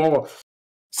banned for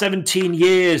 17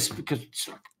 years because it's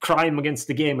crime against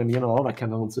the game and all that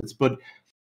kind of nonsense. But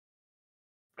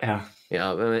yeah,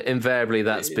 I mean, invariably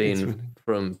that's been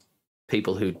from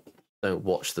people who don't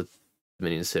watch the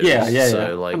Dominion series. Yeah.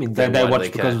 So, like, I mean, they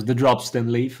watch because of the drops,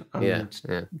 then leave, and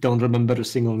yeah. don't remember a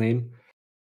single name.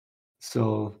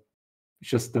 So it's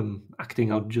just them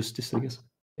acting out justice, I guess.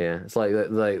 Yeah, it's like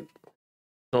it's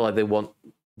not like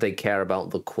they care about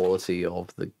the quality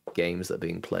of the games that are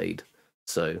being played,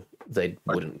 so they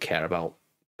wouldn't care about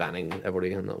banning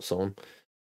everybody and so on.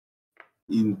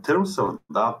 In terms of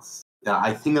that,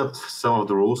 I think that some of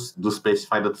the rules do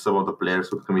specify that some of the players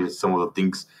who commit some of the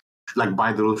things, like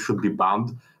by the rules, should be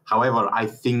banned. However, I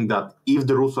think that if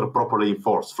the rules are properly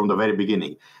enforced from the very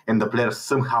beginning and the players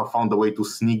somehow found a way to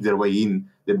sneak their way in,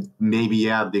 then maybe,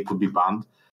 they could be banned.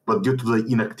 But due to the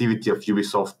inactivity of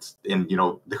Ubisoft and,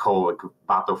 the whole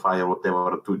Battlefy or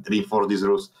whatever to reinforce these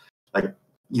rules, like,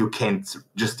 you can't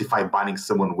justify banning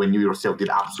someone when you yourself did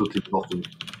absolutely nothing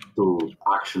to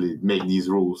actually make these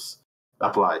rules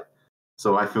apply.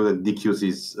 So I feel that DQs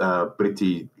is a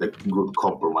pretty good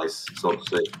compromise, so to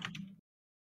say.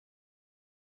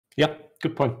 Yeah,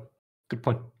 good point.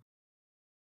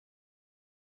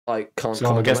 I can't.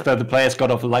 So I guess that the players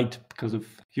got off light because of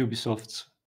Ubisoft's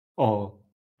or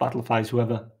Battlefy's,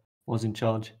 whoever was in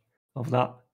charge of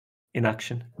that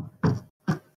inaction.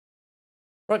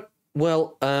 Right.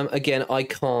 Well, again, I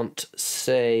can't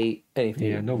say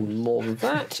anything more than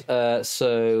that.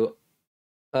 So,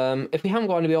 if we haven't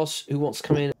got anybody else who wants to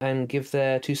come in and give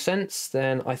their 2 cents,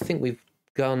 then I think we've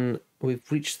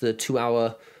reached the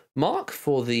 2-hour mark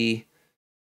for the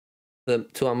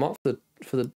 2-hour mark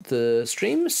for the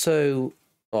stream. So,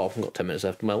 I've got 10 minutes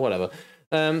left. Well, whatever.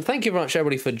 Thank you very much,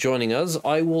 everybody, for joining us.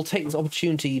 I will take this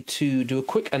opportunity to do a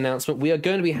quick announcement. We are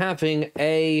going to be having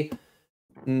a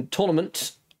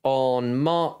tournament on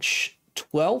March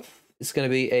 12th. It's going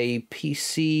to be a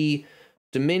PC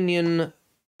Dominion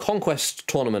Conquest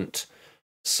tournament.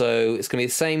 So it's going to be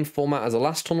the same format as the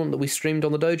last tournament that we streamed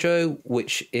on the Dojo,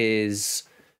 which is,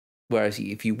 whereas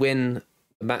if you win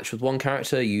a match with one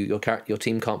character, your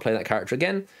team can't play that character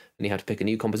again, and you have to pick a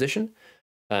new composition.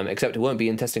 Except it won't be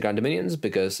in Testing Ground Dominions,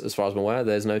 because as far as I'm aware,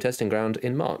 there's no Testing Ground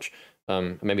in March.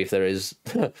 Maybe if there is,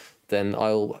 then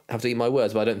I'll have to eat my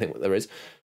words, but I don't think there is.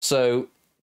 So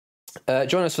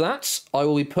join us for that. I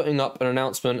will be putting up an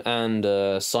announcement and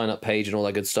a sign-up page and all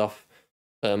that good stuff.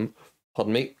 Pardon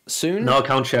me, soon. No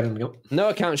account sharing. Nope. No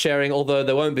account sharing, although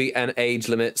there won't be an age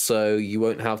limit, so you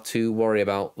won't have to worry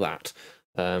about that.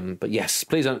 But yes,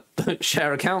 please don't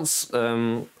share accounts.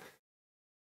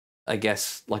 I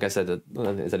guess, like I said, I don't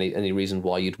think there's any reason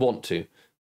why you'd want to,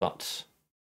 but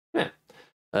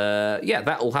yeah,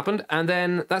 that all happened, and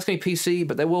then that's going to be PC.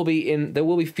 But there will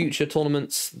be future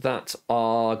tournaments that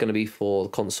are going to be for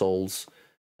consoles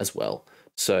as well.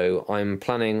 So I'm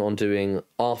planning on doing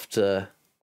after.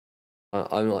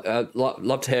 I'd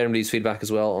love to hear everybody's feedback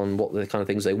as well on what the kind of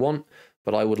things they want.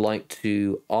 But I would like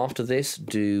to, after this,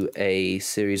 do a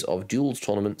series of duels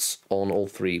tournaments on all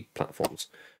 3 platforms.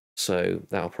 So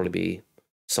that'll probably be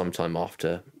sometime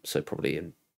after. So probably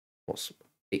in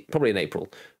April.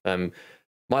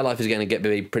 My life is going to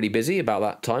get pretty busy about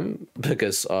that time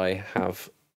because I have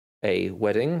a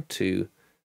wedding to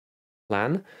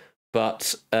plan.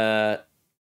 But there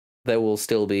will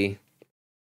still be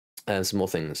some more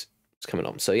things coming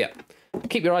on. So yeah,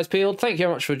 keep your eyes peeled. Thank you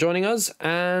very much for joining us,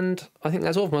 and I think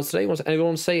that's all from us today. Anyone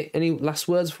want to say any last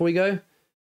words before we go?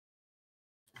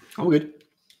 All good.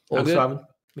 All good. Simon.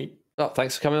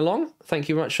 Thanks for coming along. Thank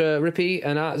you very much, Rippy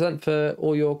and Artisan, for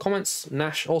all your comments.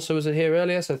 Nash also was here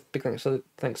earlier, so big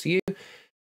thanks to you.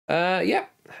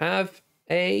 Have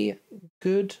a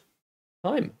good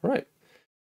time. Right.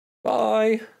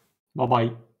 Bye.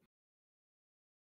 Bye-bye.